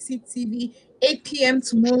ABC TV, 8 p.m.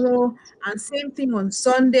 tomorrow, and same thing on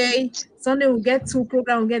Sunday. Sunday we'll get two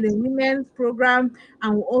programs. We'll get the women's program,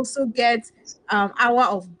 and we'll also get Hour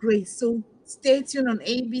of Grace. So stay tuned on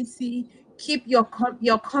ABC. Keep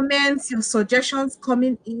your comments, your suggestions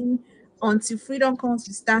coming in. Until freedom comes,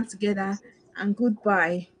 we stand together. And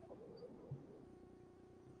goodbye.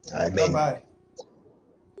 Amen. Bye-bye.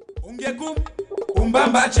 Ungekum,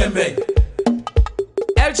 umbamba chembe.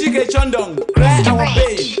 LGK Chondong, cry our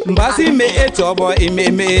pain. Mbasi me etobo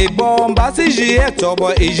ime bo, mbasi ji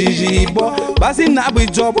etobo ijiji bo, mbasi nabi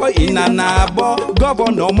jobo inanabo.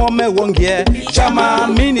 Governor mome wongye, chama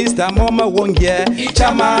minister mome wongye,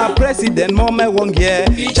 chama president mome wongye,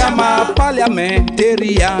 chama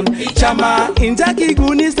parliamentarian, chama injaki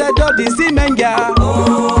guni sedo disi menga.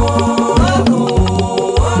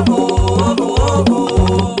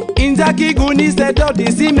 Injaki guni sedo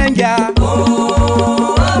disi menga.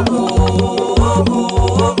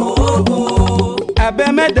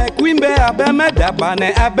 Abemede kwimbe abemede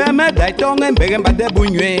bane abemede tonge mbegamba de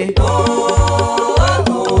bunywe.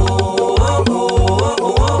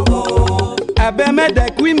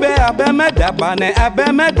 Abemede kwimbe abemede bane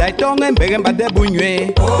abemede tonge mbegamba de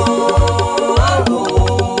bunywe.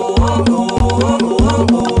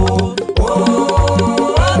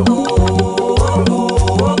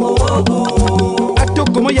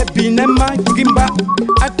 Atokomo ye binema gimba,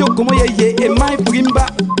 atokomo ye emai gimba.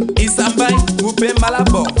 Isambai, Mupe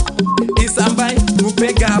Malabo. Isambai,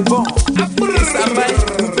 Mupe Gabon. Isambai,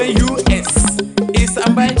 Mupe US.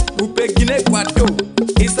 Isambai, Mupe Guinea Equatorial.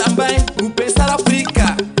 Isambai, Mupe South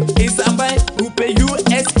Africa. Isambai, Mupe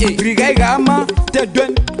USA. Rigai gama te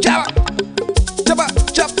duen chaba chaba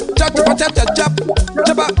chap chap chap chap chap chap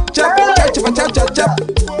chaba chap chap chap chap chap chap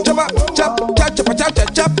chaba chap chap chap chap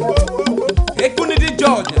chap chap. Ekunidi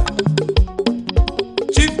Georgia.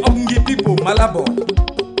 Chief of Ngi people, Malabo.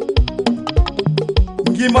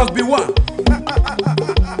 He must be one.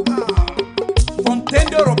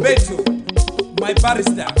 Contendo Roberto, my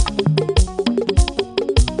barrister.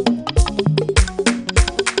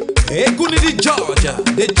 Ekunidi Georgia,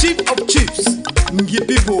 the chief of chiefs, Ngi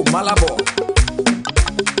people, Malabo.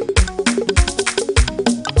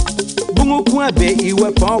 Bungu kuabe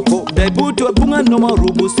iwe poko, debuto bunga noma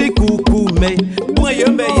rubu siku me. Bunga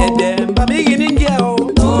yombe yede, mbamigi ningiao.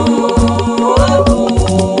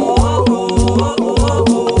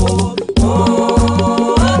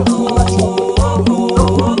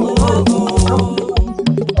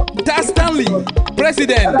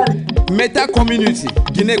 President, Meta Community,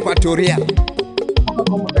 Guinea Equatorial.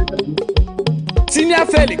 Senior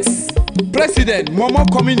Felix, President, Momo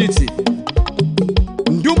Community.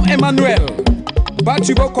 Ndum Emmanuel,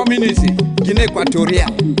 Bachibo Community, Guinea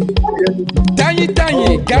Equatorial. Tiny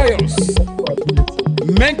Gaius,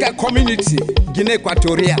 Menka Community, Guinea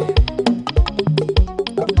Equatorial.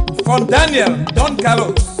 From Daniel, Don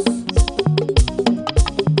Carlos.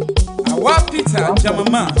 Awa Peter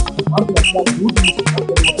Jamama.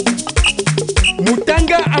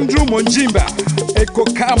 Mutanga Andrew Monjimba, Eko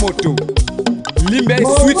Kamoto, Limbe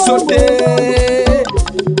Sweet Sote,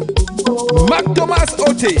 Mark Thomas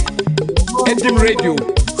Ote, Edim Radio.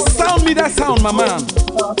 Sound me that sound, my man.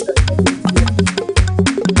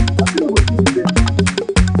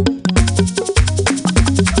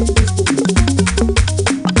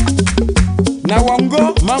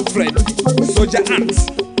 Nawango Manfred, Soja Ant.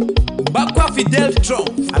 Bakwa Fidel Trump,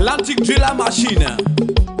 Atlantic Driller Machine.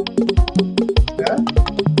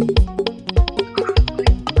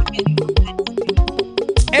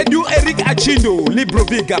 Edu Eric Achindo,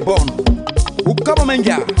 Libreville, Gabon.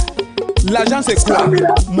 Ukabamenga, l'agence est quoi?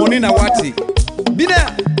 Monina Wati.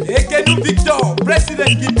 Bina. Ekenu Victor,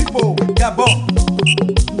 President Gipipo, Gabon.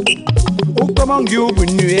 Ukomongu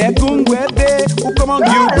bunue kungwebe,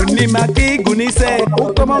 ukomongu buni maki gunise,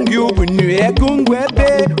 ukomongu bunue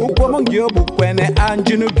kungwebe, ukomongu bukwene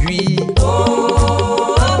anjunu gui.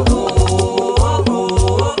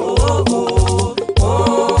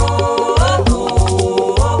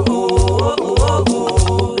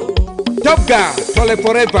 Top Gun, Tole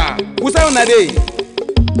Forever, usa unade.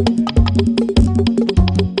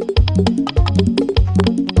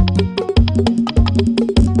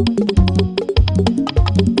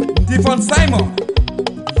 Devon Simon,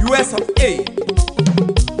 US of A.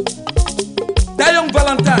 Dayong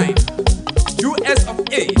Valentine, US of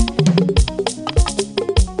A.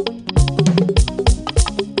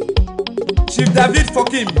 Chief David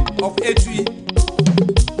Fokim of A3.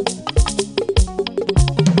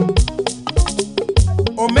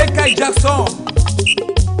 Omeka Jackson,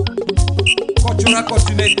 Cultural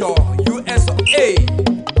Coordinator, Hey.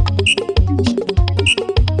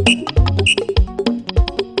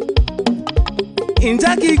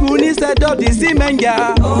 Injaki guni se do di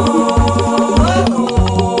simenja.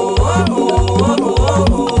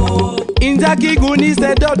 Injaki guni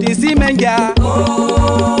se do di simenja.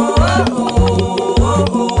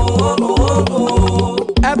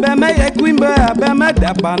 Abeme ye kwimbe, abeme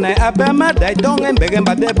dapane, abeme dai tongen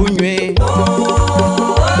begemba de bunywe.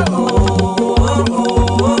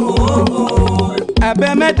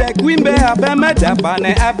 Abeme de kwimbe, abeme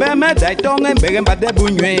dapane, abeme dai tongen begemba de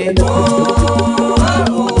bunywe.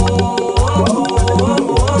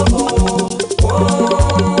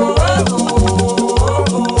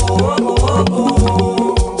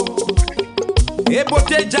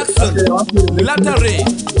 Ebote Jackson, Latare.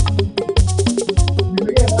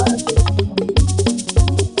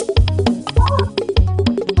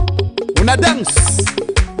 Una dance,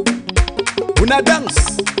 una dance,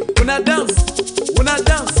 una dance, una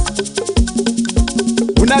dance,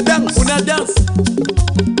 una dance, una dance,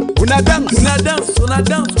 una dance, una dance,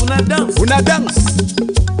 una dance, una dance, una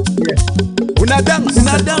dance, una dance,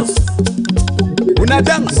 una dance, una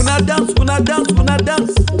dance, una dance, una dance, una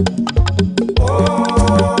dance.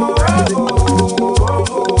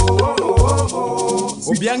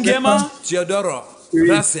 Obiangema Teodoro,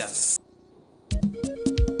 gracias.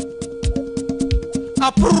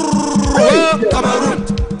 Cameroon.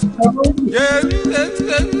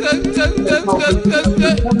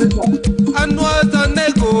 Anwata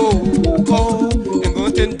nego ko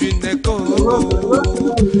engoten bineko.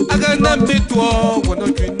 Agana mitwa wono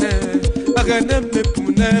twine. Agana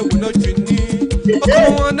mepune wono twini.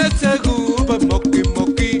 Okwana tegu ba moki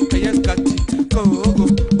moki ayankati. Kogo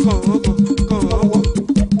kogo kogo.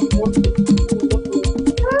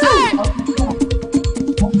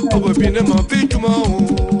 Oba bine ma bituma.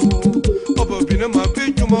 Oba bine ma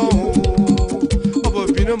bituma. Oba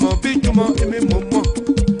bine ma bituma eme momo.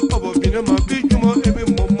 Oba bine ma bituma eme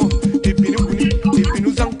momo. Ibine kuni,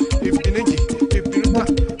 ibine zang, ibine ji, ibine ta,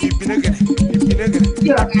 ibine gene, ibine gene,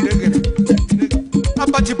 ibine gene.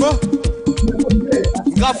 Abajibo.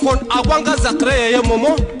 Gafon awanga zakre ye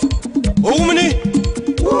momo. Oumni.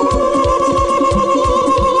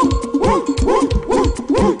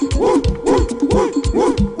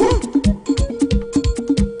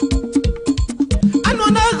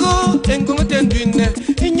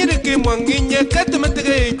 Mwanginye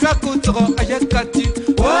katemetege kwakutro ayakati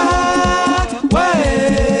wa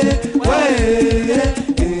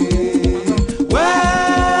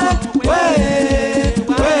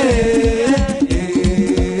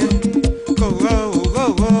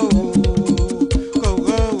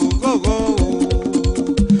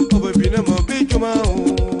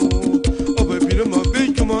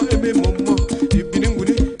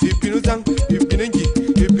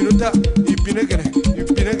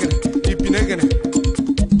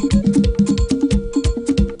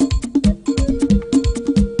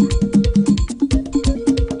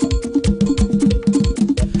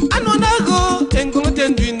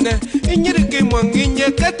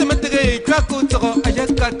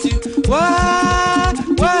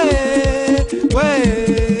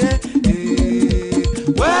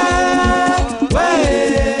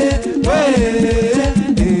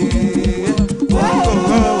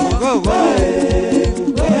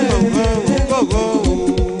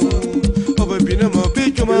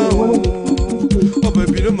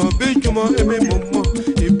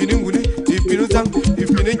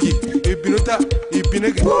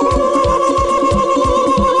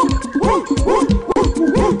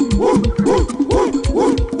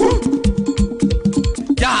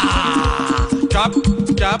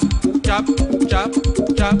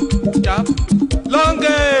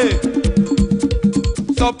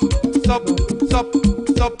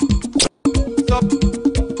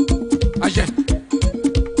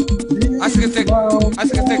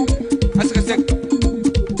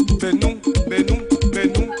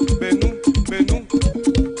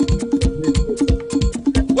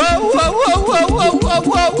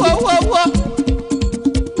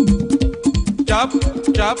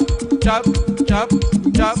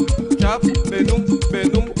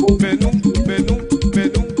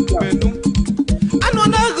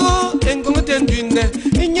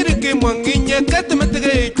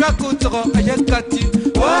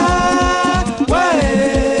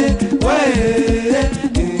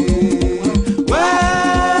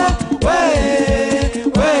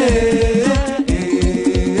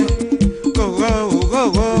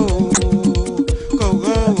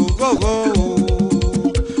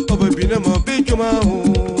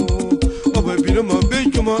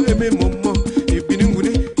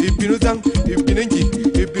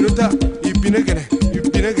Ibine gene,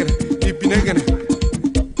 regene.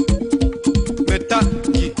 Meta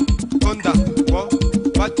ki onda wo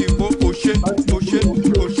bati wo oshe oshe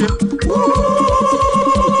oshe.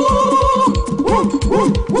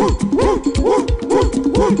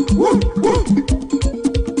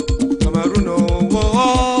 Cameroon wo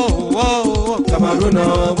Cameroon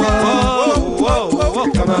wo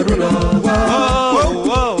Cameroon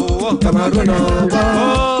wo Cameroon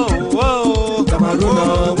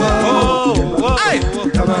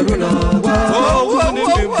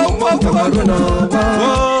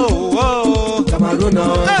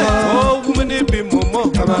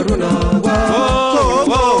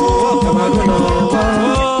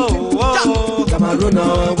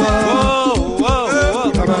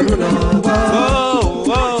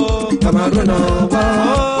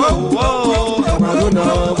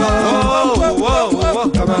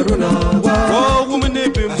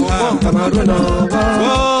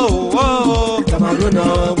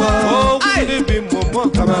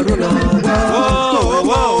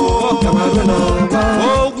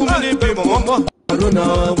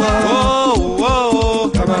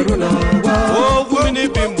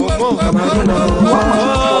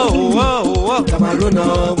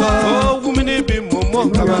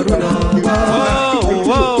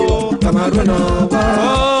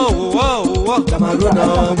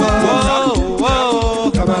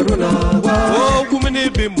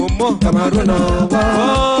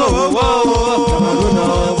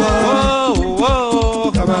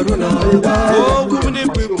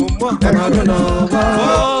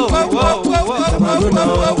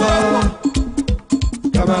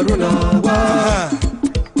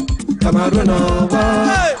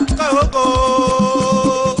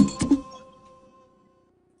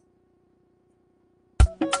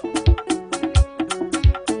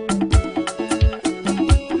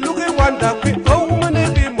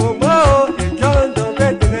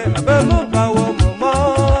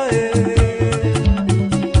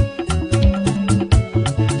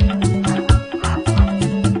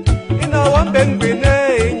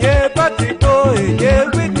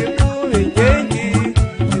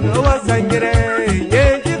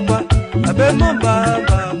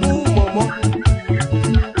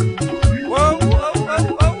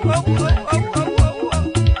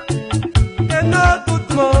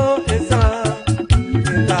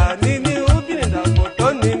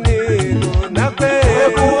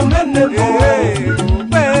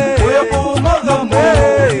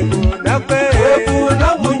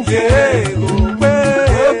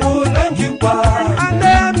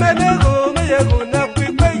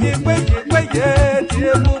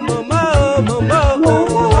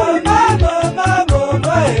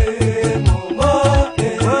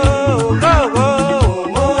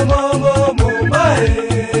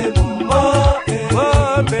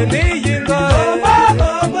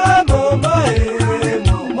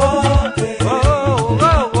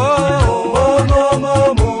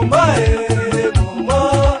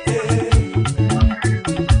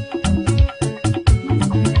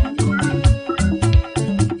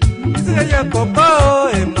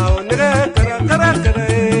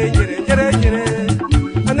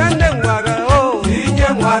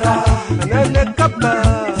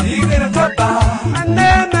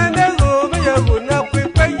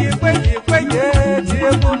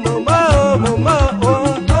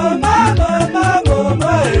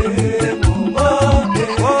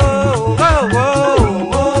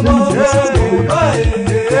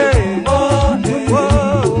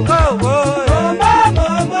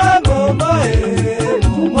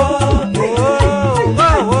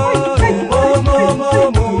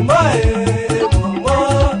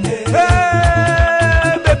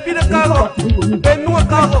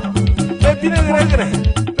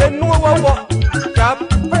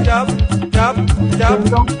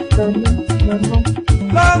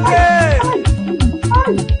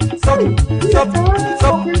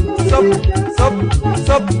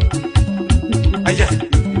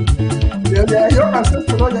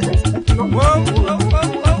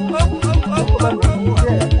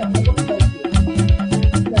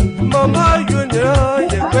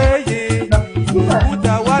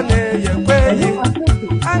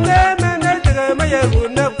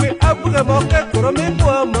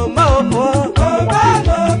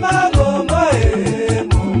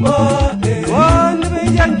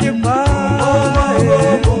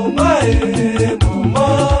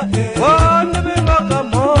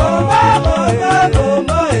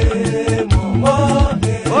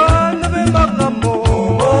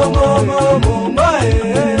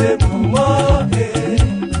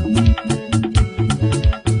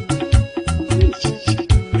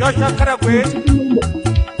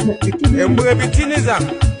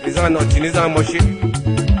Is not in his machine.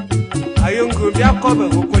 I am going to be a cover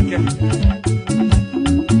who could get.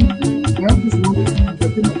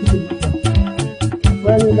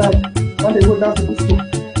 Well, when they go down to the school.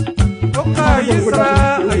 Okay, yes, sir.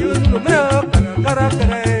 I used to know.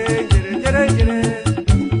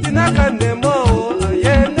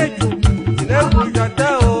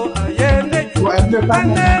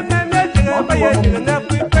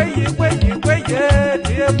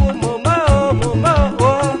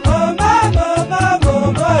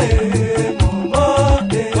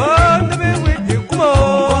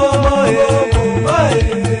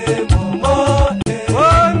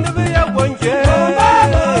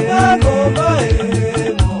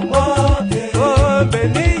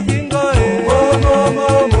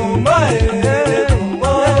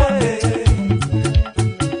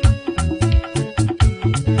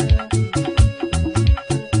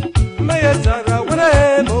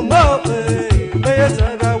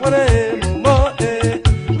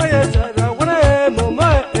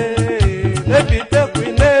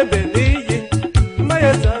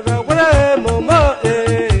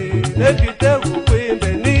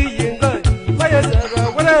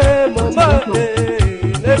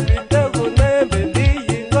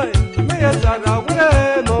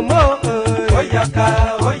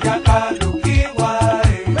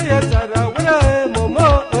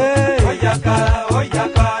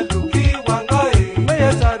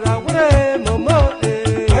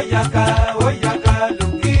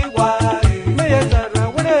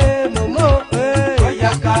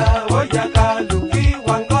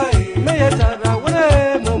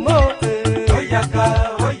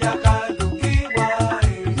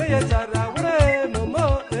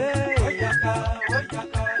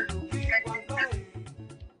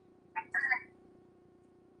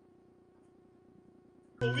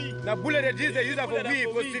 Na bullet that is the user for we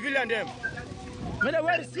for civilian them.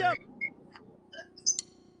 Where is here?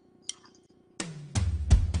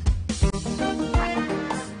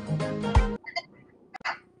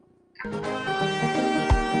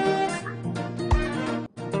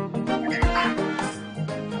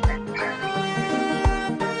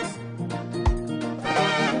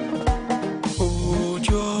 Hold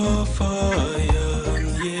your fire and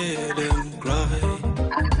hear them cry.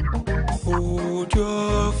 Hold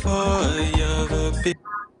your fire, the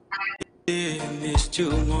pain is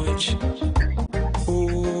too much.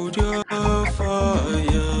 Hold your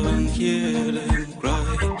fire and hear them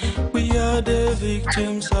cry. We are the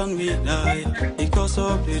victims and we die because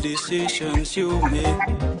of the decisions you make.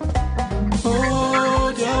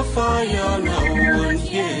 Hold your fire now and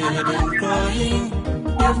hear them crying.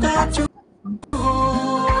 You've got to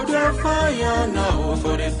hold your fire now,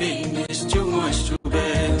 for the pain is too much to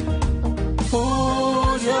bear.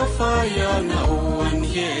 Hold your fire now and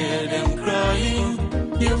hear them crying.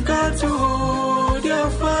 You've got to hold your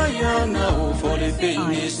fire now, for the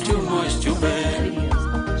pain is too much to bear.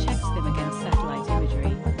 Videos, checks them against satellite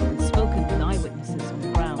imagery, and spoken with eyewitnesses on the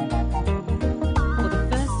ground. For the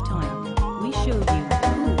first time, we show you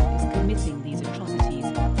who is committing these atrocities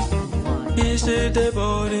and why. Is it the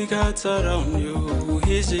bodyguards around you?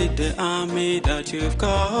 Is it the army that you've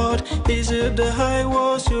got? Is it the high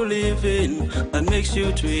walls you live in that makes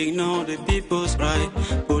you to ignore the people's cry?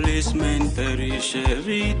 Policemen perish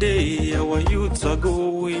every day. Our youths are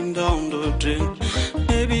going down the drain.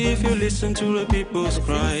 Maybe if you listen to the people's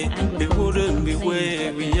cry, we wouldn't be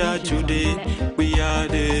where we are today. We are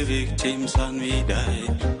the victims and we die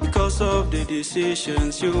because of the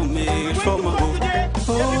decisions you made from above.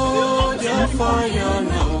 Hold your fire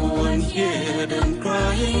now and hear them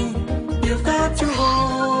crying. You've got to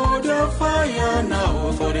hold your fire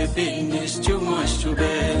now, for the pain is too much to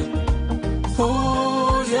bear.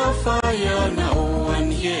 Hold your fire now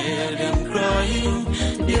and hear them crying.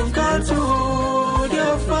 You've got to hold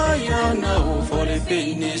your fire now, for the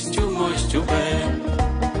pain is too much to bear.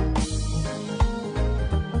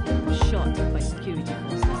 Shot by security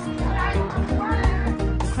forces.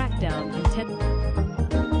 The crackdown intended.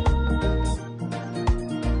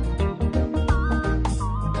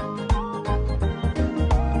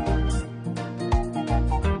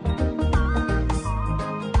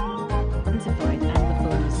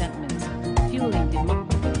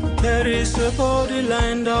 There is a body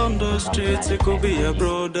lying down the streets. It could be a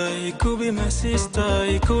brother, it could be my sister,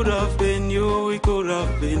 it could have been you, it could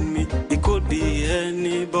have been me, it could be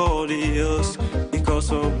anybody else.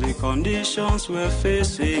 Because of the conditions we're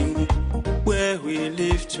facing, where we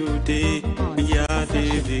live today, we are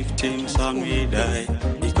the victims and we die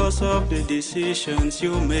because of the decisions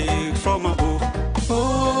you make from above.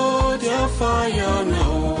 Hold your fire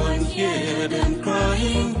now and hear them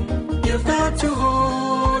crying. You've You've got to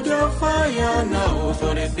hold your fire now,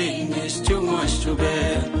 for the pain is too much to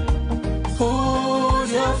bear. Hold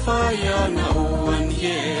your fire now and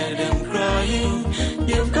hear them crying.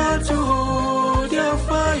 You've got to hold your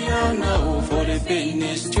fire now, for the pain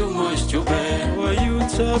is too much to bear. Our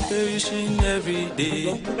youths are perishing every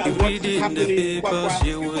day. You read in the papers,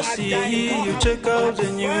 you will see. You check out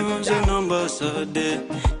the news, the numbers are there.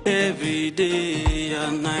 Every day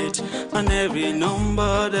and night, and every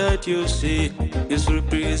number that you see is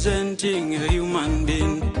representing a human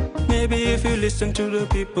being. Maybe if you listen to the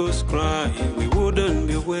people's cry, we wouldn't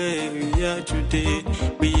be where we are today.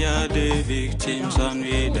 We are the victims and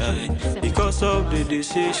we die because of the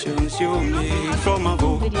decisions you made from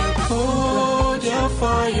above. Hold your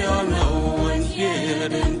fire now and hear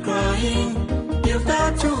them crying. You've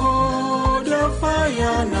got to hold your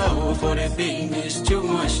fire now, for the pain is too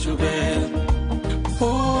much to bear.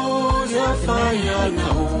 Hold your fire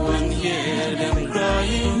now and hear them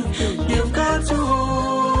crying. You've got to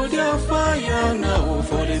hold your fire now,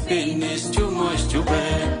 for the pain is too much to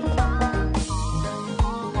bear.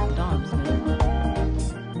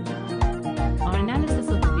 Our analysis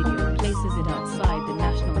of the video places it outside the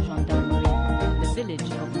National Gendarmerie, the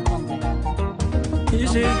village of Mkonde.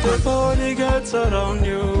 Is it the bodyguards around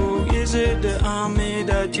you? Is it the army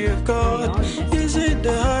that you've got? Is it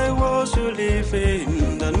the high walls you live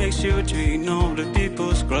in that makes you to ignore the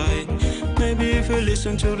people's cry? Maybe if you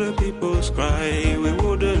listen to the people's cry, we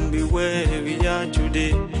wouldn't be where we are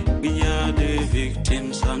today. We are the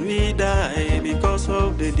victims and we die because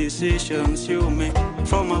of the decisions you make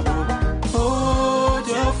from above. Hold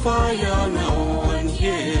your fire now and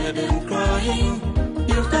hear them crying.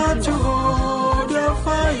 You've got to hold your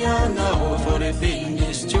fire now, for the pain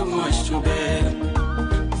is too much to bear.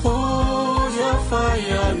 Hold your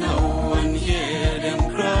fire now and hear them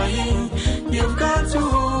crying. You've got to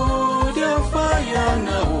hold your fire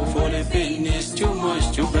now, for the pain is too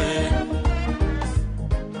much to bear.